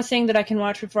one more thing that I can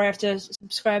watch before I have to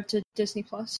subscribe to Disney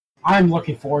Plus. I'm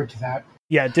looking forward to that.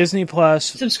 Yeah, Disney Plus.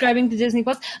 Subscribing to Disney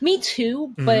Plus. Me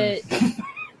too, but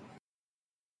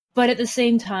but at the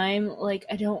same time, like,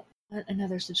 I don't want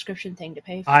another subscription thing to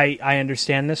pay for. I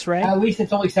understand this, Ray. At least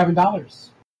it's only $7.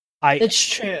 It's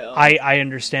true. I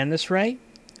understand this, Ray.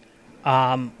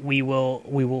 We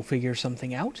will figure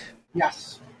something out.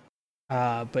 Yes.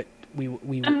 But we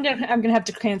I'm gonna have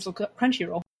to cancel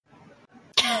Crunchyroll.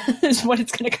 Is what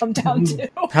it's gonna come down to.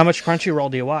 How much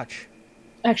Crunchyroll do you watch?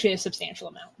 Actually, a substantial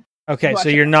amount. Okay, so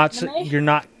you're not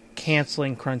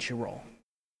canceling Crunchyroll.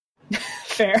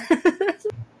 Fair.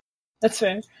 That's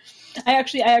fair. I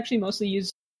actually mostly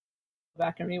use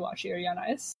back and rewatch Yuri on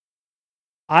Ice.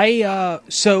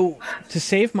 So to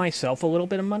save myself a little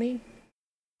bit of money,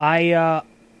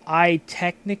 I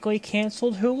technically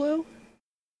canceled Hulu.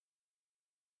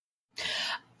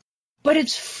 But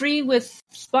it's free with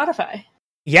Spotify.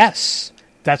 Yes,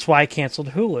 that's why I canceled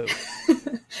Hulu.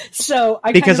 So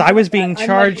because I was being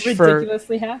charged for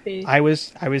ridiculously happy. I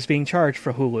was being charged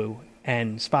for Hulu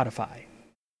and Spotify.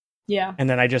 Yeah. And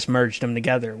then I just merged them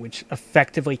together, which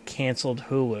effectively canceled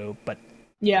Hulu, but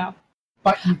yeah.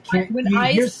 But you can't. When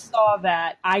I saw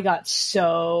that, I got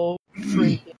so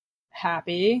freaking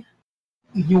happy.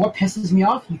 You know what pisses me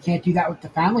off? You can't do that with the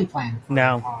family plan.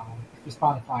 For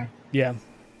Spotify. Yeah.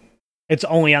 It's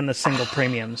only on the single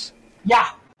premiums.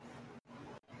 Yeah.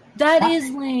 That is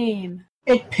lame.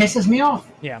 It pisses me off.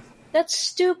 Yeah. That's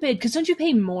stupid, because don't you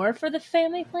pay more for the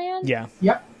family plan? Yeah.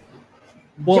 Yep.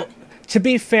 Well, to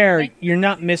be fair, you're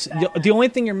not missing... The only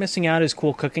thing you're missing out is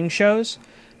cool cooking shows,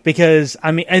 because,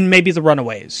 I mean, and maybe The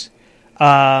Runaways.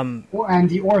 And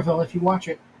the Orville, if you watch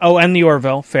it. Oh, and the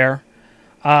Orville, fair.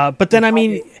 But then, I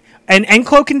mean... And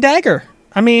Cloak and Dagger.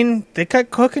 I mean, they got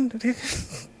Cloak and...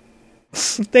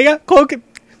 They got Cloak and...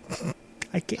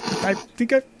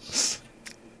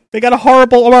 They got a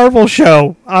horrible Marvel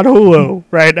show on Hulu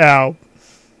right now.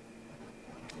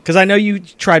 Because I know you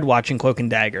tried watching Cloak and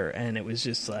Dagger, and it was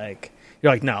just like...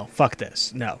 You're like, no, fuck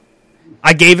this. No.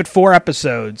 I gave it 4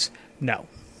 episodes. No.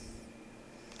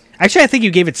 Actually, I think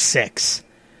you gave it 6.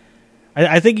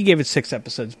 I think you gave it 6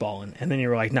 episodes, Ballin', and then you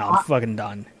were like, no, I'm fucking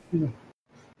done.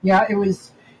 Yeah, it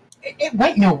was... It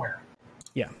went nowhere.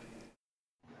 Yeah.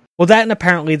 Well, that and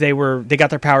apparently they got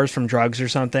their powers from drugs or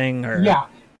something, or... Yeah.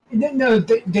 No,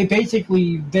 they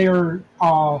basically, they're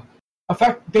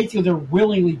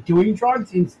willingly doing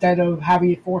drugs instead of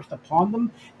having it forced upon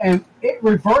them, and it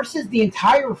reverses the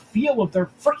entire feel of their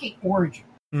freaking origin.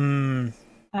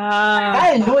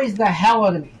 That annoys the hell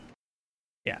out of me.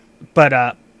 Yeah,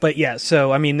 but yeah.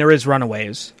 So I mean, there is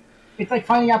Runaways. It's like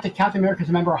finding out that Captain America's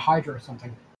a member of Hydra or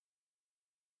something.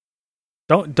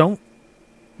 Don't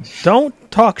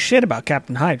talk shit about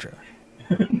Captain Hydra.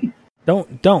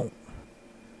 Don't.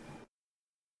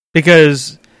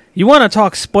 Because you want to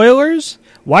talk spoilers?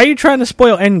 Why are you trying to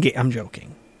spoil Endgame? I'm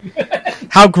joking.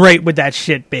 How great would that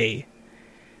shit be?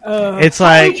 It's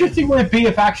like... How interesting would it be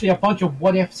if actually a bunch of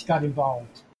what-ifs got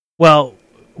involved? Well,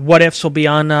 what-ifs will be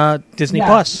on Disney+.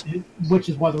 Plus. Which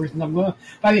is one of the reasons I'm going to...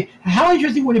 I mean, how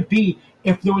interesting would it be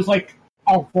if there was like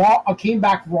a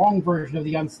came-back wrong version of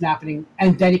the Unsnapping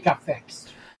and then it got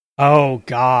fixed? Oh,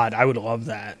 God. I would love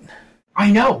that. I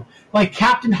know. Like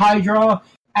Captain Hydra...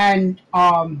 And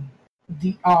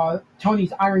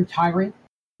Tony's Iron Tyrant.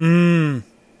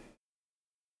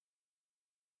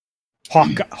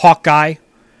 Hawkeye.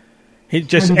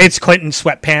 It's Clinton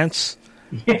sweatpants.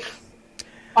 Yeah.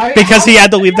 Because he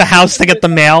had to leave the house to get the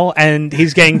mail, and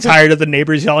he's getting tired of the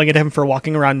neighbors yelling at him for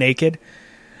walking around naked.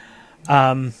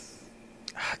 God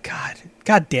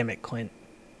damn it, Clint.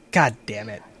 God damn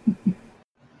it.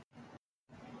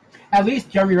 At least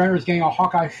Jeremy Renner is getting a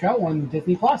Hawkeye show on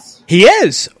Disney Plus. He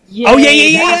is. Yay, oh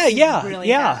yeah. Really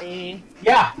yeah. Happy.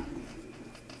 Yeah.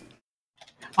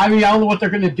 I mean, I don't know what they're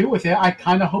going to do with it. I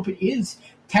kind of hope it is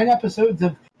 10 episodes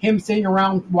of him sitting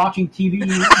around watching TV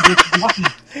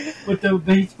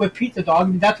with Pizza Dog. I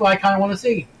mean, that's what I kind of want to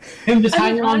see. Him just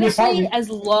hanging around the apartment. As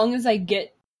long as I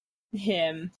get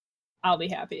him, I'll be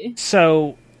happy.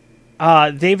 So,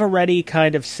 they've already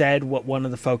kind of said what one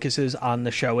of the focuses on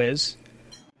the show is.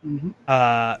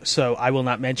 Mm-hmm. So I will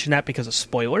not mention that because of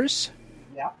spoilers.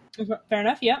 Yeah. Fair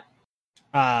enough, yeah.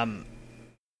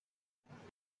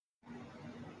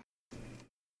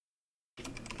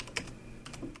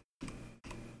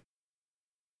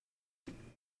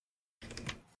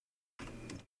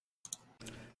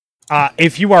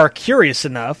 If you are curious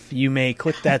enough, you may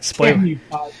click that spoiler.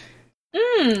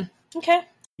 Okay.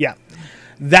 Yeah.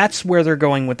 That's where they're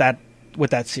going with that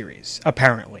series,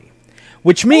 apparently.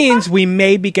 Which means we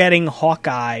may be getting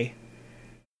Hawkeye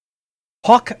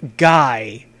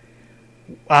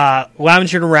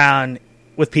lounging around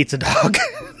with Pizza Dog.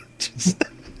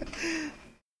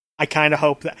 I kind of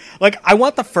hope that... Like, I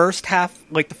want the first half,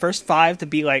 like, the first 5 to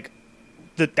be, like,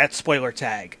 that spoiler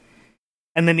tag.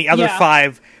 And then the other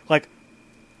 5, like,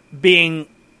 being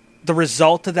the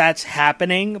result of that's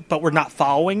happening, but we're not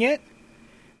following it,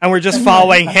 and we're just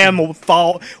following him. We're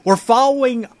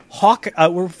following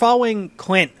we're following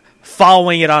Clint,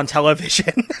 following it on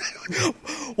television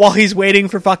while he's waiting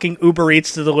for fucking Uber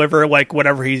Eats to deliver like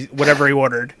whatever he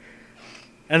ordered.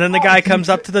 And then the guy comes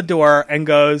up to the door and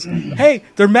goes, "Hey,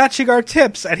 they're matching our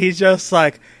tips," and he's just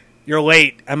like, "You're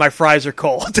late, and my fries are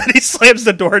cold." And he slams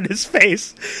the door in his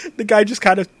face. The guy just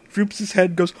kind of droops his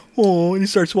head and goes, "Oh," and he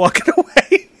starts walking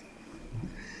away.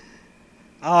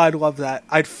 Oh, I'd love that.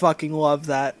 I'd fucking love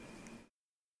that.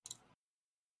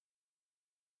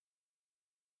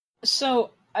 So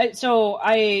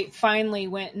I finally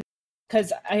went,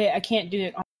 because I can't do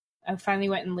it. I finally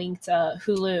went and linked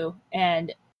Hulu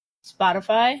and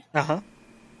Spotify.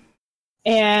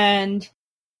 And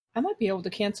I might be able to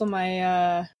cancel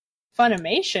my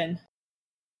Funimation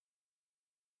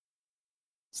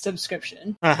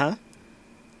subscription.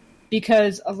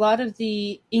 Because a lot of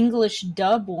the English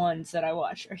dub ones that I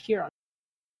watch are here on.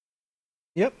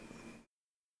 Yep.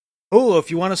 Oh, if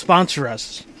you want to sponsor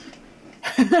us,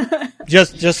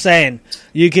 just saying,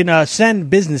 you can send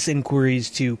business inquiries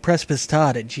to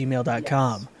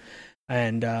precipice.todd@gmail.com,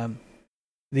 and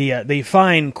the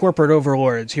fine corporate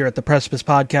overlords here at the Precipice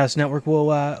Podcast Network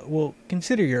will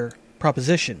consider your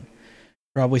proposition.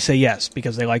 Probably say yes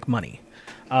because they like money.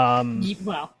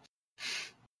 Well,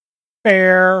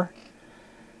 fair.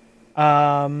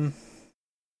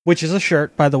 Which is a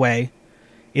shirt, by the way.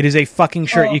 It is a fucking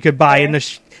shirt you could buy in the...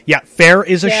 fair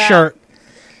is a shirt.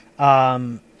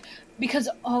 Because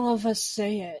all of us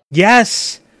say it.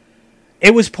 Yes!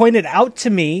 It was pointed out to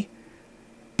me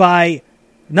by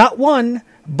not one,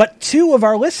 but two of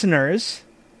our listeners.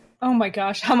 Oh my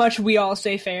gosh, how much we all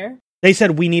say fair. They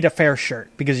said we need a fair shirt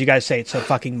because you guys say it so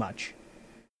fucking much.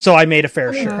 So I made a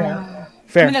fair shirt.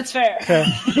 Fair. I mean, that's fair.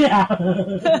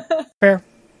 Fair.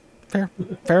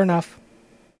 Fair enough.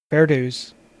 Fair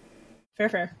dues.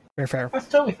 Fair. That's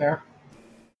totally fair.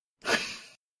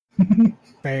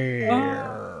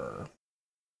 Fair.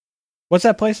 What's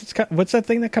that place? What's that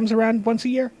thing that comes around once a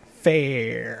year?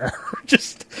 Fair.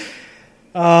 Just.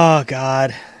 Oh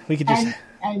God, we could just.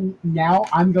 And now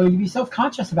I'm going to be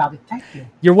self-conscious about it. Thank you.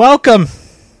 You're welcome.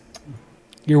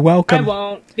 You're welcome. I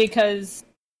won't because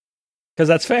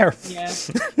that's fair. Yeah, that's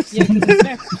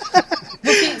fair.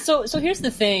 Well, see, so here's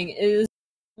the thing: is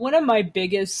one of my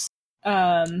biggest,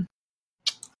 I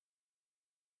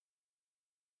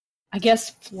guess,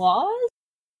 flaws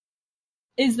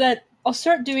is that I'll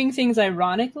start doing things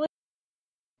ironically,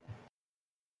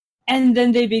 and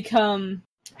then they become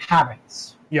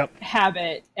habits. Yep.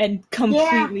 Habit and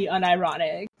completely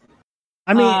unironic.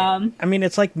 I mean,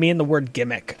 it's like me and the word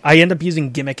gimmick. I end up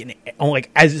using gimmick in like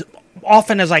as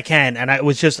often as I can, and I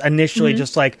was just initially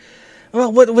just like,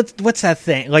 well, what's that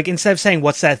thing? Like instead of saying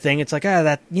what's that thing, it's like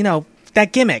that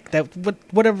that gimmick, that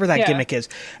whatever that gimmick is,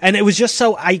 and it was just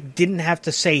so I didn't have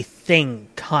to say thing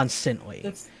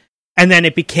constantly, and then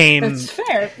it became that's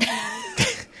fair.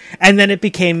 And then it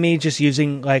became me just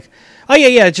using like, oh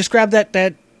yeah, just grab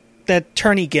that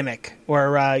tourney gimmick,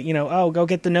 or go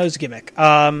get the nose gimmick.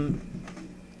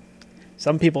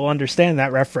 Some people understand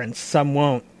that reference, some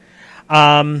won't.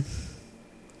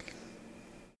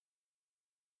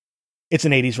 It's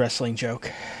an 80s wrestling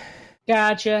joke.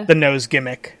 Gotcha. The nose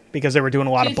gimmick, because they were doing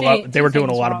a lot of blow. They were doing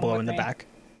a lot of blow in the back.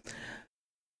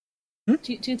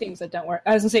 Two things that don't work.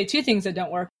 I was gonna say two things that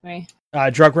don't work for me.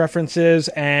 Drug references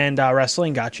and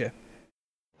wrestling. Gotcha.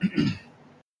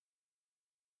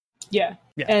 Yeah.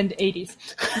 And 80s.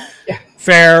 Yeah.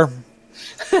 Fair.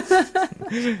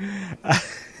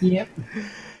 Yep.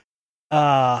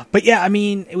 But yeah, I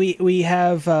mean, we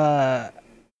have. I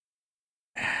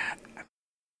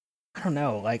don't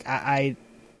know. Like I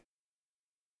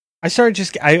started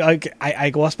just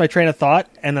I lost my train of thought,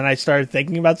 and then I started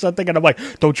thinking about something, and I'm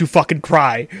like, don't you fucking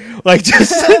cry, like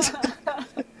just.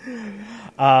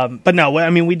 But no, I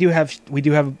mean, we do have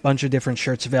a bunch of different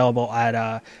shirts available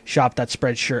at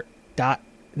shop.spreadshirt.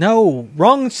 No,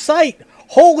 wrong site.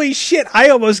 Holy shit! I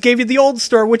almost gave you the old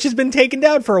store, which has been taken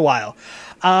down for a while.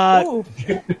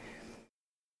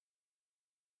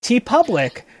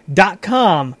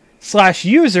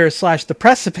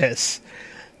 tpublic.com/user/theprecipice.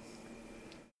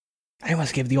 I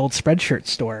almost gave the old Spreadshirt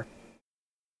store.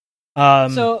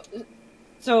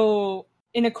 So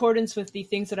in accordance with the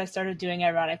things that I started doing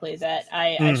ironically that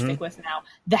I stick with now,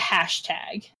 the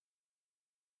hashtag.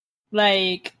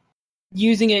 Like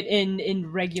using it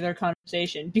in regular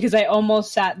conversation, because I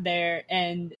almost sat there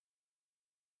and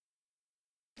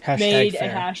made a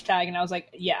hashtag, and I was like,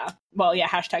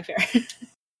 hashtag fair.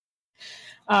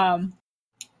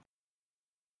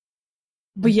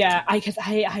 But yeah, because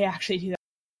I actually do that.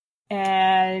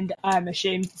 and I'm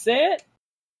ashamed to say it.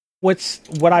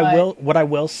 What I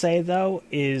will say though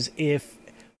is if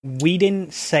we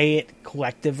didn't say it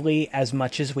collectively as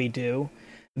much as we do,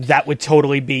 that would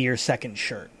totally be your second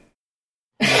shirt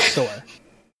in the store.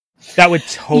 That would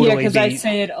totally be. Yeah, because I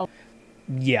say it.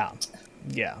 Yeah.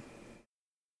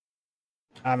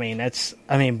 I mean,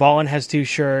 Ballin has 2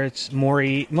 shirts.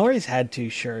 Maury's had 2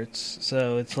 shirts,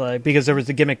 so it's like because there was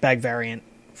the gimmick bag variant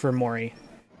for Maury.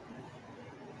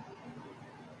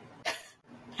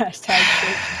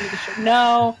 #shirt.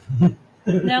 No,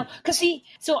 because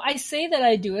so I say that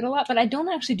I do it a lot, but I don't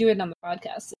actually do it on the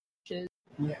podcast.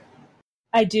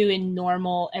 I do in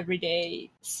normal,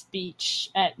 everyday speech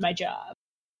at my job.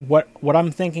 What I'm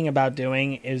thinking about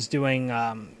doing is doing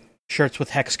shirts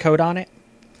with hex code on it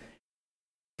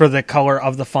for the color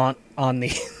of the font on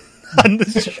the on the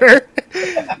shirt.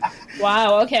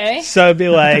 Wow. Okay. So it'd be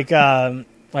like hashtag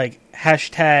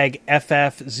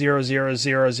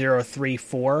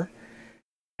FF000034,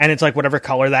 and it's like whatever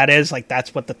color that is, like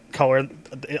that's what the color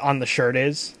on the shirt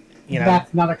is. You know,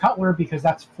 that's not a color because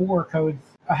that's 4 codes.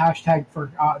 A hashtag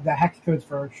for the hex codes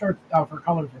for shirts for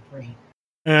colors are 3.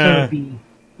 So it'd be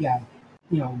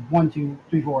 1, 2,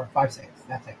 3, 4, 5, 6.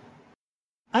 That's it.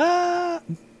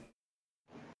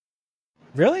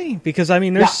 Really? Because I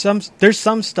mean, there's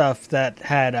some stuff that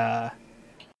had that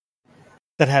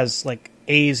has like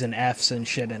A's and F's and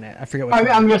shit in it. I forget what.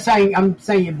 I'm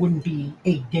saying it wouldn't be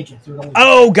 8 digits. It would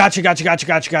only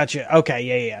gotcha.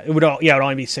 Okay, yeah. It would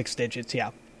only be 6 digits.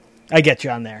 Yeah, I get you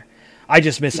on there. I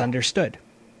just misunderstood.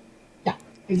 Yeah,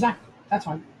 exactly. That's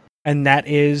fine. And that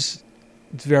is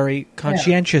very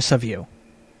conscientious of you.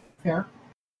 Fair.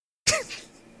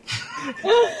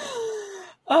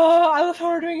 Oh, I love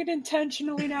how we're doing it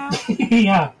intentionally now.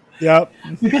 Yeah. Yep.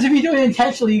 Because if you do it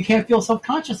intentionally, you can't feel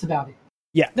self-conscious about it.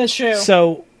 Yeah, that's true.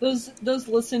 So those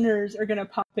listeners are gonna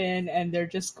pop in and they're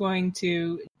just going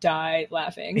to die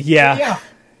laughing. Yeah.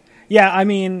 I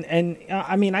mean,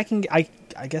 I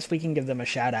guess we can give them a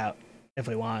shout out if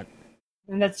we want.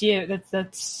 And that's you.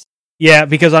 That's. Yeah,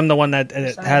 because I'm the one that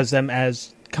has them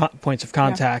as points of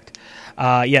contact.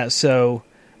 So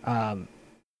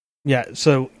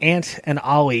Ant and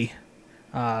Ollie,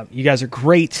 you guys are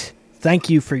great. Thank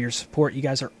you for your support. You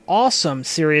guys are awesome,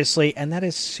 seriously, and that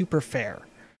is super fair.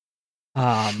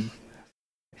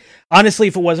 Honestly,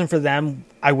 if it wasn't for them,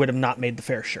 I would have not made the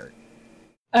fair shirt.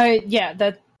 And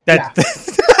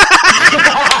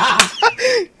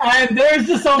there's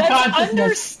the self-consciousness. That's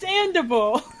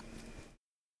understandable.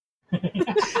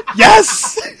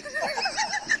 Yes!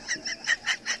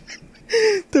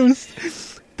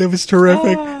 That was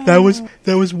terrific.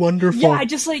 That was wonderful. Yeah, I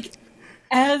just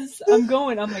as I'm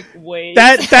going, I'm like, wait.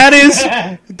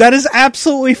 That is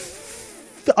absolutely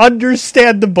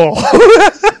understandable.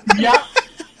 Yeah.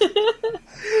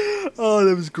 Oh,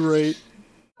 that was great.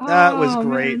 That was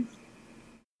great.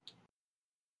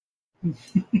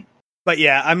 But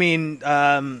yeah, I mean,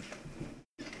 Ant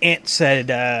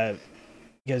said,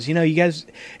 he goes, you guys,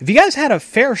 if you guys had a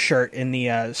fair shirt in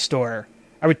the store,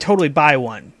 I would totally buy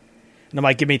one. And I'm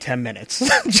like, give me 10 minutes.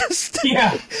 Just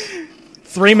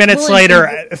 3 minutes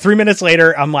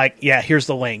later, I'm like, yeah, here's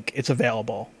the link. It's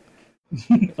available.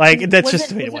 Like, that's just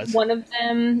the way it was. One of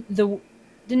them,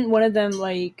 didn't one of them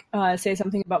say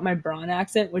something about my Braun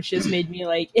accent, which just made me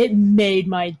it made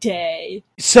my day.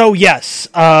 So yes,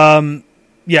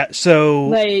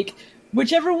 so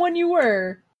whichever one you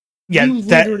were, you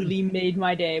literally made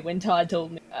my day when Todd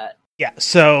told me that. Yeah,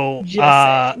 so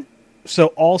so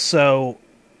also,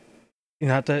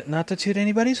 not to toot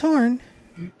anybody's horn,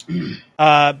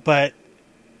 but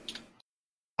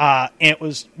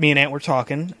me and Ant were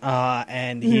talking,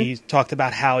 and he talked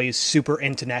about how he's super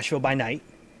into Nashville by Night.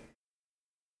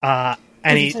 And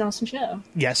it's an awesome show.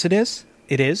 Yes, it is.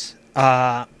 It is.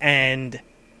 And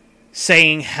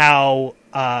saying how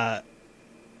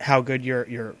good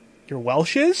your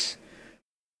Welsh is.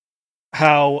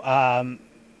 How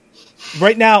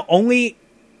right now only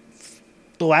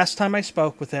the last time I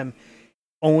spoke with him,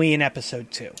 only in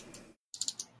episode 2.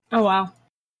 Oh wow.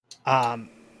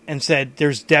 And said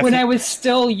there's definitely when I was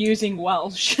still using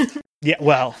Welsh. Yeah,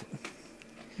 well,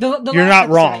 the you're not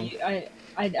wrong.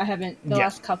 I haven't the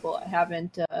last couple. I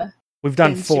haven't. We've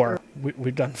done 4.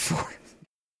 We've done 4.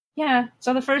 Yeah.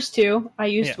 So the first 2 I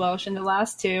used Welsh, and the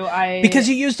last 2 because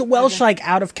you use the Welsh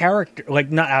out of character,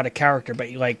 not out of character, but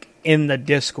in the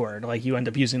Discord, you end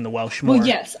up using the Welsh more. Well,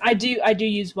 yes, I do. I do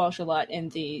use Welsh a lot in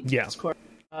the Discord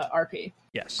RP.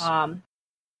 Yes.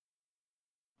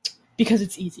 Because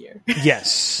it's easier.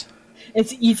 Yes.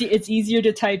 It's easy. It's easier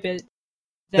to type it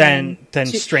than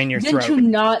strain your throat. Than to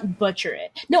not butcher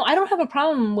it. No, I don't have a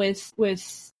problem with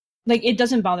like, it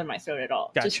doesn't bother my throat at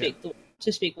all Gotcha.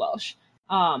 to speak Welsh.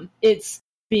 It's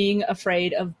being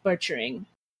afraid of butchering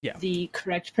the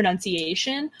correct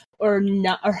pronunciation or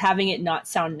having it not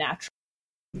sound natural.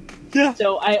 Yeah.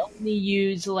 So I only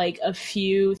use like a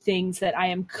few things that I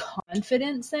am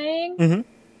confident saying.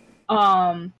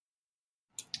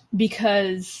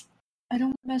 Because I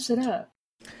don't mess it up.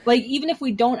 Like, even if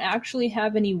we don't actually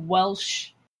have any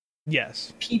Welsh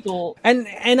people, and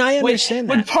I understand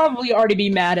that would probably already be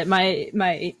mad at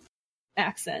my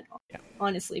accent,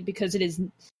 honestly, because it is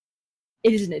an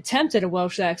attempt at a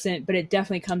Welsh accent, but it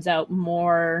definitely comes out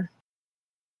more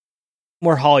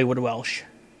Hollywood Welsh.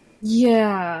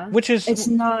 Yeah, it's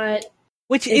not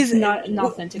an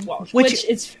authentic Welsh, which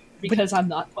it's because I'm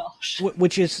not Welsh,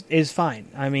 which is fine.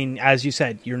 I mean, as you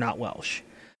said, you're not Welsh.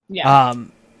 Yeah.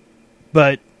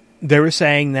 But they were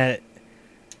saying that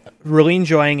really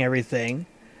enjoying everything.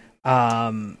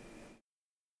 I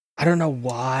don't know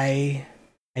why.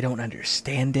 I don't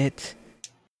understand it.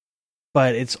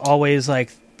 But it's always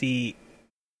like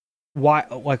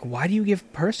why do you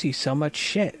give Percy so much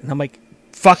shit? And I'm like,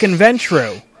 fucking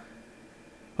Ventrue.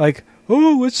 Like,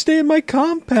 oh, let's stay in my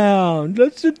compound.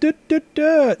 Let's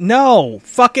No,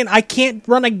 fucking, I can't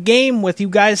run a game with you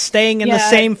guys staying in the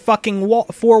same fucking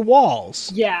four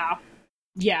walls. Yeah.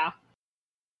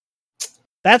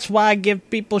 That's why I give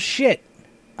people shit.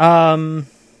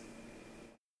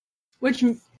 Which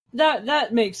that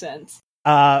makes sense.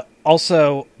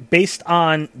 Also, based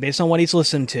on what he's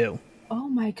listened to. Oh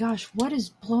my gosh, what is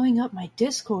blowing up my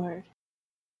Discord?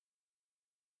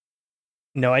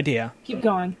 No idea. Keep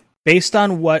going. Based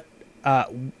on what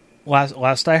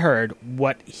last I heard,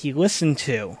 what he listened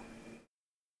to.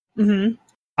 Mm-hmm.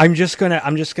 I'm just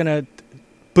gonna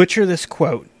butcher this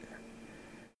quote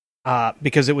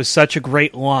because it was such a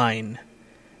great line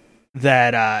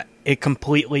that it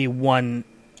completely won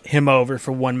him over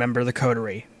for one member of the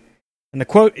coterie. And the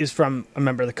quote is from a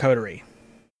member of the coterie.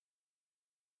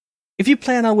 If you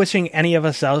plan on wishing any of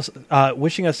us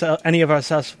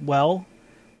well,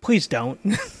 please don't.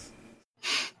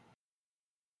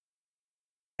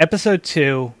 Episode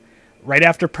 2, right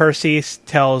after Percy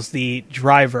tells the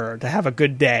driver to have a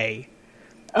good day.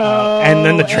 And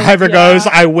then the driver goes,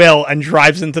 I will, and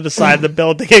drives into the side of the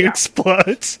building and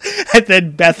explodes. And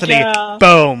then Bethany,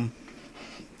 boom.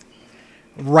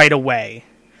 Right away.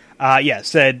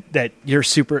 Said that you're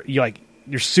super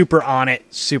on it,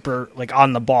 super like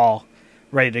on the ball,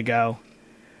 ready to go.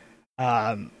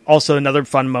 Also, another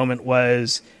fun moment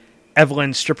was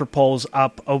Evelyn stripper poles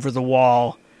up over the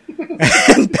wall,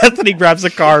 and Bethany grabs a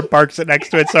car, parks it next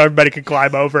to it, so everybody can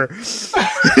climb over.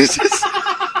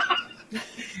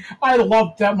 I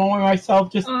loved that moment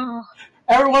myself. Just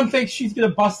everyone thinks she's gonna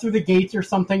bust through the gates or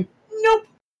something. Nope.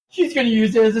 She's gonna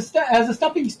use it as a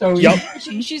stepping stone. Yep.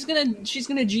 She's gonna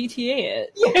GTA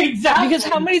it. Yeah, exactly. Because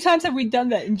how many times have we done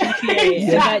that in GTA? Exactly.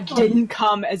 And that didn't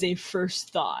come as a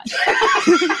first thought.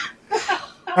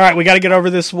 All right, we got to get over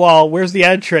this wall. Where's the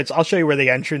entrance? I'll show you where the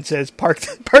entrance is. Park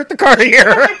the car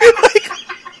here.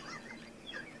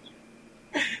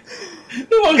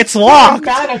 It's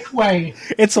locked. Way.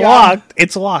 It's locked.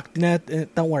 It's locked. Nah,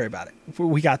 don't worry about it.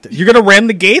 We got this. You're gonna ram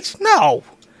the gates? No.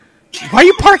 Why are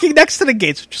you parking next to the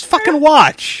gates? Just fucking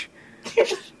watch. You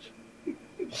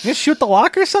gonna shoot the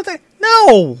lock or something?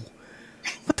 No.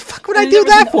 What the fuck would I do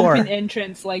that for? Open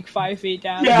entrance like 5 feet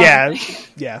down. Yeah.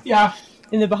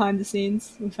 In the behind the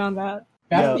scenes, we found that.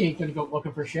 Bethany ain't gonna go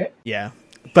looking for shit. Yeah,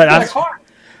 but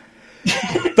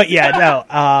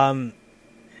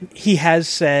he has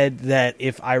said that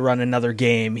if I run another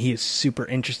game, he's super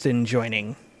interested in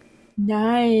joining.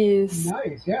 Nice,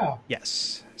 yeah.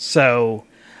 Yes. So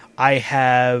I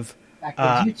have.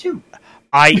 That gives you 2.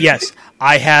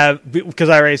 I have, because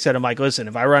I already said, I'm like, listen,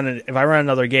 if I run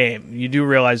another game, you do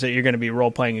realize that you're going to be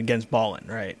role playing against Ballin,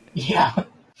 right? Yeah.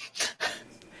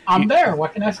 I'm there.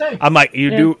 What can I say? I'm like,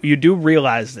 you do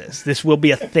realize this. This will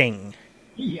be a thing.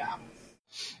 Yeah.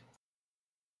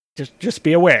 Just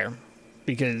be aware,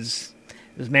 because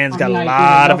this man's got a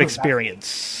lot of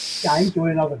experience. Yeah, I ain't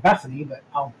doing another Bethany, but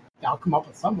I'll come up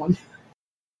with someone.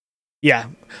 Yeah,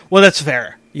 well, that's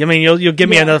fair. I mean, you'll give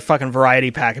me another fucking variety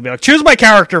pack and be like, choose my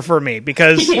character for me,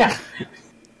 because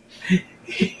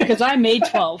because I made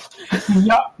 12.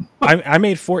 Yep. I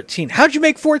made 14. How'd you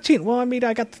make 14? Well, I mean,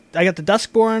 I got the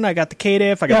Duskborn, I got the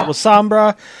Kadif, I got the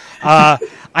Lasombra,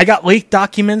 I got leaked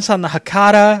documents on the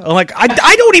Hakata. I'm like, I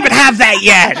don't even have that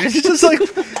yet. It's just like,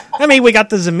 I mean, we got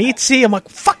the Zamitzi. I'm like,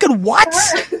 fucking what?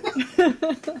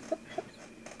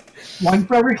 One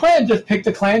for every clan. Just pick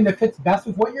the clan that fits best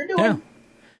with what you're doing.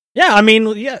 Yeah, I mean,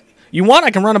 yeah. You want?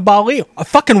 I can run a Bali. A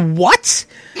fucking what?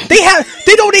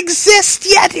 They don't exist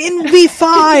yet in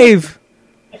V5.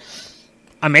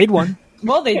 I made one.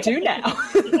 Well, they do now.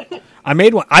 I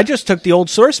made one. I just took the old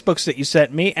source books that you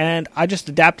sent me, and I just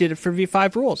adapted it for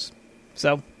V5 rules.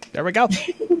 So, there we go.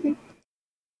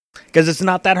 Because it's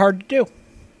not that hard to do.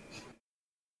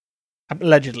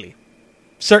 Allegedly.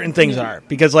 Certain things are,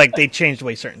 because, like, they changed the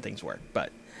way certain things work,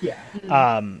 but... Yeah.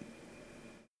 I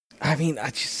mean,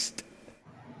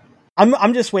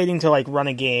 I'm just waiting to, like, run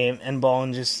a game, and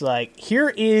Ballin just, like, here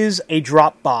is a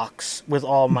Dropbox with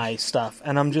all my stuff,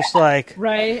 and I'm just like...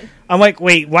 Right. I'm like,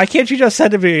 wait, why can't you just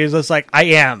send it to me? It's like, I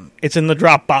am. It's in the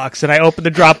Dropbox, and I open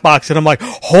the Dropbox, and I'm like,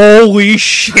 holy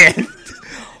shit!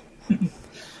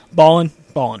 Ballin.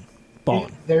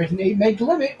 There's an 8 meg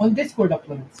limit on Discord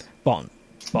uploads. Ballin.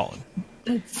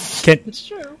 It's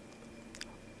true.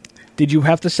 Did you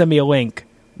have to send me a link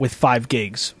with 5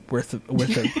 gigs worth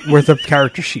of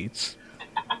character sheets?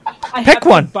 I Pick have to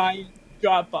one. buy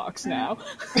Dropbox now.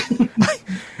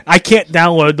 I can't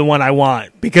download the one I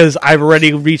want because I've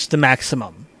already reached the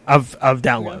maximum of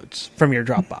downloads from your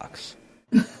Dropbox.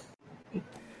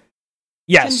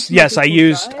 Yes,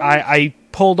 I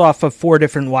pulled off of 4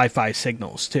 different Wi-Fi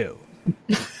signals too.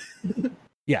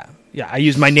 Yeah, I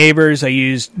used my neighbors. I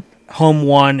used Home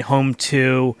 1, Home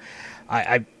 2.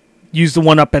 I used the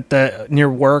one up at near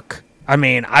work. I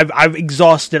mean, I've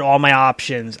exhausted all my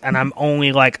options, and I'm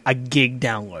only like a gig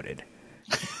downloaded.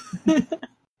 I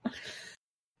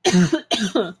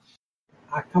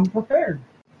come prepared.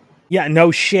 Yeah,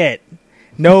 no shit.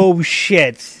 Hey,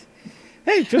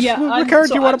 just what character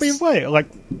do you want to be playing? Like,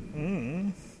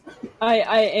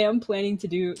 I am planning to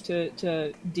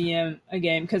DM a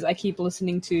game because I keep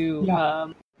listening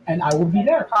to and I will be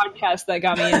there. Podcast that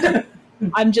got me into it.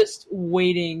 I'm just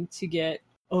waiting to get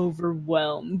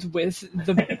overwhelmed with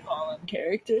the Ballin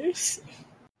characters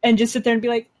and just sit there and be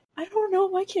like, I don't know,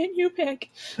 why can't you pick?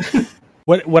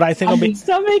 What I think will be...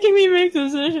 Stop making me make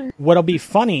decisions. What'll be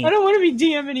funny... I don't want to be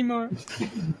DM anymore.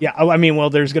 Yeah, I mean, well,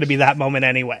 there's going to be that moment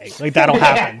anyway. Like, that'll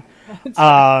happen.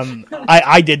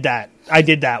 I did that. I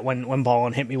did that when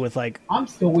Ballin hit me with, like... I'm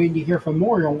still waiting to hear from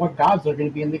Mori on what gods are going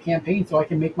to be in the campaign so I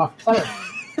can make my cleric.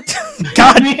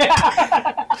 God!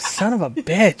 Son of a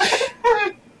bitch!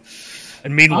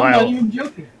 And meanwhile... I'm not even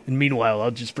joking. And meanwhile,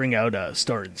 I'll just bring out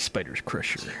Starred Spider's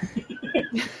Crusher.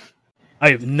 I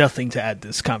have nothing to add to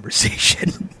this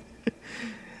conversation.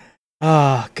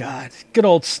 Oh, God. Good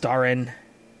old Starrin.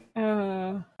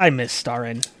 I miss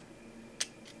Starrin.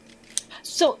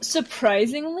 So,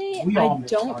 surprisingly, I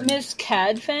don't miss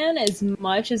Cadfan as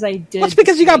much as I did. That's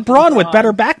because you got Braun with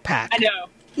better backpack. I know.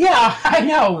 Yeah, I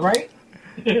know, right?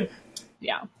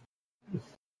 Yeah.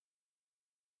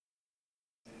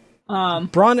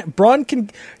 Braun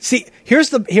can... See, here's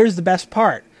the best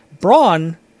part.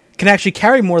 Braun can actually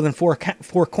carry more than 4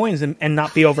 coins and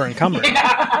not be over encumbered.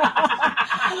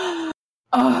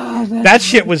 That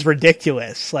shit was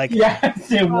ridiculous. Like, yes,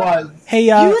 it was. Hey,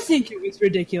 you think it was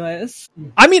ridiculous?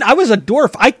 I mean, I was a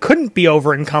dwarf. I couldn't be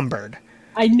over encumbered.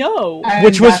 I know. And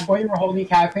which was why you were holding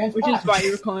Cadfan's which is why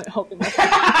you were holding.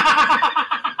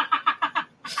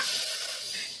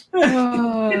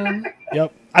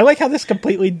 Yep. I like how this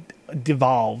completely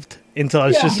devolved until I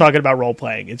was just talking about role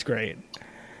playing. It's great.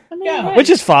 Yeah, which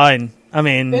is fine. I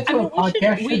mean, that's what a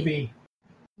podcast should be.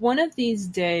 One of these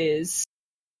days,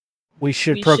 we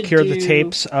should procure the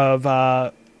tapes of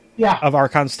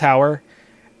Archon's Tower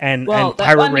and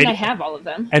Pirate Radio. I have all of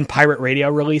them. And Pirate Radio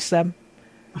release them.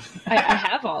 I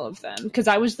have all of them because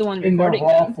I was the one recording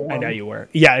them. I know you were.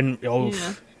 Yeah, and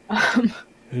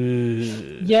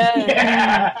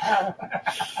yeah.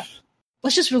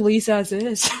 Let's just release as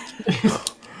is.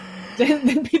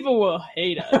 then people will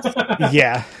hate us.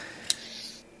 Yeah.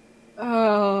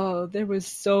 Oh, there was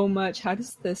so much. How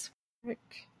does this work?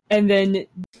 And then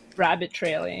rabbit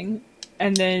trailing,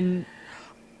 and then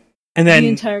the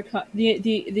entire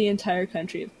the entire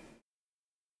country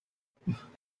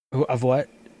of what?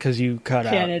 Because you cut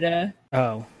Canada.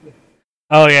 Out.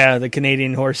 Oh yeah, the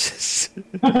Canadian horses.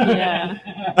 Yeah.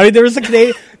 I mean, there was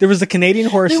the Canadian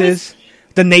horses,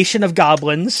 the Nation of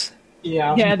Goblins.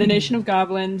 Yeah, the Nation of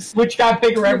Goblins, which got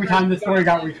bigger every time the story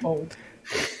got retold.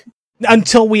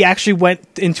 Until we actually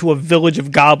went into a village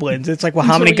of goblins. It's like, well,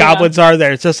 how many goblins are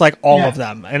there? It's just like all of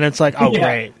them. And it's like, oh,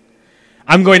 great.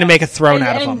 I'm going to make a throne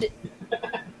out of them.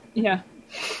 Yeah.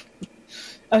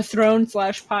 A throne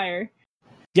 / pyre.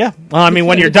 Yeah. Well, I mean,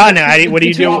 when you're done, what do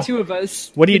you do? Two of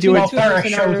us. What do you do?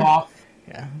 Shows off.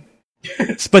 Yeah.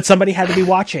 But somebody had to be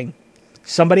watching.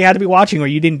 Somebody had to be watching or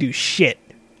you didn't do shit.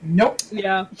 Nope.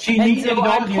 Yeah. She needs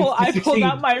I pulled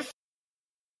out my...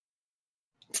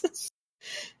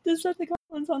 to set the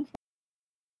goblins on fire.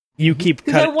 You keep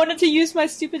because I wanted to use my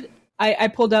stupid. I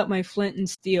pulled out my flint and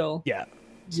steel. Yeah.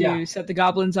 To set the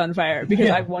goblins on fire because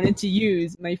I wanted to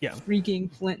use my freaking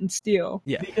flint and steel.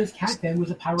 Yeah. Because Catman was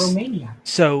a pyromaniac.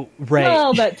 So Ray.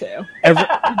 Well, that too.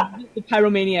 The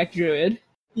pyromaniac druid.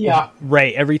 Yeah.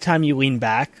 Ray, every time you lean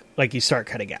back, like you start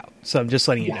cutting out. So I'm just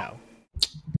letting you know.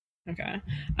 Okay.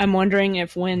 I'm wondering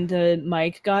if when the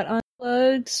mic got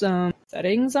unplugged, some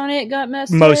settings on it got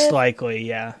messed Most with. likely,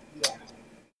 yeah.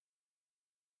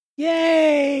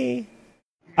 Yay!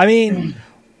 I mean,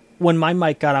 when my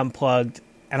mic got unplugged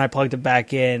and I plugged it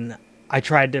back in, I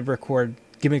tried to record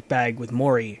Gimmick Bag with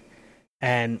Maury,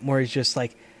 and Maury's just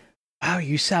like, wow,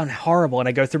 you sound horrible. And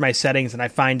I go through my settings and I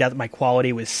find out that my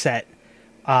quality was set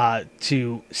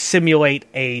to simulate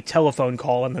a telephone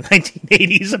call in the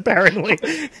 1980s, apparently.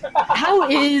 How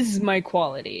is my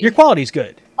quality? Your quality's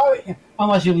good. Oh, yeah.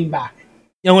 Unless you lean back.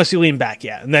 Unless you lean back,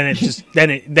 yeah. And then it's just,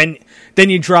 then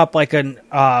you drop like an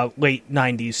late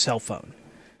 90s cell phone.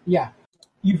 Yeah.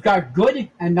 You've got good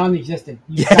and non-existent.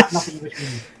 You've got nothing in between.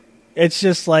 It's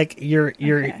just like you're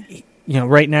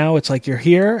right now it's like you're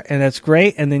here and that's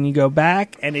great, and then you go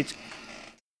back and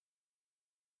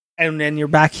then you're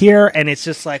back here and it's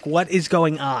just like, what is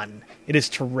going on? It is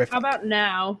terrific. How about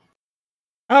now?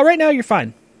 Right now you're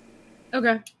fine.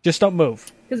 Okay. Just don't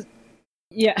move. Because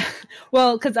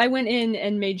I went in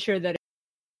and made sure that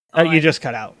You just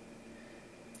cut out.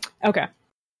 Okay.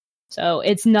 So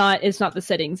it's not the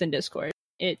settings in Discord.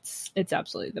 It's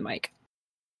absolutely the mic.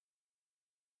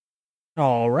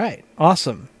 All right.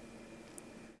 Awesome.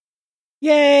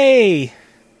 Yay!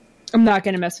 I'm not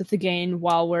going to mess with the gain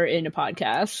while we're in a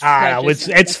podcast.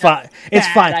 It's fine. It's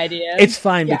fine. Idea. It's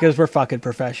fine because we're fucking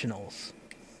professionals.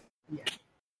 Yeah.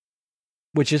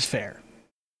 Which is fair.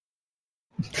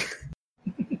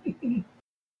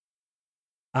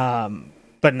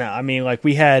 But no, I mean, like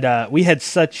we had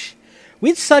such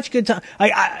good time.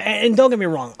 And don't get me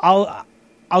wrong,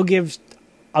 I'll give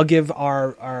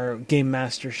our game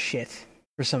master shit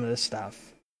for some of this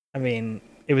stuff. I mean,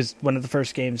 it was one of the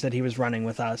first games that he was running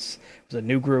with us. It was a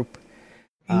new group.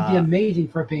 He'd be amazing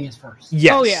for it being his first.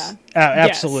 Yes. Oh yeah,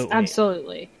 absolutely, yes,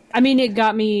 absolutely. I mean, it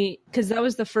got me because that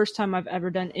was the first time I've ever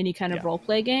done any kind of role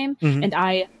play game, and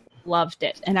I loved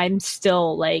it. And I'm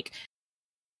still like,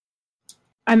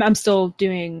 I'm still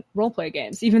doing role play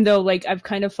games, even though like I've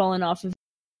kind of fallen off of the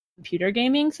computer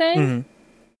gaming thing.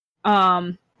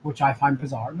 Which I find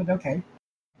bizarre, but okay.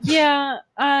 Yeah,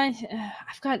 I've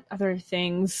got other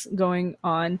things going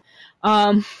on.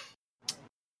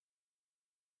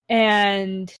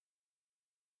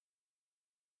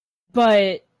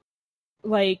 But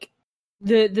like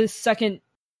the second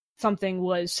something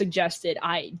was suggested,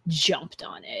 I jumped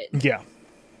on it. Yeah.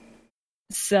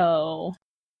 So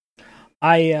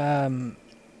I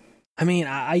mean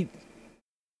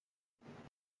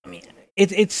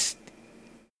it's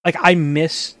like I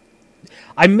miss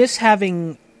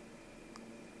having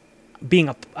being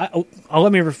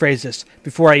let me rephrase this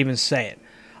before I even say it.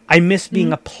 I miss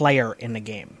being a player in the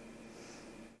game.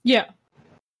 Yeah.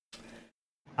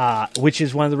 Which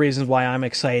is one of the reasons why I'm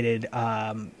excited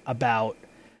about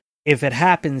if it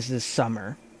happens this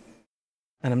summer.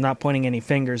 And I'm not pointing any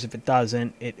fingers if it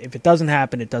doesn't. If it doesn't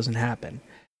happen, it doesn't happen.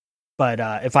 But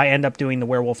if I end up doing the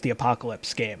Werewolf the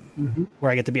Apocalypse game,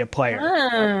 where I get to be a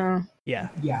player,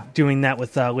 doing that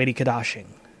with Lady Kadashing.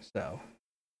 So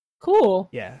cool.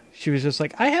 Yeah, she was just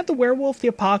like, I have the Werewolf the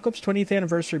Apocalypse 20th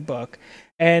anniversary book,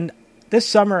 and this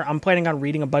summer I'm planning on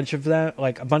reading a bunch of them,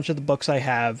 like a bunch of the books I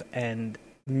have, and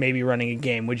maybe running a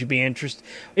game. Would you be interested?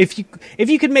 If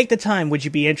you could make the time, would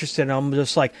you be interested? And I'm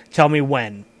just like, tell me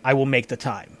when. I will make the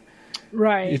time.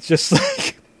 Right. It's just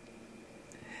like,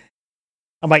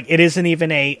 I'm like, it isn't even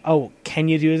can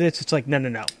you do this? It's like,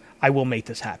 no. I will make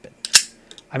this happen.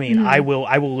 I mean, I will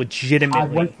legitimately. I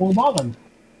went full Mullen.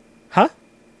 Huh?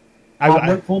 I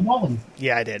went full Mullen.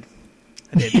 Yeah, I did.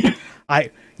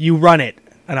 You run it,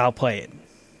 and I'll play it.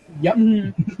 Yep.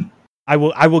 I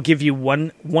will give you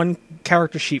one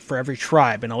character sheet for every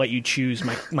tribe, and I'll let you choose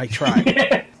my tribe.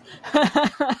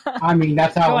 I mean,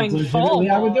 that's how legitimately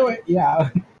I would do it.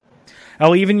 Yeah.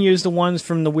 I'll even use the ones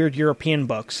from the weird European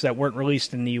books that weren't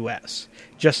released in the U.S.,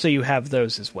 just so you have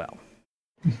those as well.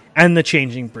 And the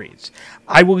changing breeds.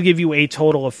 I will give you a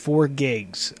total of 4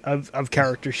 gigs of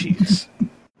character sheets.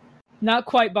 Not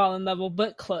quite Ballin level,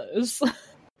 but close.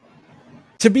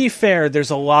 To be fair,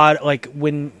 there's a lot, like,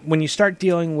 when you start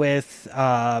dealing with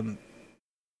the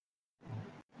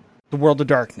World of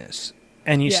Darkness,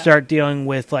 and you start dealing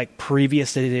with, like,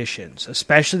 previous editions,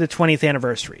 especially the 20th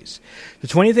anniversaries. The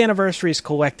 20th anniversaries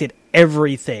collected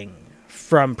everything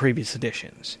from previous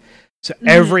editions. So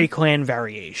every clan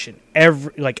variation,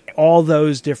 all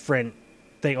those different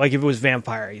things, like if it was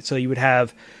vampire, so you would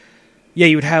have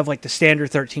like the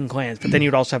standard 13 clans, but then you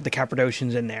would also have the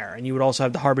Cappadocians in there, and you would also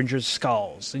have the Harbingers of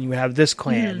Skulls, and you would have this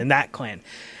clan and that clan.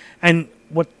 And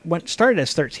what started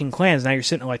as 13 clans, now you're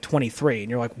sitting at like 23, and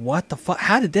you're like, what the fuck?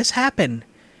 How did this happen?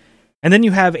 And then you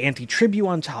have anti-tribu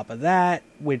on top of that,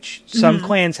 which some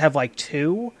clans have like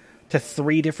 2 to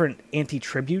 3 different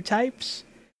anti-tribu types.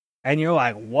 And you're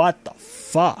like, what the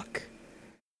fuck?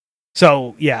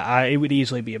 So, yeah, it would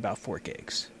easily be about 4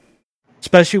 gigs.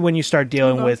 Especially when you start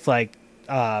dealing with, like,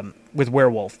 with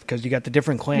Werewolf, because you got the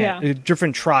different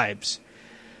different tribes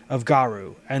of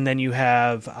Garou. And then you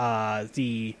have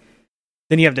the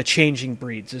changing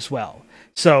breeds as well.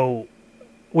 So,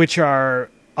 which are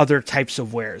other types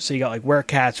of wares. So you got, like,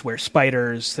 werecats,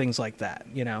 were-spiders, things like that,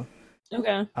 you know?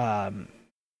 Okay.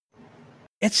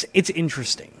 It's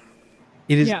interesting.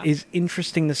 It is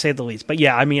interesting to say the least. But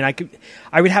yeah, I mean,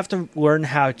 I would have to learn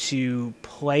how to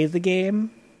play the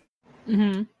game.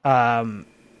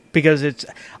 Because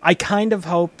I kind of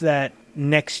hope that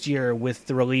next year with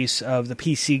the release of the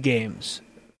PC games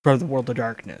for the World of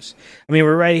Darkness, I mean, we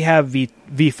already have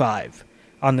V5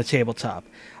 on the tabletop.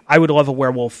 I would love a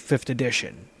Werewolf 5th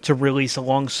edition to release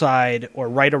alongside or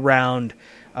right around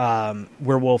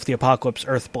Werewolf the Apocalypse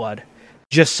Earthblood.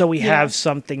 Just so we have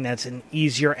something that's an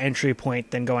easier entry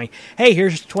point than going, hey,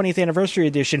 here's 20th Anniversary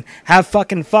Edition. Have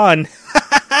fucking fun.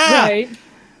 Right.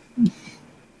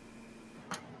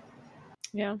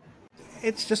 Yeah.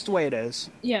 It's just the way it is.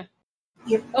 Yeah.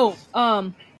 Oh,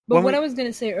 but what I was going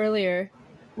to say earlier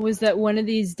was that one of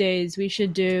these days we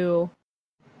should do,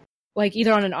 like,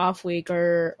 either on an off week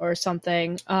or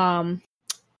something,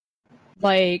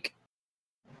 like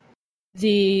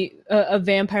a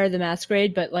Vampire the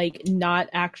Masquerade, but like not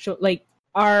actual, like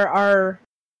our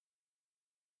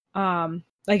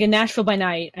like a Nashville by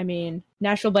Night. I mean,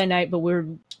 Nashville by Night, but we're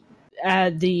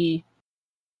the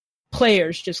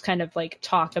players just kind of like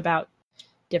talk about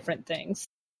different things.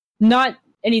 Not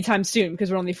anytime soon because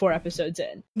we're only 4 episodes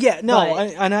in. Yeah, no,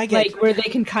 and I get like where they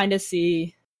can kind of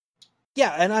see.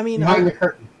 Yeah, and I mean,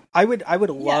 I would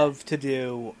love to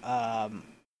do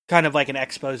kind of like an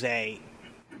expose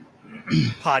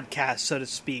podcast, so to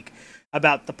speak,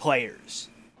 about the players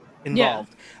involved.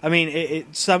 Yeah. I mean,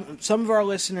 some of our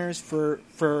listeners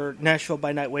for Nashville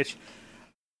by Night, which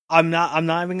I'm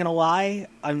not even gonna lie,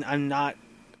 I'm not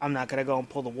gonna go and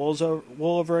pull the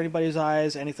wool over anybody's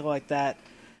eyes, anything like that.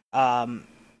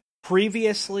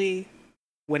 Previously,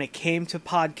 when it came to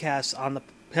podcasts on the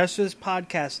Precipice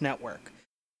Podcast Network,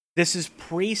 this is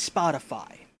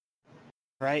pre-Spotify,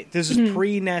 right? This is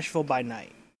pre-Nashville by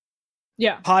Night.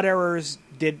 Yeah. Pod Errors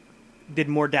did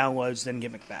more downloads than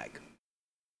Gimmick Bag.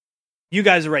 You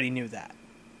guys already knew that.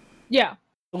 Yeah.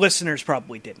 The listeners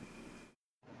probably didn't.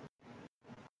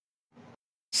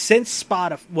 Since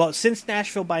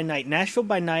Nashville by Night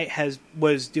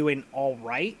was doing all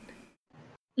right.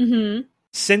 Mm-hmm.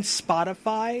 Since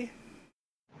Spotify,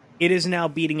 it is now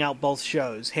beating out both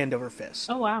shows hand over fist.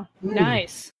 Oh wow.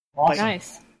 Nice. Awesome.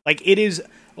 Nice. Like, it is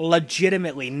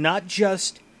legitimately not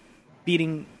just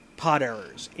beating Pod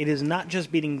Errors. It is not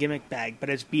just beating Gimmick Bag, but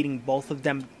it's beating both of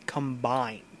them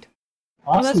combined.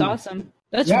 Awesome. Oh, that's awesome.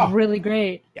 That's really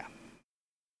great. Yeah.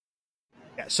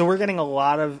 Yeah. So we're getting a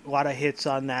lot of hits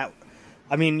on that.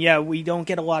 I mean, yeah, we don't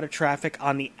get a lot of traffic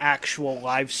on the actual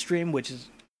live stream, which is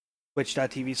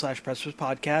twitch.tv/Precipice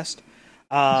Podcast.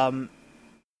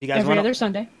 You guys every other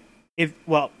Sunday.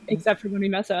 Except for when we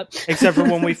mess up. Except for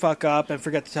when we fuck up and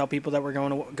forget to tell people that we're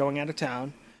going out of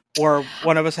town, or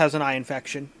one of us has an eye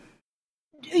infection.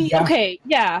 Yeah. Okay,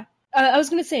 yeah. I was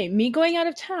going to say, me going out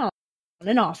of town on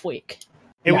an off week.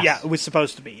 Yeah, it was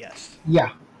supposed to be, yes.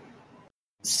 Yeah.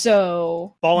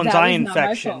 So Ballen's eye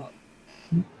infection.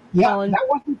 Yeah, that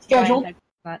wasn't scheduled.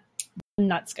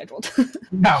 Not scheduled.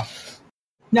 No.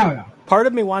 Part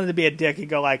of me wanted to be a dick and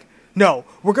go like, no,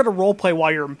 we're going to roleplay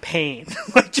while you're in pain.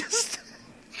 Like, just...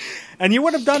 And you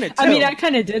would have done it, too. I mean, I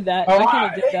kind of did that.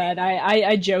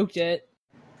 I joked it.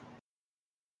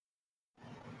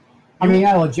 I mean,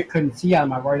 I legit couldn't see out of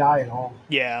my right eye at all.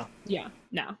 Yeah. Yeah,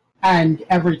 no. And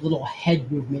every little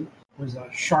head movement was a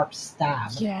sharp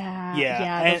stab.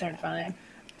 Yeah, those aren't fun.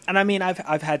 And I mean,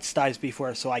 I've had styes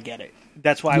before, so I get it.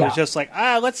 That's why I was just like,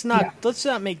 let's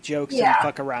not make jokes and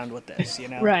fuck around with this, you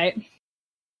know? Right.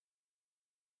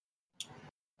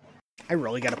 I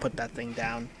really got to put that thing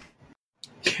down.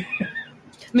 I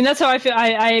mean, that's how I feel.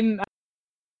 I'm.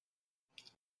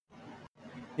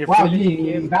 Wow,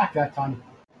 you back that time.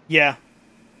 Yeah.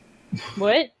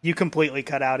 What? You completely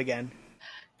cut out again.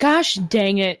 Gosh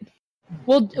dang it.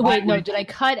 Well, wait, no. Did I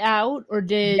cut out or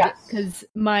did? Yes. Because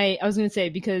I was going to say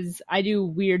because I do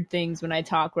weird things when I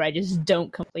talk where I just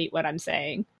don't complete what I'm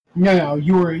saying. No,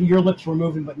 your lips were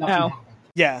moving, but nothing happened.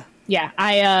 Yeah. Yeah,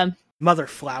 I Mother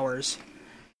flowers.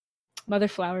 Mother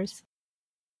flowers.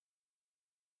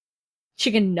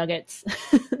 Chicken nuggets.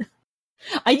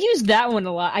 I use that one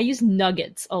a lot. I use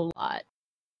nuggets a lot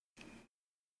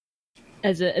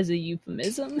as a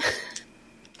euphemism.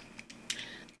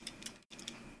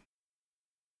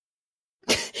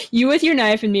 You with your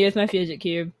knife and me with my fidget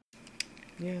cube.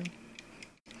 Yeah.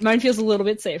 Mine feels a little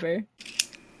bit safer.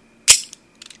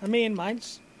 I mean,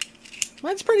 mine's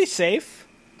pretty safe.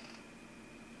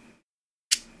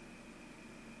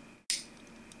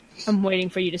 I'm waiting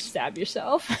for you to stab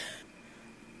yourself.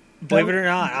 Believe it or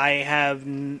not, I have,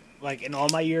 like, in all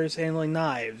my years handling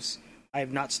knives, I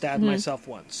have not stabbed myself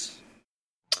once.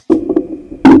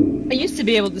 I used to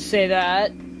be able to say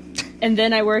that, and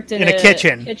then I worked in a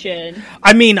kitchen.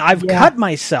 I mean, I've cut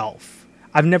myself.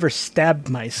 I've never stabbed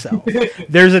myself.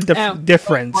 There's a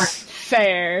difference.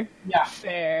 Fair. Yeah.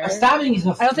 Fair. Stabbing is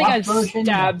a I don't think I've version.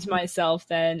 stabbed myself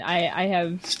then. I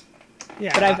have...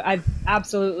 Yeah. But I've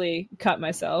absolutely cut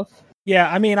myself. Yeah,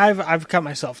 I mean, I've cut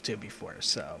myself too before,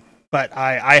 so... But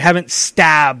I haven't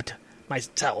stabbed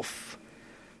myself.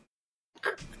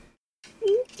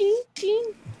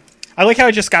 I like how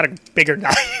I just got a bigger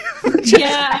knife.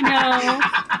 Yeah,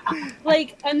 I know.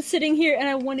 Like, I'm sitting here and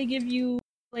I want to give you,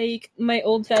 like, my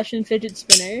old-fashioned fidget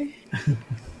spinner.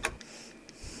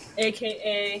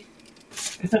 AKA...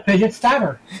 It's a fidget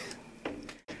stabber.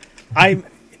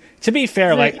 To be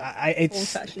fair, like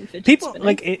it's people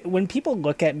like when people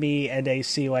look at me and they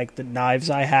see like the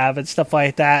knives I have and stuff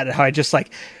like that, and how I just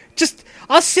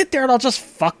I'll sit there and I'll just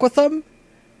fuck with them,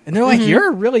 and they're like, "You're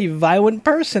a really violent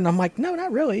person." I'm like, "No,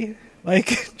 not really."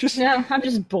 Like, just I'm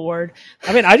just bored.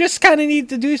 I mean, I just kind of need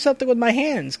to do something with my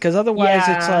hands because otherwise,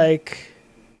 it's like,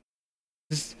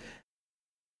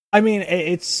 I mean,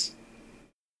 it's,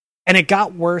 and it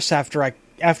got worse after I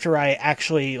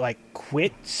actually like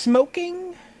quit smoking.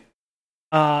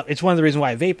 It's one of the reasons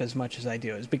why I vape as much as I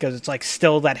do is because it's like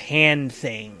still that hand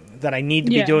thing that I need to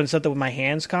be doing something with my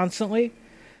hands constantly.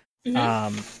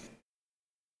 But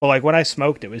like when I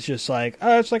smoked, it was just like,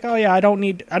 oh yeah, I don't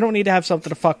need to have something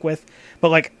to fuck with. But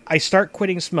like I start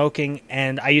quitting smoking,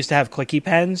 and I used to have clicky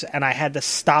pens, and I had to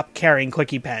stop carrying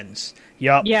clicky pens.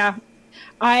 Yup. Yeah,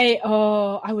 I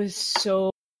was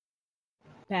so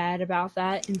bad about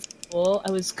that in school.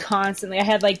 I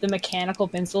had like the mechanical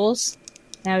pencils.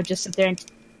 And I would just sit there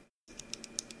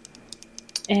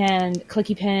and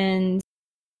clicky pens.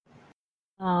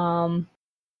 And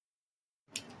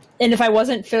if I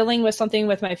wasn't fiddling with something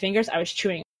with my fingers, I was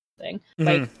chewing something,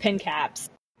 like pen caps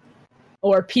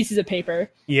or pieces of paper.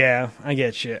 Yeah, I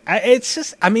get you. It's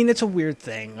just, I mean, it's a weird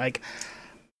thing. Like,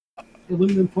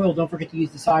 aluminum foil, don't forget to use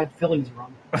the side fillings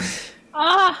wrong.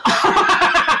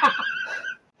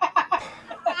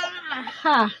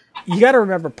 You got to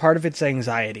remember, part of it's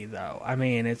anxiety, though. I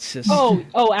mean, it's just...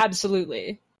 Oh,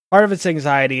 absolutely. Part of it's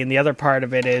anxiety, and the other part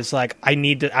of it is, like, I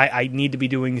need to be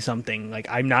doing something. Like,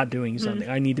 I'm not doing something.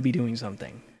 I need to be doing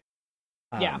something.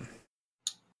 Yeah.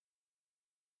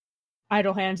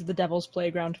 Idle hands at the devil's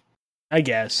playground. I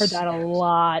guess. Heard that a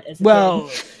lot as a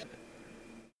kid.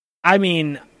 I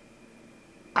mean,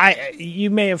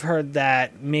 you may have heard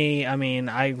that.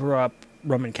 I grew up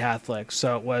Roman Catholic,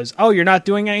 so it was, you're not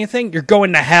doing anything? You're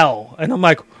going to hell. And I'm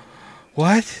like,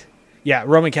 what? Yeah,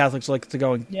 Roman Catholics like to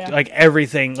go like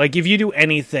everything. Like if you do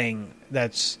anything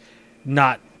that's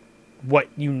not what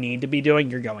you need to be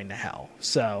doing, you're going to hell.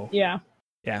 So yeah.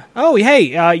 Oh,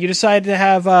 hey, you decided to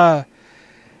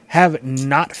have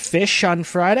not fish on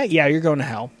Friday? Yeah, you're going to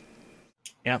hell.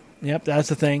 Yep, that's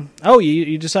the thing. Oh,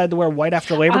 you decided to wear white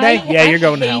after Labor Day? Yeah, you're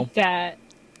going to hell.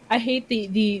 I hate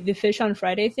the fish on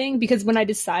Friday thing, because when I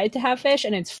decide to have fish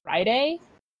and it's Friday,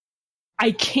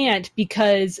 I can't,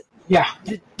 because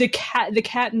the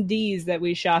Captain D's that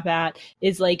we shop at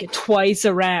is like twice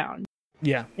around.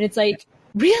 Yeah. And it's like,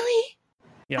 really?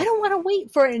 Yep. I don't want to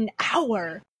wait for an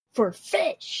hour for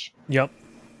fish. Yep.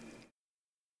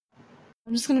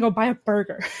 I'm just going to go buy a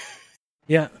burger.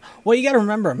 Yeah. Well, you got to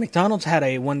remember, McDonald's had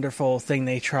a wonderful thing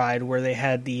they tried where they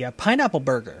had the pineapple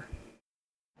burger.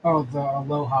 Oh, the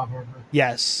Aloha burger.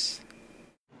 Yes.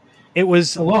 It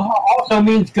was... Aloha also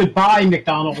means goodbye,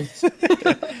 McDonald's.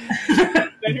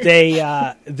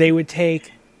 They would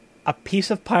take a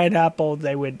piece of pineapple,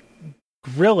 they would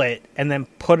grill it, and then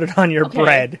put it on your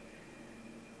bread,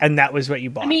 and that was what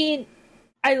you bought. I mean,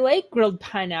 I like grilled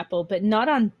pineapple, but not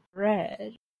on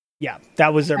bread. Yeah,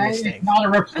 that was their mistake. It's not a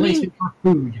replacement for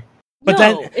food. But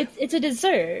then it's a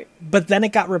dessert. But then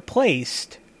it got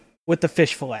replaced with the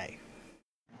fish fillet.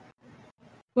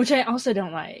 Which I also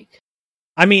don't like.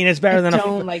 I mean, it's better than I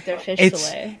don't like their fish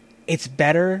fillet. It's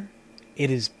better.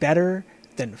 It is better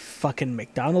than fucking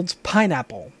McDonald's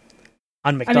pineapple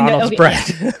on McDonald's bread.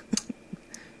 Yeah.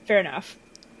 Fair enough.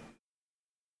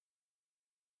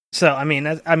 So, I mean,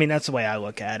 that's the way I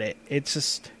look at it. It's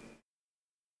just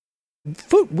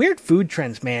weird food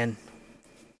trends, man.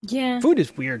 Yeah. Food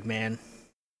is weird, man.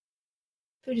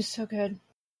 Food is so good.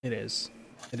 It is.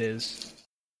 It is.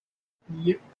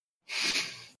 Yep.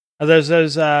 Are those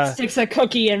sticks a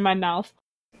cookie in my mouth.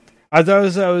 Are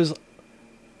those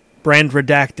brand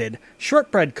redacted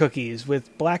shortbread cookies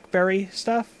with blackberry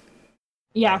stuff?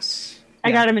 Yeah. Yes.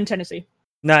 I got them in Tennessee.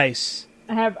 Nice.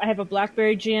 I have a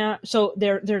blackberry jam. So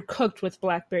they're cooked with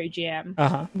blackberry jam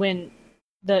when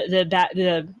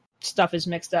the stuff is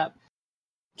mixed up.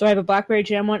 So I have a blackberry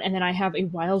jam one, and then I have a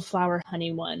wildflower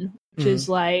honey one, which is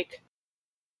like.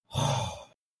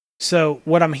 So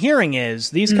what I'm hearing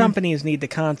is these companies need to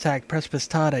contact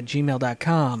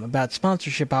presspastata@gmail.com about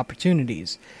sponsorship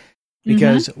opportunities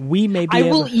because we may be. I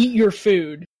will eat your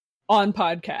food on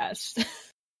podcast.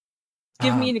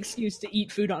 Give me an excuse to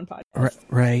eat food on podcast.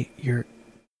 Right, you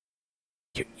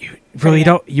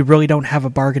really don't have a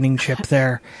bargaining chip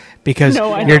there because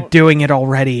you're doing it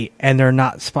already and they're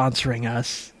not sponsoring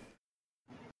us.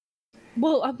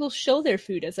 Well, I will show their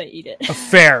food as I eat it.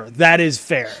 Fair. That is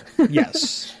fair.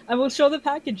 Yes. I will show the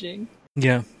packaging.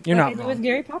 Yeah, you're not wrong. With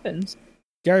Gary Poppins.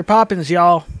 Gary Poppins,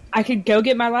 y'all. I could go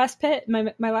get my last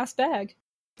my last bag.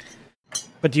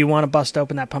 But do you want to bust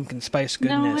open that pumpkin spice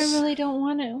goodness? No, I really don't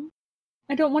want to.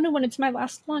 I don't want to when it's my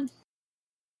last one.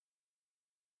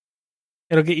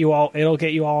 It'll get you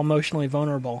all emotionally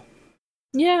vulnerable.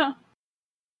 Yeah.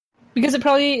 Because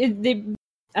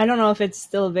I don't know if it's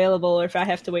still available or if I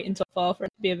have to wait until fall for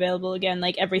it to be available again,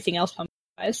 like everything else pumpkin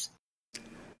spice.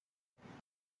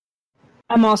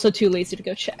 I'm also too lazy to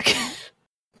go check.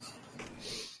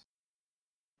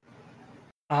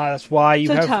 That's why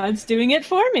you have... Todd's doing it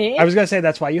for me. I was going to say,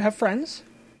 that's why you have friends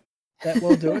that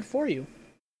will do it for you.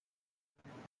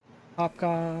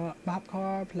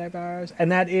 Popcorn flavors.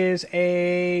 And that is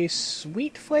a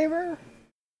sweet flavor,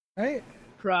 right?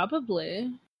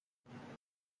 Probably.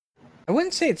 I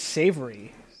wouldn't say it's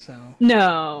savory, so...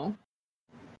 No.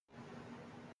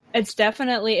 It's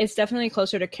definitely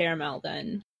closer to caramel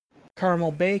than...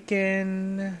 Caramel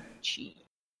bacon... Cheese.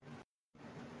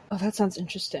 Oh, that sounds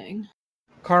interesting.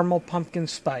 Caramel pumpkin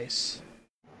spice.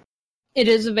 It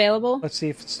is available? Let's see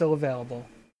if it's still available.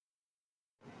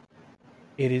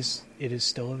 It is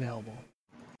still available.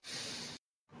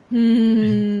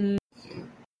 To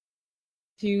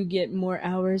get more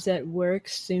hours at work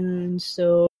soon,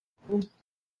 so...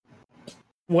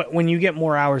 When you get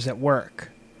more hours at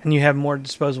work and you have more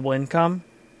disposable income,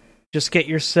 just get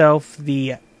yourself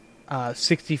the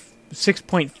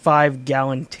 6.5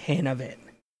 gallon tin of it.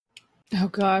 Oh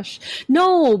gosh,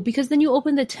 no! Because then you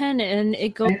open the tin and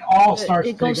it goes.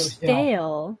 It goes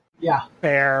stale. Yeah,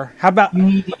 fair. How about you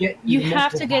need to get? You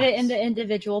have to get it in the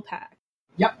individual pack.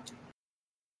 Yep.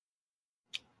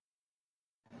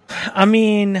 I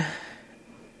mean,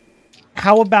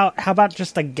 how about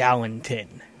just a gallon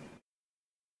tin?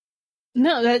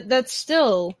 No, that's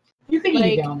still... You can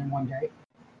eat a gallon in one day.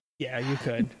 Yeah, you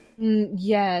could.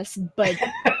 Yes, but...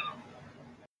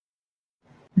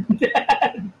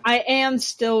 I am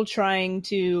still trying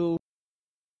to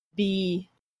be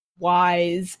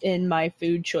wise in my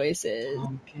food choices.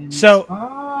 So,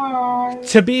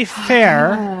 to be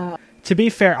fair,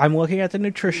 I'm looking at the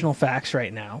nutritional facts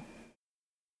right now.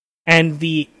 And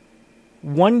the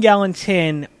 1 gallon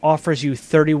tin offers you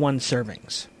 31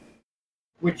 servings.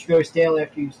 Which goes stale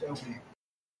after you open it.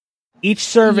 Each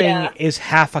serving is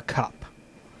half a cup.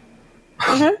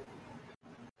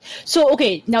 So,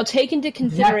 okay, now take into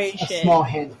consideration... That's a small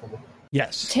handful.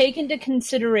 Yes. Take into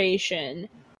consideration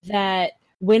that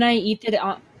when I eat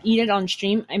it on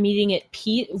stream, I'm eating it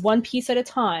one piece at a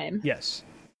time. Yes.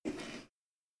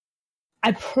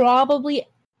 I probably,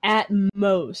 at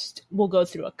most, will go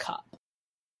through a cup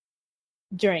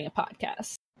during a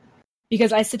podcast.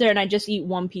 Because I sit there and I just eat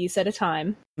one piece at a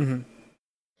time. Mm-hmm.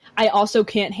 I also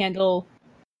can't handle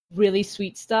really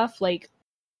sweet stuff, like...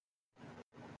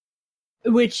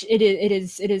 Which it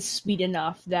is sweet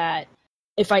enough that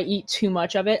if I eat too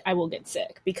much of it, I will get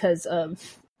sick because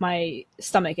of my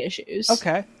stomach issues.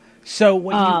 Okay. So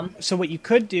what you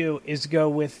could do is go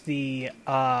with the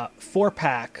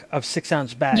 4-pack of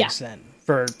 6-ounce bags then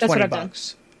for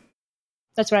 $20.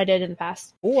 That's what I did in the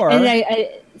past. And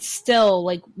I still,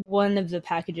 like, one of the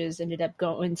packages ended up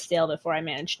going stale before I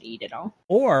managed to eat it all.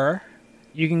 Or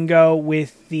you can go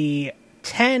with the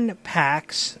 10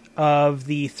 packs of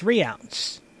the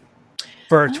 3-ounce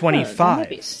for $25. That would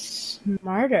be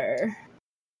smarter.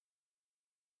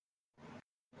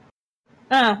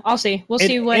 I'll see. We'll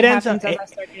see what happens as I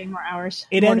start getting more hours.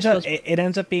 It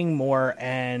ends up being more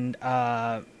and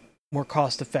more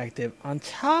cost effective. On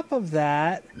top of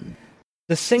that,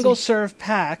 the single serve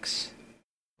packs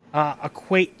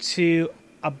equate to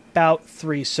about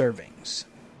 3 servings.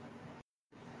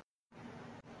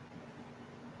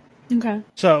 Okay.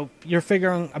 So you're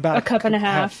figuring about a cup and a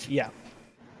half. Yeah.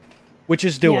 Which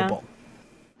is doable.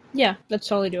 Yeah, that's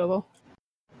totally doable.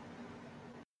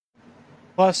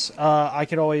 Plus, I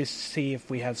could always see if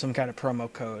we have some kind of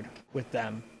promo code with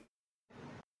them.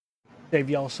 Save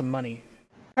y'all some money.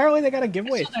 Apparently they got a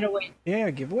giveaway. Yeah,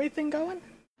 a giveaway thing going?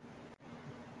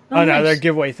 Oh, no, their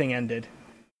giveaway thing ended.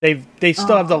 They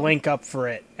still have the link up for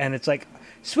it, and it's like,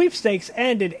 sweepstakes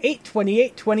ended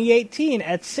 8/28/2018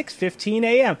 at 6:15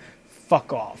 a.m.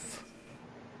 Fuck off.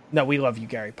 No, we love you,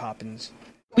 Gary Poppins.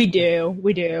 We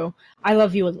do. I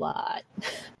love you a lot.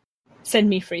 Send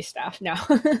me free stuff now.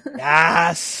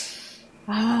 Yes.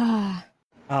 But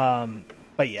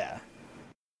yeah.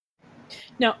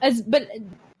 No, as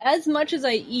much as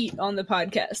I eat on the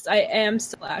podcast, I am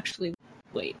still actually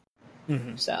weight.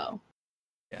 Mm-hmm. So,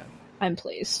 yeah, I'm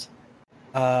pleased.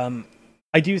 I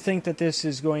do think that this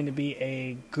is going to be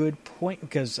a good point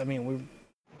because we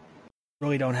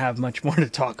really don't have much more to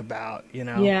talk about,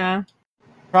 Yeah.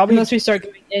 Probably unless we start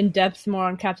going in depth more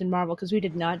on Captain Marvel because we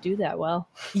did not do that well.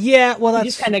 Yeah, well, that's we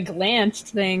just kind of glanced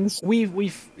things.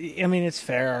 It's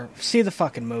fair. See the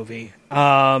fucking movie.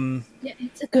 Yeah,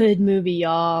 it's a good movie,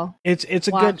 y'all. It's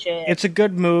a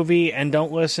good movie, and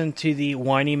don't listen to the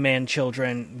whiny man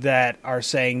children that are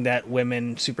saying that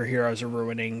women superheroes are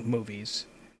ruining movies.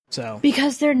 So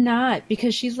because they're not,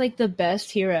 because she's like the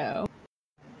best hero.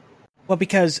 Well,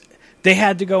 because they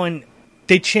had to go and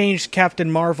they changed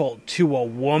Captain Marvel to a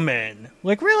woman.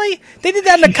 Like, really? They did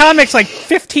that in the comics like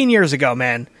 15 years ago,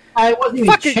 man. It wasn't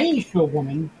even changed to a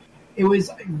woman. It was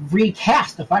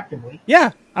recast, effectively.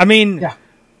 Yeah.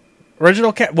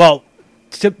 Original well,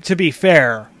 to be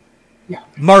fair,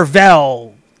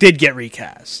 Marvel did get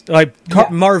recast.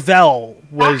 Marvel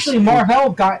was... Actually,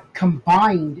 Marvel got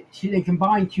combined. They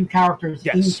combined 2 characters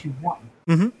into one.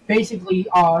 Mm-hmm. Basically,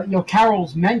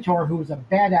 Carol's mentor, who was a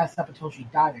badass up until she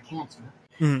died of cancer,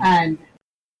 and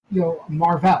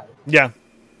Marvel. Yeah,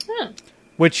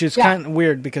 which is kind of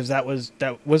weird because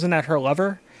wasn't that her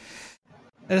lover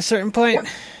at a certain point.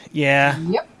 Yeah.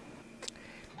 Yep.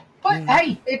 But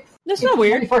hey, it's not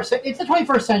weird. It's the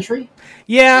 21st century.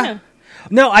 Yeah.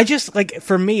 No, I just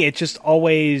for me, it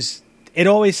always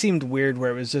seemed weird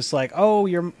where it was just like, oh,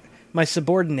 you're my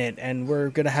subordinate and we're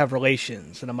gonna have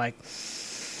relations, and I'm like.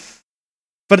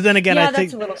 But then again, I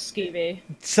think that's a little skeevy.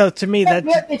 So to me,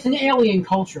 it's an alien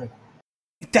culture.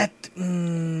 That's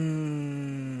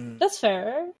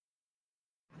fair.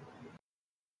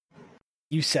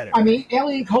 You said it.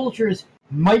 Alien cultures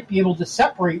might be able to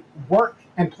separate work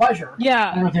and pleasure.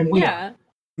 Yeah.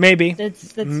 Maybe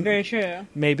that's very true.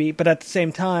 Maybe, but at the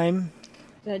same time,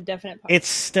 a definite. It's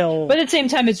still. But at the same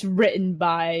time, it's written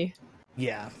by.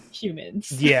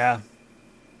 Humans. Yeah.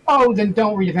 Oh, then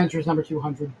don't read Avengers number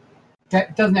 200.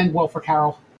 That doesn't end well for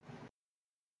Carol.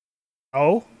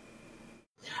 Oh?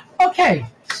 Okay,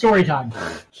 story time.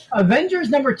 Avengers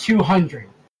number 200.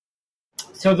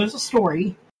 So there's a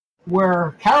story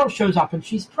where Carol shows up and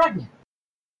she's pregnant.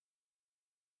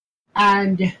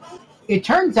 And it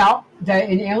turns out that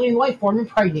an alien life form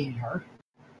impregnated her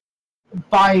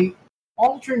by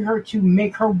altering her to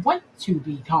make her want to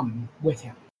become with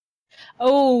him.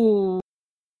 Oh.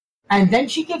 And then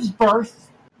she gives birth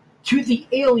to the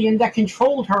alien that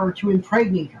controlled her to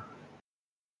impregnate her.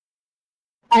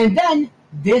 And then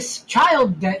this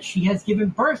child that she has given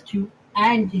birth to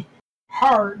and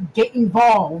her get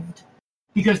involved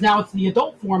because now it's the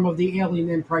adult form of the alien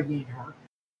that impregnated her.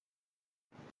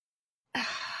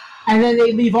 And then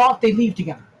they leave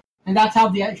together. And that's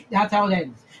how it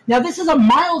ends. Now this is a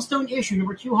milestone issue,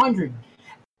 number 200.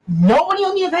 Nobody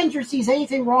on the Avengers sees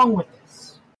anything wrong with this.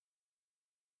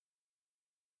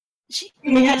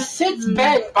 It has since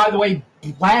been, by the way,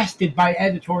 blasted by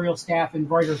editorial staff and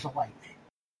writers alike.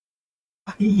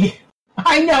 Yeah,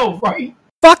 I know, right?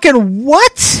 Fucking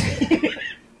what?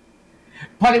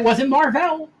 But it wasn't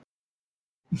Marvel.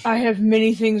 I have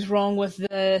many things wrong with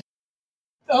this.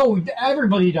 Oh,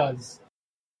 everybody does.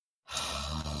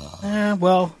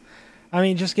 Well,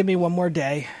 just give me one more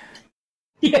day.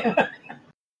 Yeah.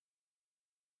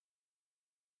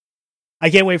 I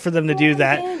can't wait for them to do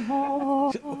that.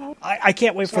 I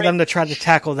can't wait for them to try to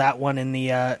tackle that one in the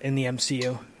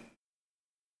MCU.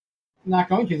 Not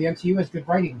going to. The MCU has good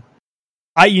writing.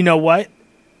 You know what?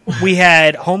 We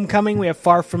had Homecoming. We have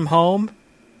Far From Home.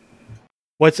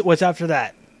 What's after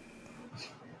that?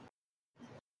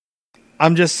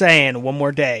 I'm just saying, one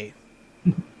more day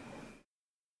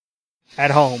at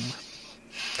home,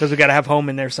 because we got to have home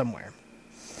in there somewhere.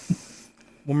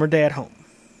 One more day at home.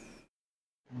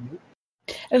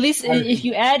 At least if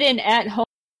you add in at home,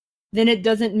 then it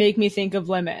doesn't make me think of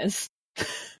Les Mis.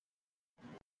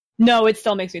 No, it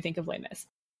still makes me think of Les Mis.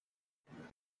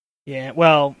 Yeah,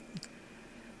 well,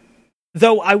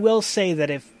 though I will say that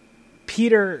if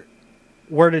Peter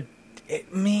were to,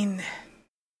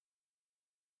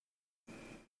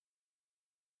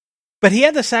 but he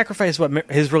had to sacrifice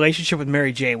his relationship with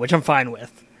Mary Jane, which I'm fine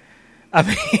with. I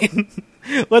mean,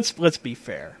 let's be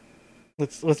fair.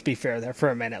 Let's be fair there for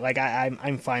a minute. Like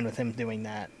I'm fine with him doing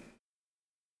that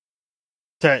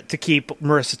to keep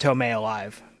Marissa Tomei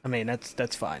alive. I mean,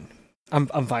 that's fine.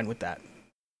 I'm fine with that.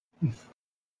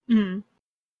 Mm-hmm.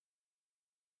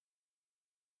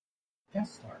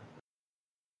 Guest star.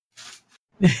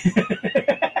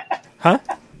 Huh?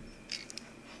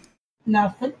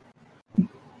 Nothing.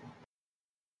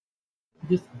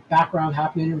 Just background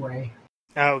happening in Ray.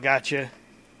 Oh, gotcha.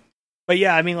 But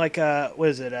yeah, I mean, like, what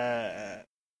is it?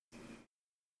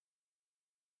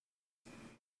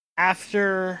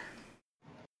 After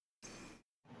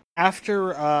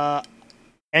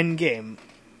Endgame,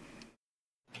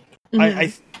 mm-hmm.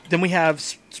 Then we have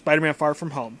Spider-Man: Far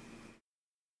From Home,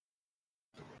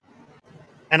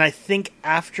 and I think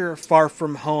after Far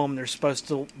From Home, they're supposed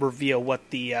to reveal what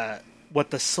the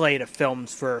slate of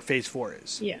films for Phase 4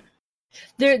 is. Yeah,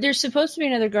 there's supposed to be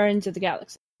another Guardians of the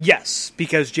Galaxy. Yes,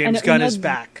 because James Gunn is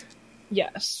back.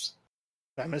 Yes,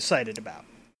 I'm excited about.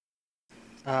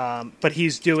 But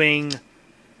he's doing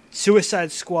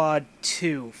Suicide Squad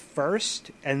 2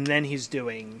 first, and then he's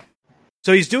doing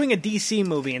a DC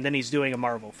movie, and then he's doing a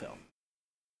Marvel film.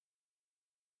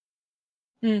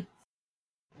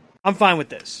 I'm fine with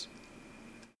this.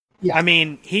 Yeah. I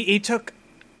mean, he took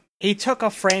a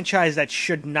franchise that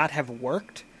should not have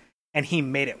worked, and he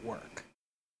made it work.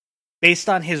 Based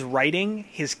on his writing,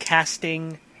 his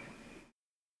casting,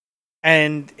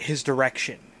 and his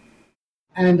direction.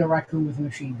 And a raccoon with a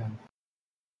machine gun.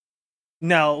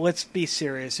 No, let's be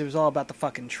serious. It was all about the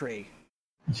fucking tree.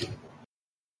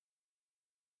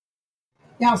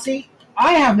 Now, see,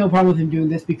 I have no problem with him doing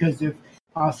this because if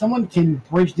someone can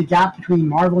bridge the gap between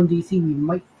Marvel and DC, we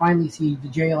might finally see the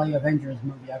JLA Avengers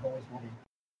movie I've always wanted.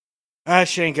 That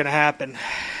shit ain't gonna happen.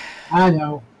 I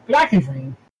know, but I can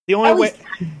dream. The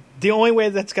only way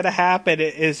that's gonna happen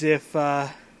is if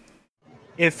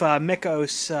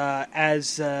Mikos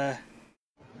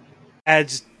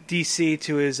adds DC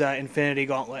to his Infinity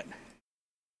Gauntlet.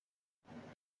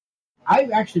 I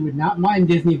actually would not mind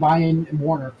Disney buying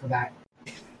Warner for that.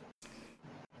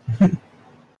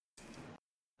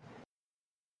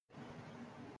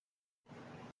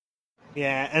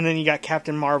 Yeah, and then you got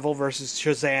Captain Marvel versus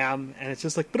Shazam, and it's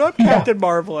just like, but I'm Captain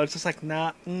Marvel. And it's just like,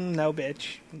 nah, no,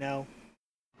 bitch, no.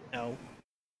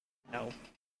 Can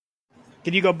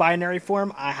you go binary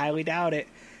form? I highly doubt it.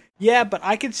 Yeah, but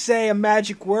I could say a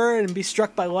magic word and be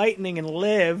struck by lightning and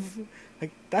live.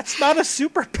 Like, that's not a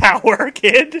superpower,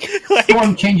 kid. Like,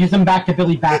 Storm changes him back to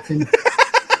Billy Batson.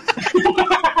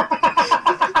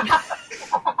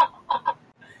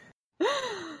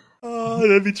 Oh,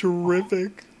 that'd be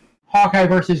terrific. Hawkeye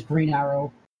versus Green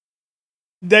Arrow.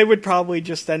 They would probably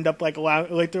just end up like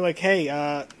they're like,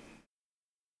 hey,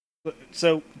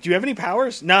 so do you have any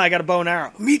powers? No, I got a bow and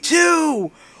arrow. Me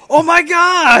too. Oh my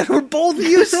god, we're both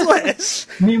useless.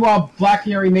 Meanwhile, Black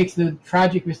Fury makes the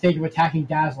tragic mistake of attacking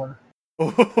Dazzler.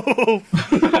 Oof.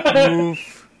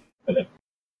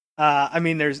 I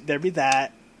mean, there'd be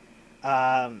that.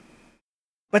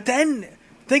 But then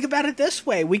think about it this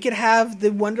way: we could have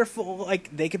the wonderful,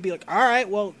 like, they could be like, all right,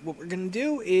 well, what we're gonna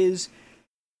do is,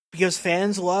 because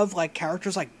fans love like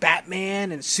characters like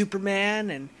Batman and Superman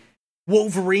and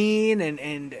Wolverine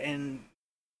and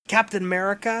Captain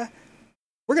America,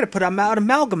 we're gonna put them out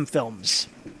amalgam films.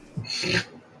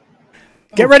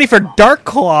 Get ready for Dark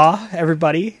Claw,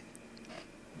 everybody.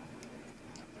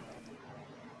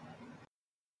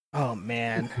 Oh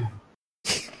man.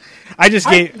 I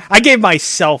gave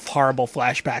myself horrible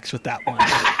flashbacks with that one.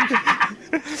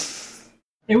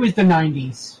 It was the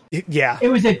 90s. Yeah. It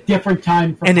was a different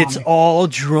time for comics. It's all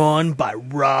drawn by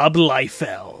Rob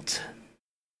Liefeld.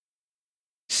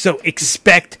 So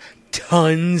expect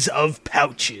tons of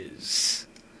pouches.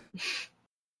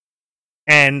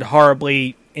 And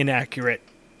horribly inaccurate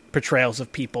portrayals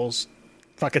of people's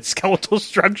fucking skeletal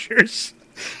structures.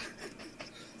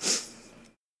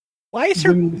 Why is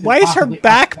her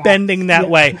back bending that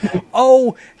way?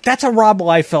 Oh, that's a Rob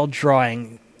Liefeld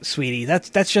drawing, sweetie.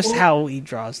 That's just how he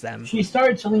draws them. She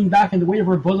started to lean back, and the weight of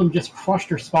her bosom just crushed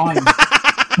her spine.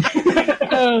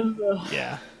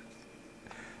 Yeah.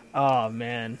 Oh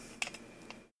man.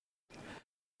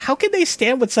 How can they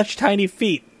stand with such tiny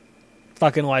feet?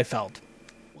 Fucking Liefeld.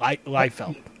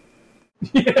 Liefeld.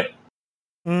 Yeah.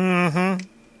 Mm-hmm.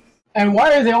 And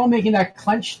why are they all making that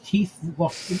clenched teeth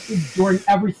look during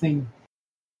everything?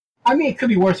 I mean, it could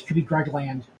be worse. It could be Greg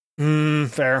Land.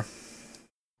 Fair.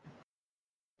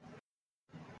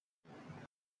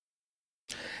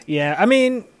 Yeah, I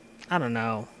mean, I don't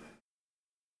know.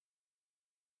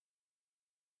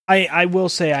 I will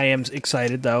say I am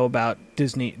excited, though, about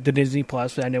the Disney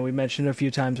Plus. I know we mentioned it a few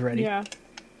times already. Yeah.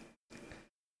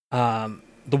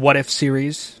 The What If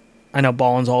series. I know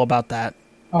Ballin's all about that.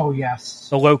 Oh, yes.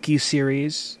 The Loki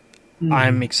series.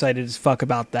 I'm excited as fuck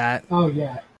about that. Oh,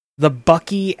 yeah. The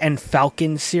Bucky and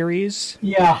Falcon series.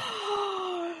 Yeah.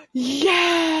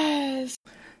 Yes!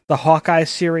 The Hawkeye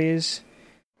series.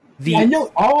 I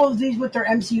know all of these with their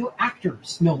MCU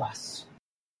actors, no less.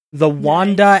 The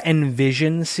Wanda and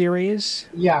Vision series.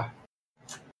 Yeah.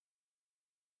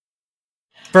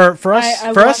 For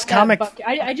us comic...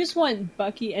 I just want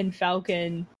Bucky and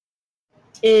Falcon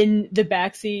in the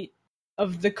backseat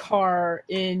of the car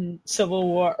in Civil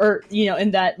War, or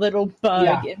in that little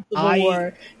bug in Civil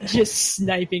War, just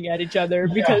sniping at each other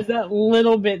because that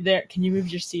little bit there. Can you move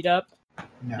your seat up?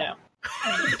 No.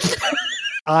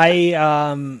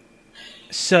 I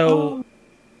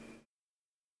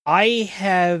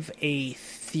have a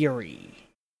theory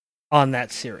on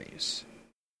that series.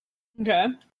 Okay.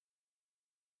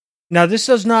 Now, this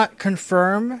does not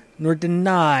confirm, nor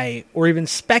deny, or even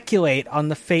speculate on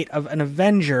the fate of an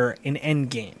Avenger in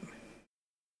Endgame.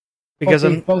 Because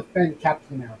they've both been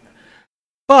Captain America.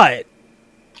 But,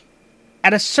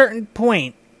 at a certain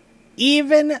point,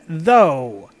 even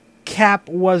though Cap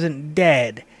wasn't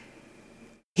dead,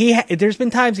 there's been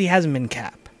times he hasn't been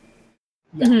Cap.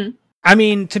 Yeah. Mm-hmm. I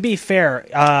mean, to be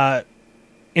fair,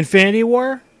 Infinity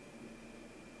War,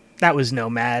 that was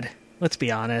Nomad. Let's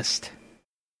be honest.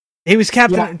 He was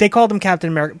Captain. Yeah. They called him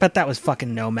Captain America, but that was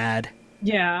fucking Nomad.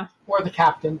 Yeah. Or the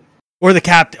Captain. Or the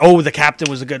Captain. Oh, the Captain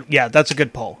was a good... Yeah, that's a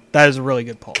good poll. That is a really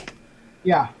good poll.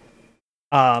 Yeah.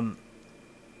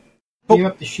 Gave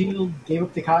up the shield, gave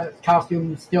up the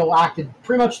costume, still acted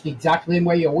pretty much the exact same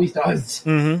way he always does.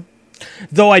 Mm-hmm.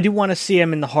 Though I do want to see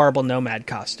him in the horrible Nomad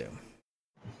costume.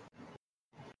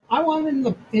 I want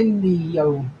him in the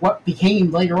what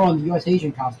became later on the U.S.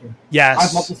 Agent costume. Yes.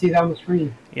 I'd love to see that on the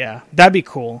screen. Yeah, that'd be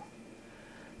cool.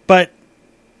 But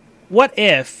what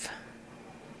if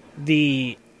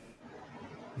the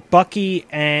Bucky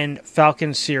and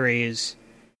Falcon series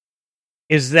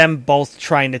is them both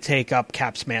trying to take up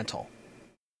Cap's mantle?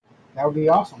 That would be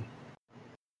awesome.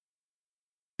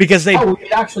 Because we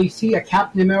could actually see a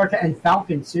Captain America and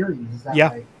Falcon series. That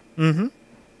way. Mm-hmm.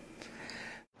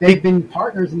 They've been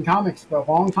partners in comics for a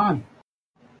long time.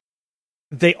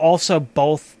 They also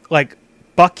both,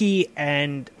 Bucky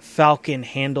and Falcon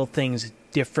handle things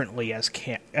differently as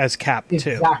Cap too.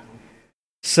 Exactly.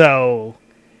 So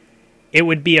it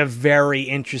would be a very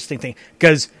interesting thing,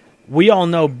 because we all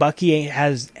know Bucky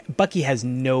has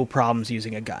no problems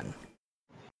using a gun.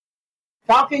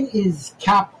 Falcon is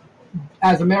Cap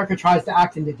as America tries to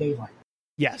act in the daylight.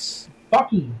 Yes.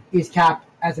 Bucky is Cap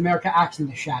as America acts in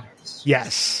the shadows.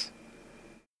 Yes.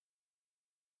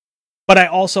 But I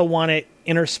also want it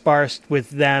interspersed with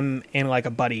them in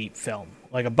a buddy film,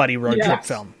 like a buddy road trip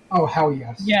film. Oh, hell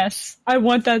yes. Yes, I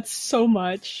want that so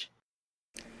much.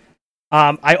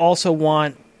 I also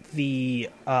want the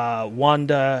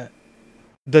Wanda,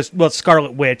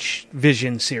 Scarlet Witch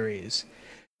Vision series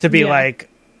to be like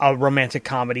a romantic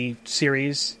comedy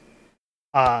series.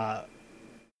 Yeah.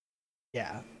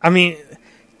 I mean,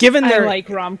 given their... I like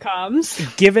rom-coms.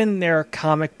 Given their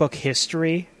comic book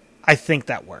history, I think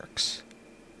that works.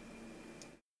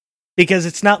 Because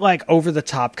it's not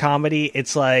over-the-top comedy.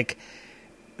 It's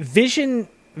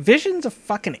Vision's a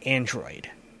fucking android.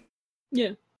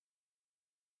 Yeah.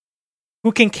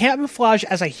 Who can camouflage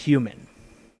as a human.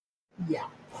 Yeah.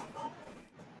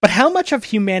 But how much of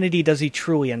humanity does he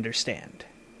truly understand?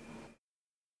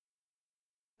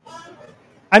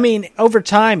 I mean, over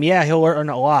time, he'll learn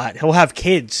a lot. He'll have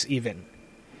kids, even.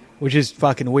 Which is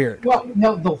fucking weird. Well,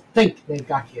 no, they'll think they've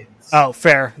got kids. Oh,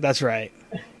 fair. That's right.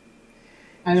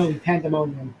 I know,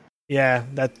 pandemonium. Yeah,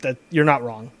 that you're not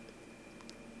wrong.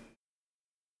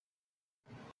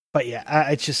 But yeah,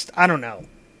 I don't know.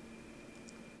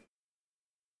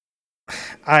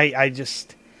 I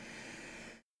just...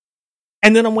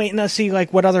 And then I'm waiting to see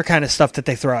like what other kind of stuff that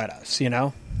they throw at us, you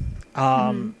know?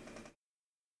 The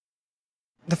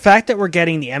fact that we're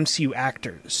getting the MCU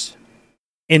actors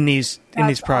in these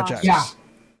projects. Yeah.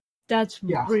 That's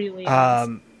really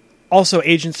awesome. Also,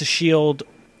 Agents of S.H.I.E.L.D.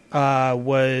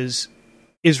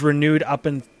 is renewed up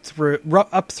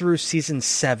through season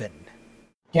 7.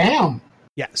 Damn.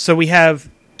 Yeah, so we have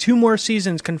 2 more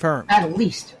seasons confirmed. At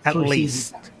least.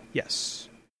 Yes.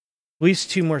 At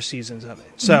least 2 more seasons of it.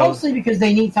 So mostly because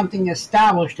they need something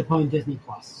established upon Disney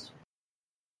Plus.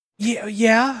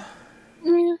 Yeah.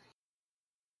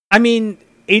 I mean,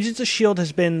 Agents of S.H.I.E.L.D.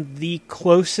 has been the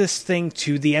closest thing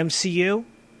to the MCU.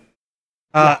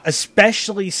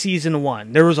 Especially season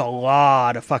 1. There was a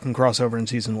lot of fucking crossover in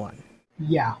season 1.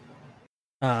 Yeah.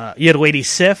 You had Lady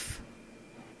Sif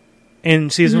in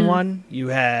season 1. You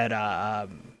had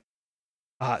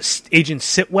Agent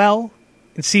Sitwell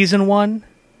in season 1.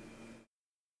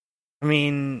 I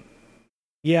mean,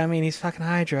 he's fucking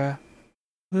Hydra.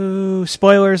 Ooh,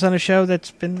 spoilers on a show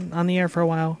that's been on the air for a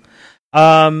while.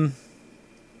 But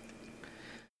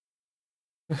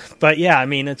yeah, I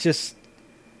mean, it's just...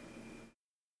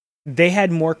 They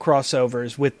had more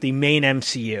crossovers with the main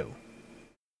MCU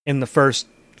in the first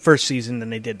season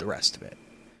than they did the rest of it.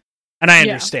 And I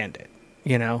understand it,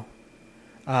 you know?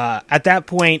 At that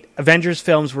point, Avengers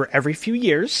films were every few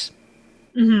years.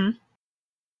 Mm-hmm.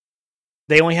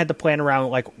 They only had to plan around,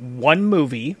 like, 1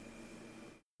 movie.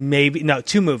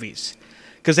 2 movies.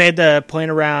 Because they had to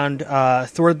plan around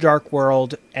Thor: The Dark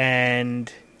World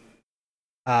and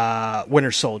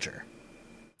Winter Soldier.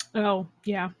 Oh,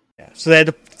 yeah. So they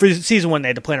had for season 1, they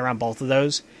had to plan around both of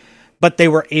those, but they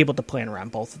were able to plan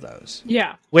around both of those.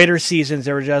 Yeah. Later seasons,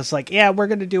 they were just like, yeah, we're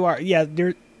going to do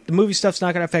the movie stuff's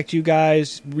not going to affect you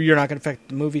guys. You're not going to affect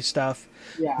the movie stuff.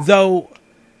 Yeah. Though,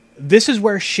 this is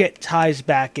where shit ties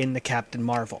back into Captain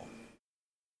Marvel.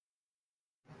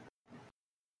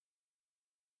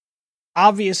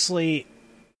 Obviously,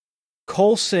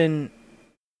 Coulson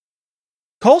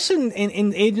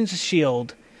in Agents of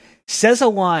S.H.I.E.L.D. says a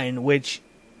line which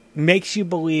makes you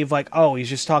believe, like, oh, he's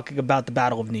just talking about the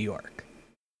Battle of New York.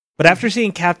 But after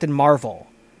seeing Captain Marvel,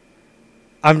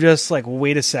 I'm just like,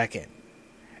 wait a second.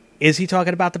 Is he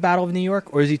talking about the Battle of New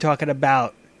York, or is he talking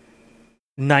about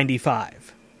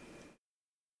 95?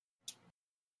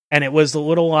 And it was the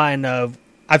little line of,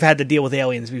 I've had to deal with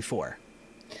aliens before.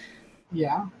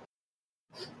 Yeah.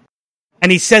 And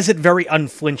he says it very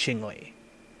unflinchingly.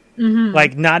 Mm-hmm.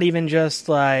 Like, not even just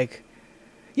like,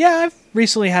 yeah, I've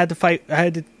recently had to fight,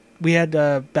 we had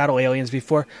to battle aliens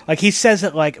before. Like, he says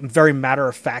it, like, very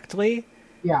matter-of-factly.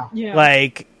 Yeah.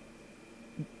 Like,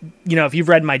 you know, if you've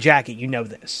read my jacket, you know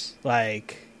this.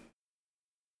 Like,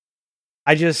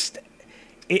 it's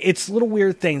little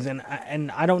weird things, and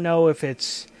I don't know if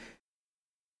it's,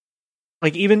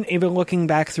 like, even looking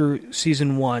back through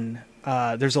season 1,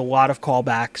 there's a lot of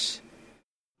callbacks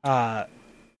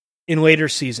in later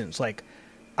seasons. Like,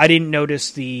 I didn't notice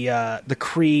the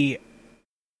Kree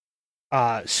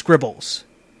scribbles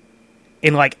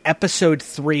in, like, episode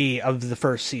 3 of the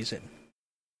first season.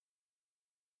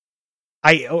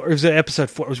 Or was it episode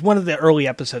 4? It was one of the early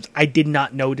episodes. I did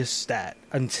not notice that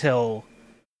until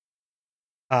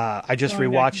I just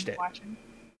rewatched it.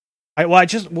 I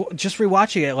just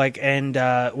rewatching it, like, and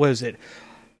what is it?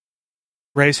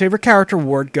 Ray's favorite character,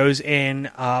 Ward, goes in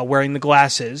wearing the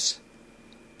glasses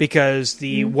because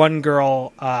the one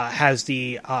girl has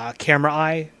the camera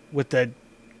eye with the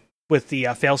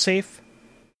failsafe.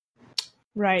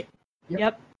 Right.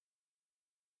 Yep.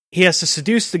 He has to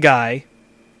seduce the guy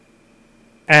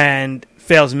and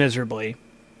fails miserably.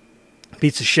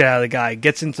 Beats the shit out of the guy,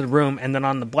 gets into the room, and then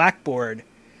on the blackboard,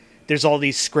 there's all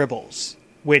these scribbles,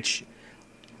 which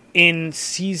in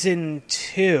season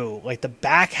 2, like the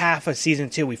back half of season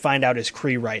 2, we find out is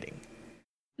Kree writing.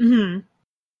 Mm-hmm.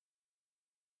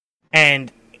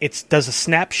 And it does a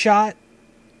snapshot,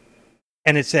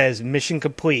 and it says mission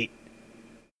complete.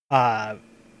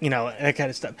 You know, that kind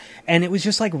of stuff. And it was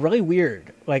just, like, really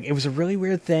weird. Like, it was a really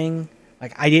weird thing.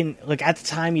 Like, I didn't, like, at the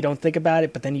time you don't think about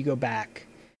it, but then you go back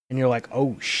and you're like,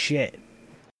 oh shit.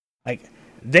 Like,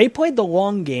 they played the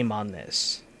long game on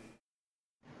this.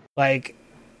 Like,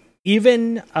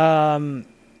 even the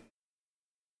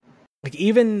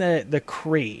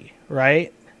Kree,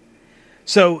 right?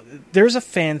 So there's a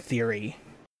fan theory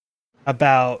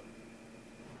about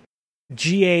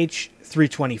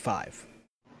GH325.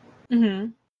 Mm-hmm.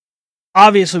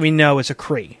 Obviously, we know it's a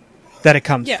Kree that it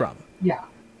comes from. Yeah.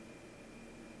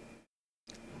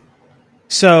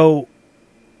 So,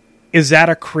 is that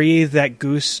a Kree that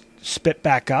Goose spit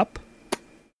back up?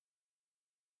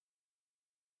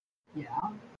 Yeah.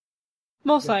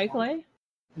 Most likely.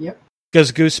 Yep.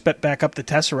 Because Goose spit back up the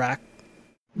Tesseract.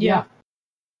 Yeah.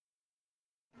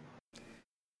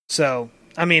 So,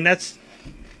 I mean, that's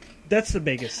the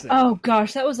biggest thing. Oh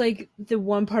gosh, that was like the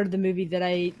one part of the movie that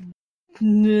I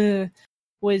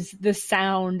was the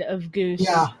sound of Goose.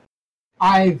 Yeah.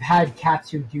 I've had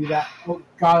cats who do that. Oh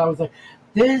God, I was like,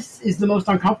 this is the most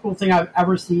uncomfortable thing I've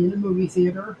ever seen in a movie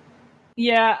theater.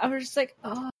 Yeah, I was just like,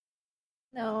 oh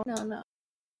no.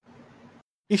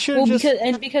 You should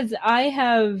because I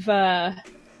have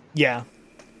yeah.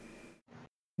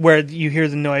 Where you hear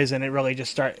the noise and it really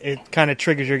just it kind of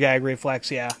triggers your gag reflex,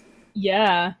 yeah.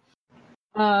 Yeah.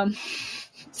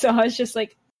 So I was just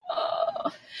like,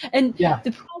 oh. And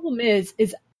the problem is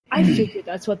I figured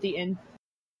that's what the end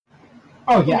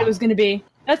it was going to be.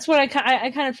 That's what I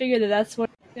kind of figured that's what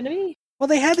it's going to be. Well,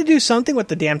 they had to do something with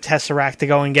the damn Tesseract to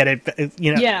go and get it,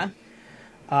 you know. Yeah.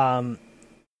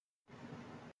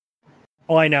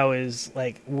 All I know is,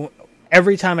 like,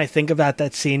 every time I think about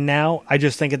that scene now, I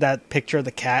just think of that picture of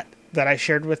the cat that I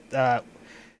shared with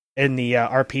in the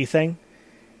RP thing.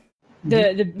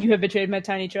 The you have betrayed my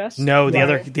tiny trust? No,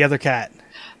 the other cat.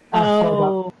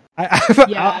 Oh.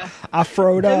 I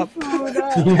throwed up.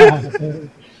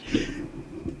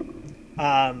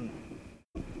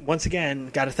 Once again,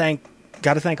 gotta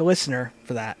thank a listener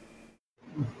for that.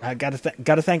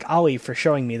 Gotta thank Ollie for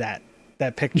showing me that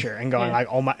picture and going like,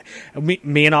 oh my,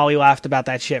 me and Ollie laughed about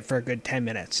that shit for a good 10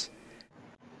 minutes.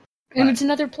 And it's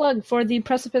another plug for the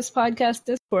Precipice Podcast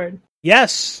Discord.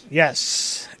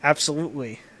 Yes,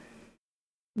 absolutely.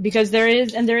 Because there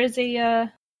is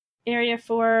a area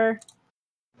for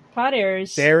pod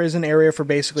errors. There is an area for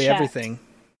basically everything.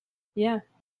 Yeah.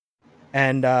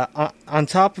 And on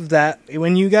top of that, if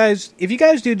you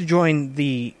guys do to join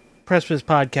the Precipice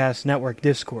Podcast Network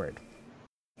Discord,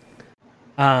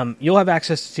 you'll have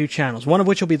access to 2 channels. One of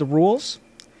which will be the rules,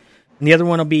 and the other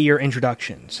one will be your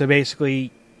introduction. So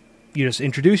basically, you just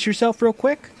introduce yourself real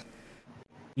quick.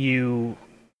 You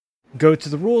go to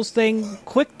the rules thing,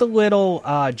 click the little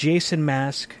Jason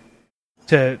mask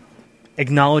to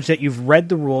acknowledge that you've read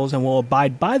the rules and will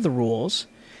abide by the rules,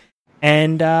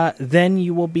 and then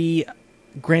you will be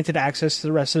granted access to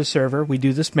the rest of the server. We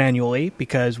do this manually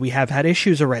because we have had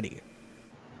issues already.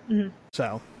 Mm-hmm.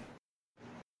 So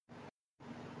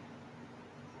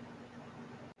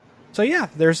yeah,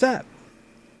 there's that.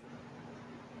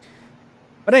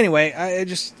 But anyway,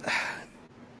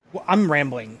 I'm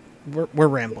rambling. We're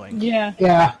rambling.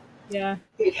 Yeah.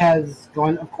 It has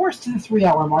gone, of course, to the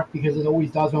 3-hour mark because it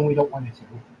always does when we don't want it to.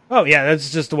 Oh yeah, that's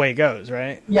just the way it goes,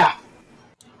 right? Yeah.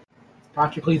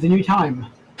 Practically the new time.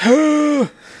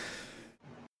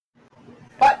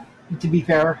 But, to be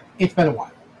fair, it's been a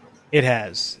while. It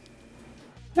has.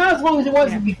 Not as long as it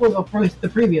was before the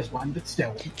previous one, but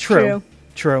still. True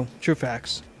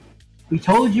facts. We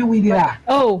told you we'd be back.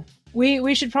 Oh,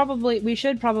 we should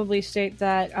probably state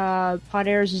that Pod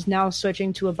Airs is now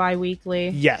switching to a bi-weekly.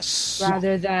 Yes.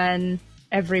 Rather than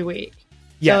every week.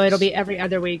 Yes. So it'll be every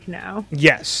other week now.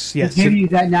 Yes. To give you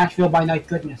that Nashville by Night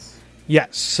goodness.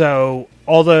 Yes, so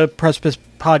all the Precipice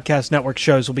Podcast Network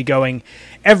shows will be going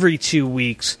every 2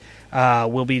 weeks.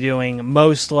 We'll be doing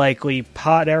most likely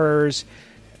Pod Errors,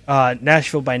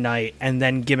 Nashville by Night, and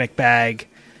then Gimmick Bag.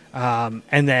 And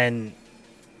then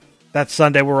that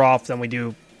Sunday we're off, then we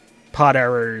do Pod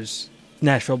Errors,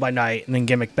 Nashville by Night, and then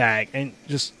Gimmick Bag. And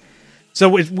just so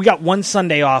we got one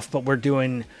Sunday off, but we're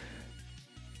doing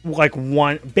like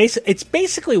it's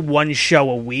basically one show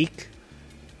a week.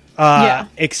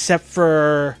 Except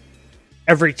for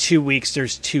every 2 weeks,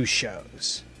 there's 2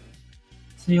 shows.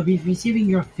 So you'll be receiving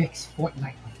your fix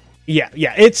fortnightly. Yeah.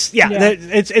 It's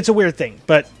a weird thing,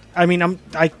 but I mean,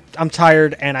 I'm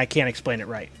tired and I can't explain it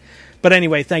right. But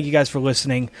anyway, thank you guys for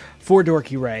listening. For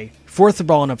Dorky Ray, for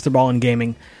Thurballin' Up, Thurballin'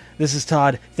 Gaming, this is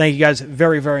Todd. Thank you guys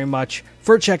very, very much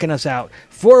for checking us out,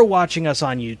 for watching us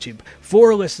on YouTube,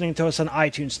 for listening to us on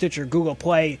iTunes, Stitcher, Google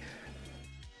Play,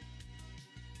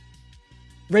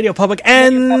 Radio Public,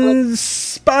 and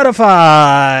Spotify.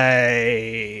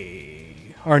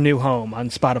 Our new home on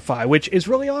Spotify, which is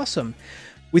really awesome.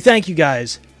 We thank you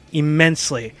guys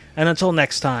immensely. And until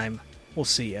next time, we'll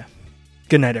see you.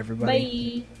 Good night,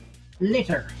 everybody. Bye.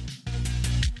 Later.